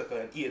Antarctica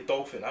and eat a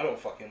dolphin." I don't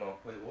fucking know.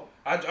 Wait, what?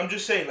 I'm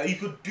just saying, like you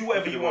could do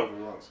whatever you want.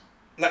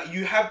 Like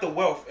you have the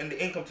wealth and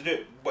the income to do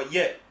it, but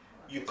yet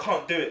you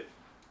can't do it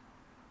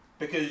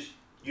because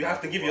you have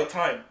to give your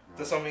time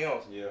to something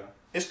else. Yeah.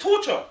 It's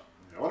torture.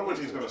 I wonder when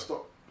he's gonna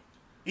stop.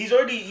 He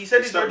said he's already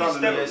stepped stepped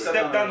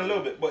down down a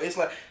little bit, but it's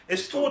like it's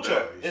He's still torture.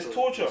 there. It's still-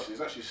 torture.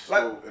 He's actually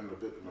still in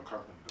the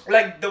company. Though.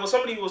 Like there was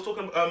somebody who was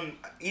talking.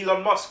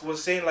 Elon Musk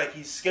was saying like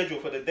he's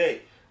scheduled for the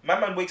day. My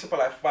man wakes up at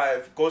like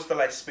 5, goes to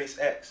like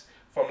SpaceX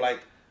from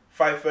like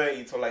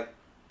 5:30 to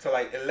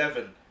like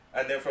 11,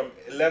 and then from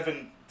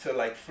 11 to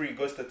like 3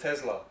 goes to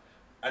Tesla,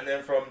 and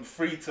then from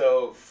 3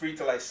 to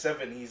like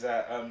 7 he's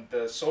at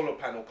the solar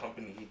panel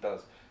company he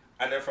does,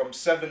 and then from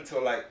 7 to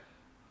like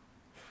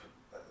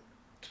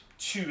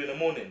 2 in the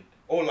morning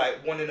or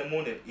like 1 in the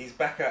morning he's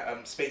back at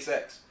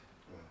SpaceX.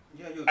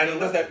 Yeah, And he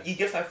does that. He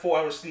gets like 4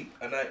 hours sleep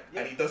a night,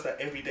 and he does that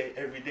every day.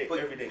 But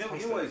you know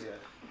what it is, yeah?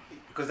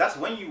 Because that's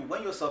when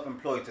you're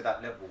self-employed to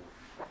that level,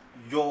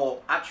 your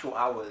actual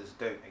hours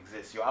don't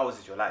exist. Your hours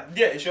is your life.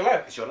 Yeah, it's your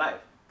life. It's your life.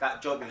 That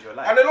job is your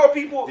life. And a lot of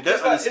people, They don't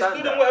it's good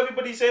understand in what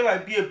everybody's saying,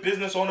 like be a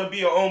business owner, be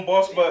your own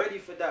boss, Be but ready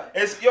for that.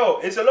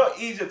 it's a lot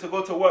easier to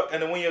go to work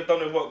and then when you're done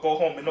with work, go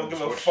home and not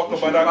give a fuck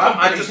about that I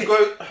company. just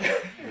go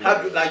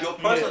have like your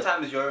personal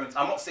time is your own.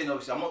 I'm not saying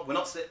obviously.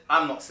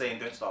 I'm not saying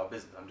don't start a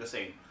business. I'm just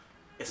saying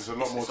it's a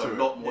lot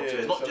more to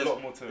it.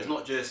 It's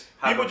not just.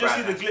 People just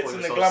see the glitz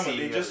and the glamour.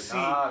 They just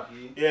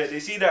see. They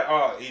see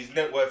that his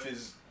net worth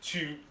is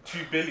 2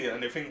 billion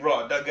and they think,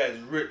 right, that guy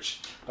is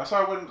rich. That's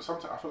why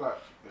sometimes I feel like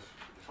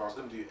if I was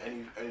gonna do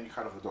any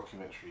kind of a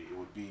documentary, it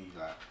would be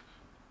like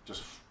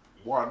just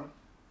one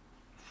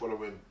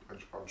following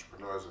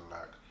entrepreneurs and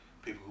like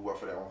people who work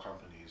for their own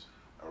companies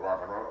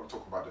around. I'm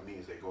talking about the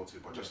meetings they go to,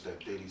 but just their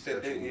daily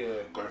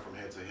schedule, going from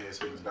here to here,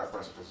 speaking to that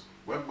person. Because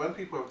when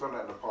people have done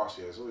that in the past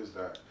year, it's always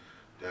that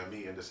they're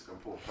meeting this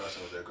important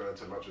person or they're going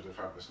to lunch with their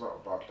family. It's not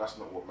about, that's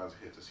not what man's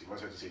here to see.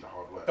 Man's here to see the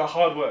hard work. The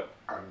hard work.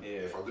 And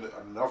if I'm gonna,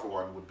 another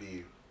one would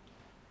be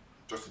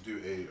just to do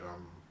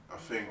a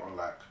thing on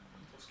like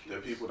the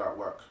people that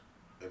work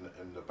in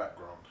the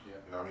background. You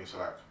know what I mean? So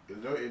like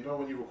you know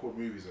when you record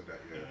movies and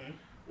that,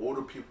 all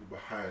the people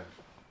behind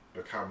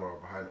the camera,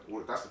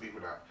 that's the people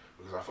that,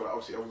 because I feel like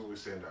obviously everyone's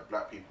always saying that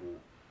black people,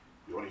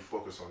 we only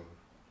focus on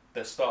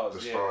the stars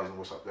and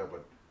what's up there,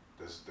 but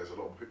there's a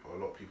lot of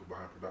people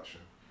behind production.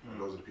 And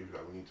those are the people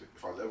that we need to.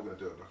 If I was ever going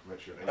to do a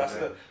documentary,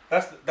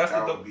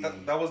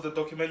 that was the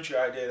documentary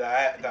idea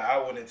that I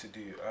wanted to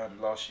do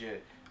last year.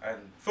 And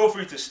feel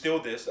free to steal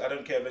this. I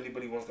don't care if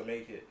anybody wants to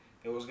make it.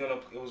 I was gonna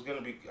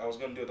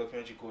do a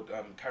documentary called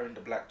Carrying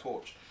the Black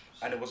Torch,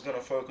 and it was gonna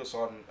focus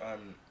on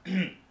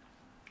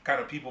kind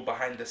of people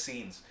behind the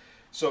scenes.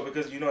 So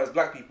because as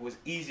black people, it's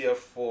easier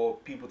for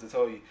people to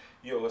tell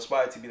you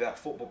aspire to be that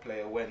football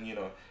player when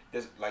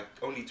there's like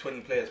only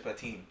 20 players per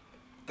team.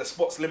 The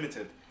spot's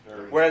limited.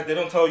 Whereas they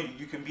don't tell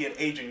you can be an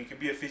agent, you can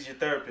be a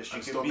physiotherapist,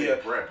 you can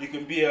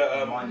be a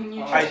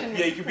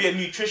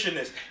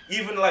nutritionist.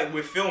 Even like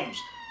with films,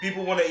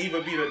 people want to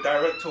either be the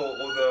director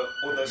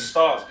or the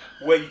stars,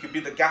 where you could be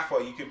the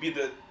gaffer, you could be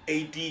the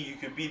AD,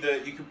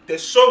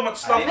 there's so much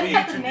stuff for you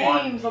to do.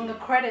 Names on the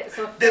credits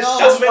of there's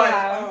films. So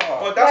many.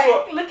 But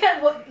that's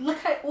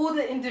look at all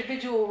the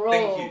individual roles.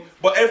 Thank you.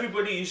 But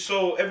everybody is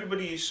so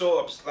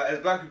like, as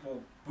black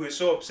people, we're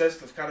so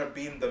obsessed with kind of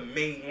being the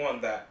main one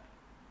that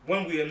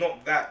when we're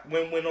not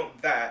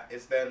that,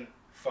 it's then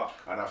fuck.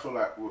 And I feel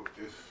like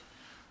if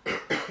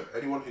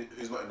anyone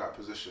who's not in that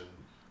position,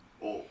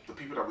 or the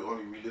people that we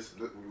only really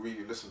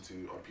listen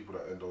to are people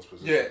that are in those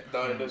positions.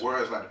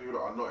 Whereas like the people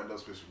that are not in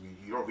those positions,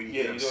 you don't really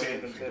hear them say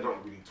anything. They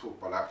don't really talk.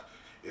 But like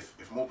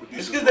if more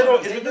producers, it's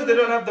because they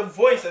don't have the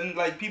voice and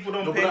like people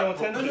don't pay no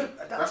attention.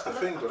 That's the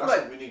thing. Though. That's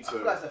what we need to. I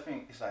feel like the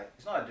thing. It's like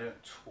it's not that they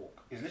don't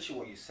talk. It's literally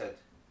what you said.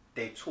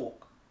 They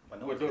talk. We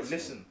don't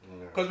listen.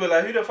 Because we're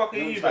like, who the fuck are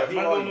you? Like,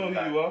 man don't know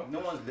who you are. No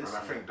one's listening. And I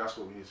think that's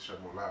what we need to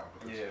shed more light on.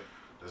 Because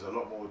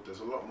there's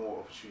a lot more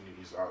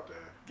opportunities out there.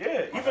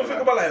 Yeah, even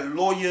think about like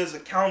lawyers,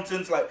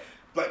 accountants, like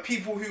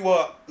people who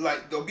are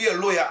like, there'll be a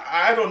lawyer,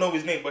 I don't know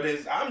his name, but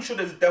I'm sure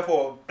there's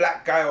therefore a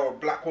black guy or a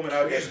black woman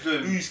out there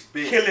who's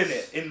killing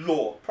it in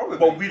law. Probably.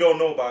 But we don't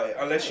know about it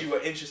unless you were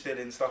interested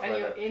in stuff and like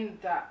you're that. in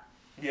that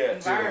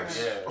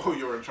environment. Yeah. Oh,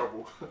 you're in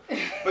trouble.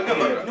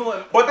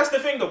 But that's the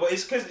thing though. But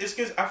it's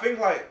because I think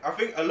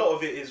a lot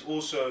of it is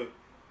also,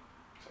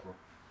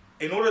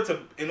 in order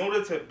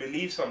to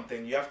believe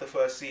something, you have to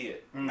first see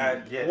it.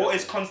 And what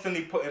is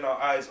constantly put in our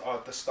eyes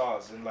are the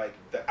stars and like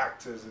the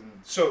actors, and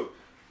so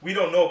we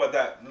don't know about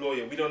that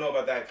lawyer, we don't know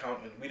about that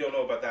accountant, we don't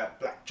know about that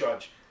black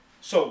judge.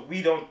 So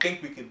we don't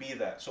think we could be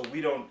that. So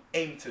we don't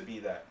aim to be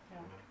that.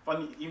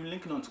 Funny, even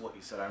linking on to what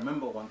you said, I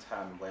remember one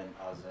time when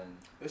I was in...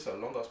 It's a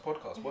long ass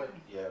podcast, boy.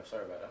 Yeah,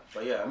 sorry about that.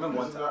 But yeah, I remember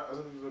one time...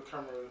 Isn't the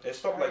camera... It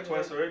stopped like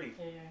twice already.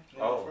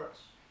 Yeah. Oh.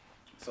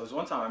 So it was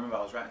one time I remember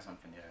I was writing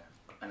something,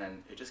 and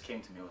then it just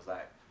came to me, it was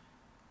like...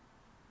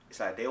 It's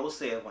like they all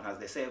say everyone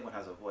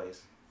has a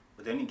voice,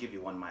 but they only give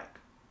you one mic.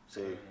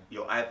 So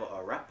you're either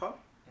a rapper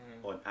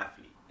or an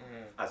athlete.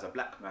 As a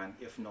black man,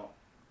 if not,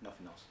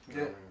 nothing else.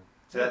 Yeah.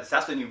 So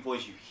that's the only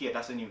voice you hear.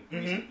 That's the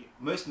only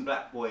most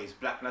black boys,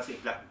 when I say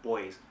black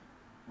boys,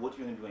 what do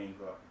you want to do when you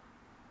grow up?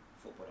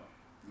 Footballer.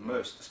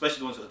 Most, especially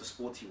the ones that are the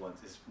sporty ones.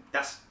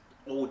 That's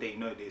all they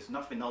know. There's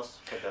nothing else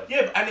for them.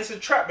 Yeah, and it's a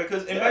trap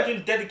because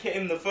imagine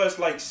dedicating the first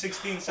like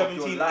 16,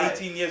 17,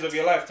 18 years of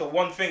your life to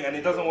one thing and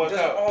it doesn't work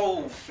out.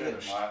 Oh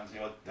shit, man.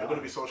 You're going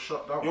to be so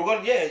shut down. You're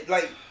going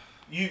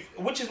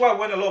which is why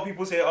when a lot of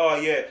people say,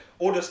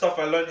 all the stuff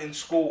I learned in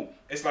school,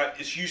 it's like,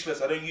 it's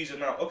useless, I don't use it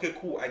now. Okay,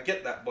 cool, I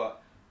get that,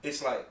 but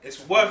it's like,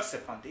 it's worth... It's a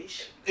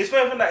foundation. It's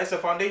not even that it's a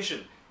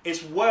foundation.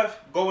 It's worth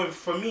going,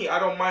 for me, I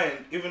don't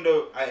mind, even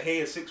though I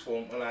hate sixth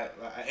form, and I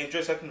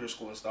enjoy secondary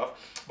school and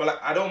stuff, but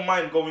like, I don't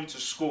mind going to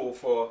school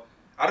for...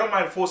 I don't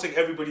mind forcing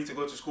everybody to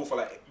go to school for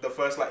like the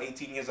first like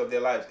 18 years of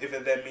their lives, if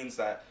it then means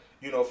that,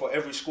 for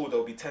every school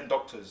there'll be 10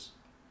 doctors.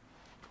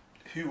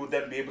 who will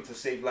then be able to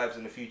save lives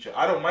in the future.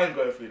 I don't mind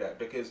going through that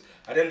because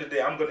at the end of the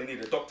day, I'm gonna need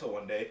a doctor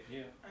one day.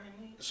 Yeah.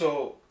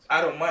 So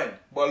I don't mind.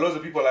 But loads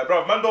of people are like,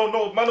 bro, man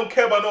don't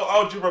care about no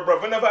algebra, bro.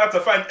 I never had to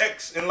find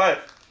X in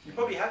life. You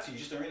probably had to. You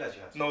just don't realize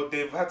you had to. No,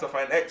 they've had to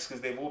find X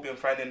because they've all been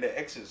finding their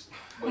X's.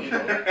 But you know,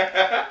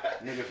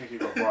 Nigga think he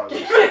got bars.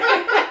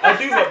 I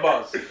do got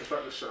bars. Let's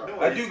wrap this shit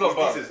up. I do got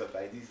bars.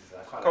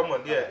 Come on,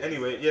 Come yeah.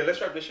 Anyway, yeah, let's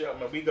wrap this shit up,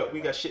 man. We got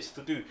shits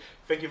to do.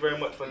 Thank you very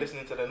much for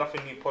listening to the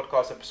Nothing New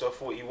podcast, episode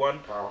 41.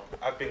 Wow.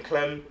 I've been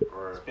Clem.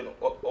 Alright. It's been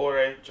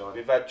Ore. John.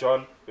 We've had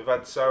John. We've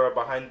had Sarah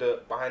behind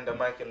the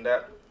mic and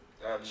that.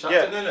 Shout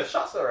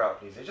her out,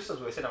 please. It's just as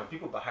we were saying,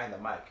 people behind the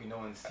mic who no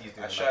one sees.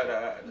 I shout her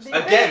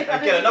out. Again,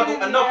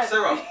 another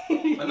Sarah.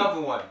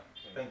 Another one.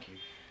 Thank you.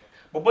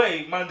 But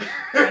boy, man,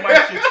 don't mind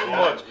shit too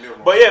much.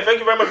 But yeah, thank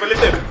you very much for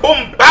listening.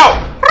 Boom,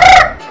 bow.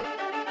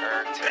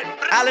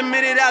 I'll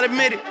admit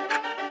it.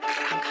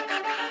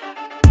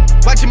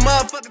 Watch your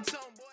motherfucking tongue.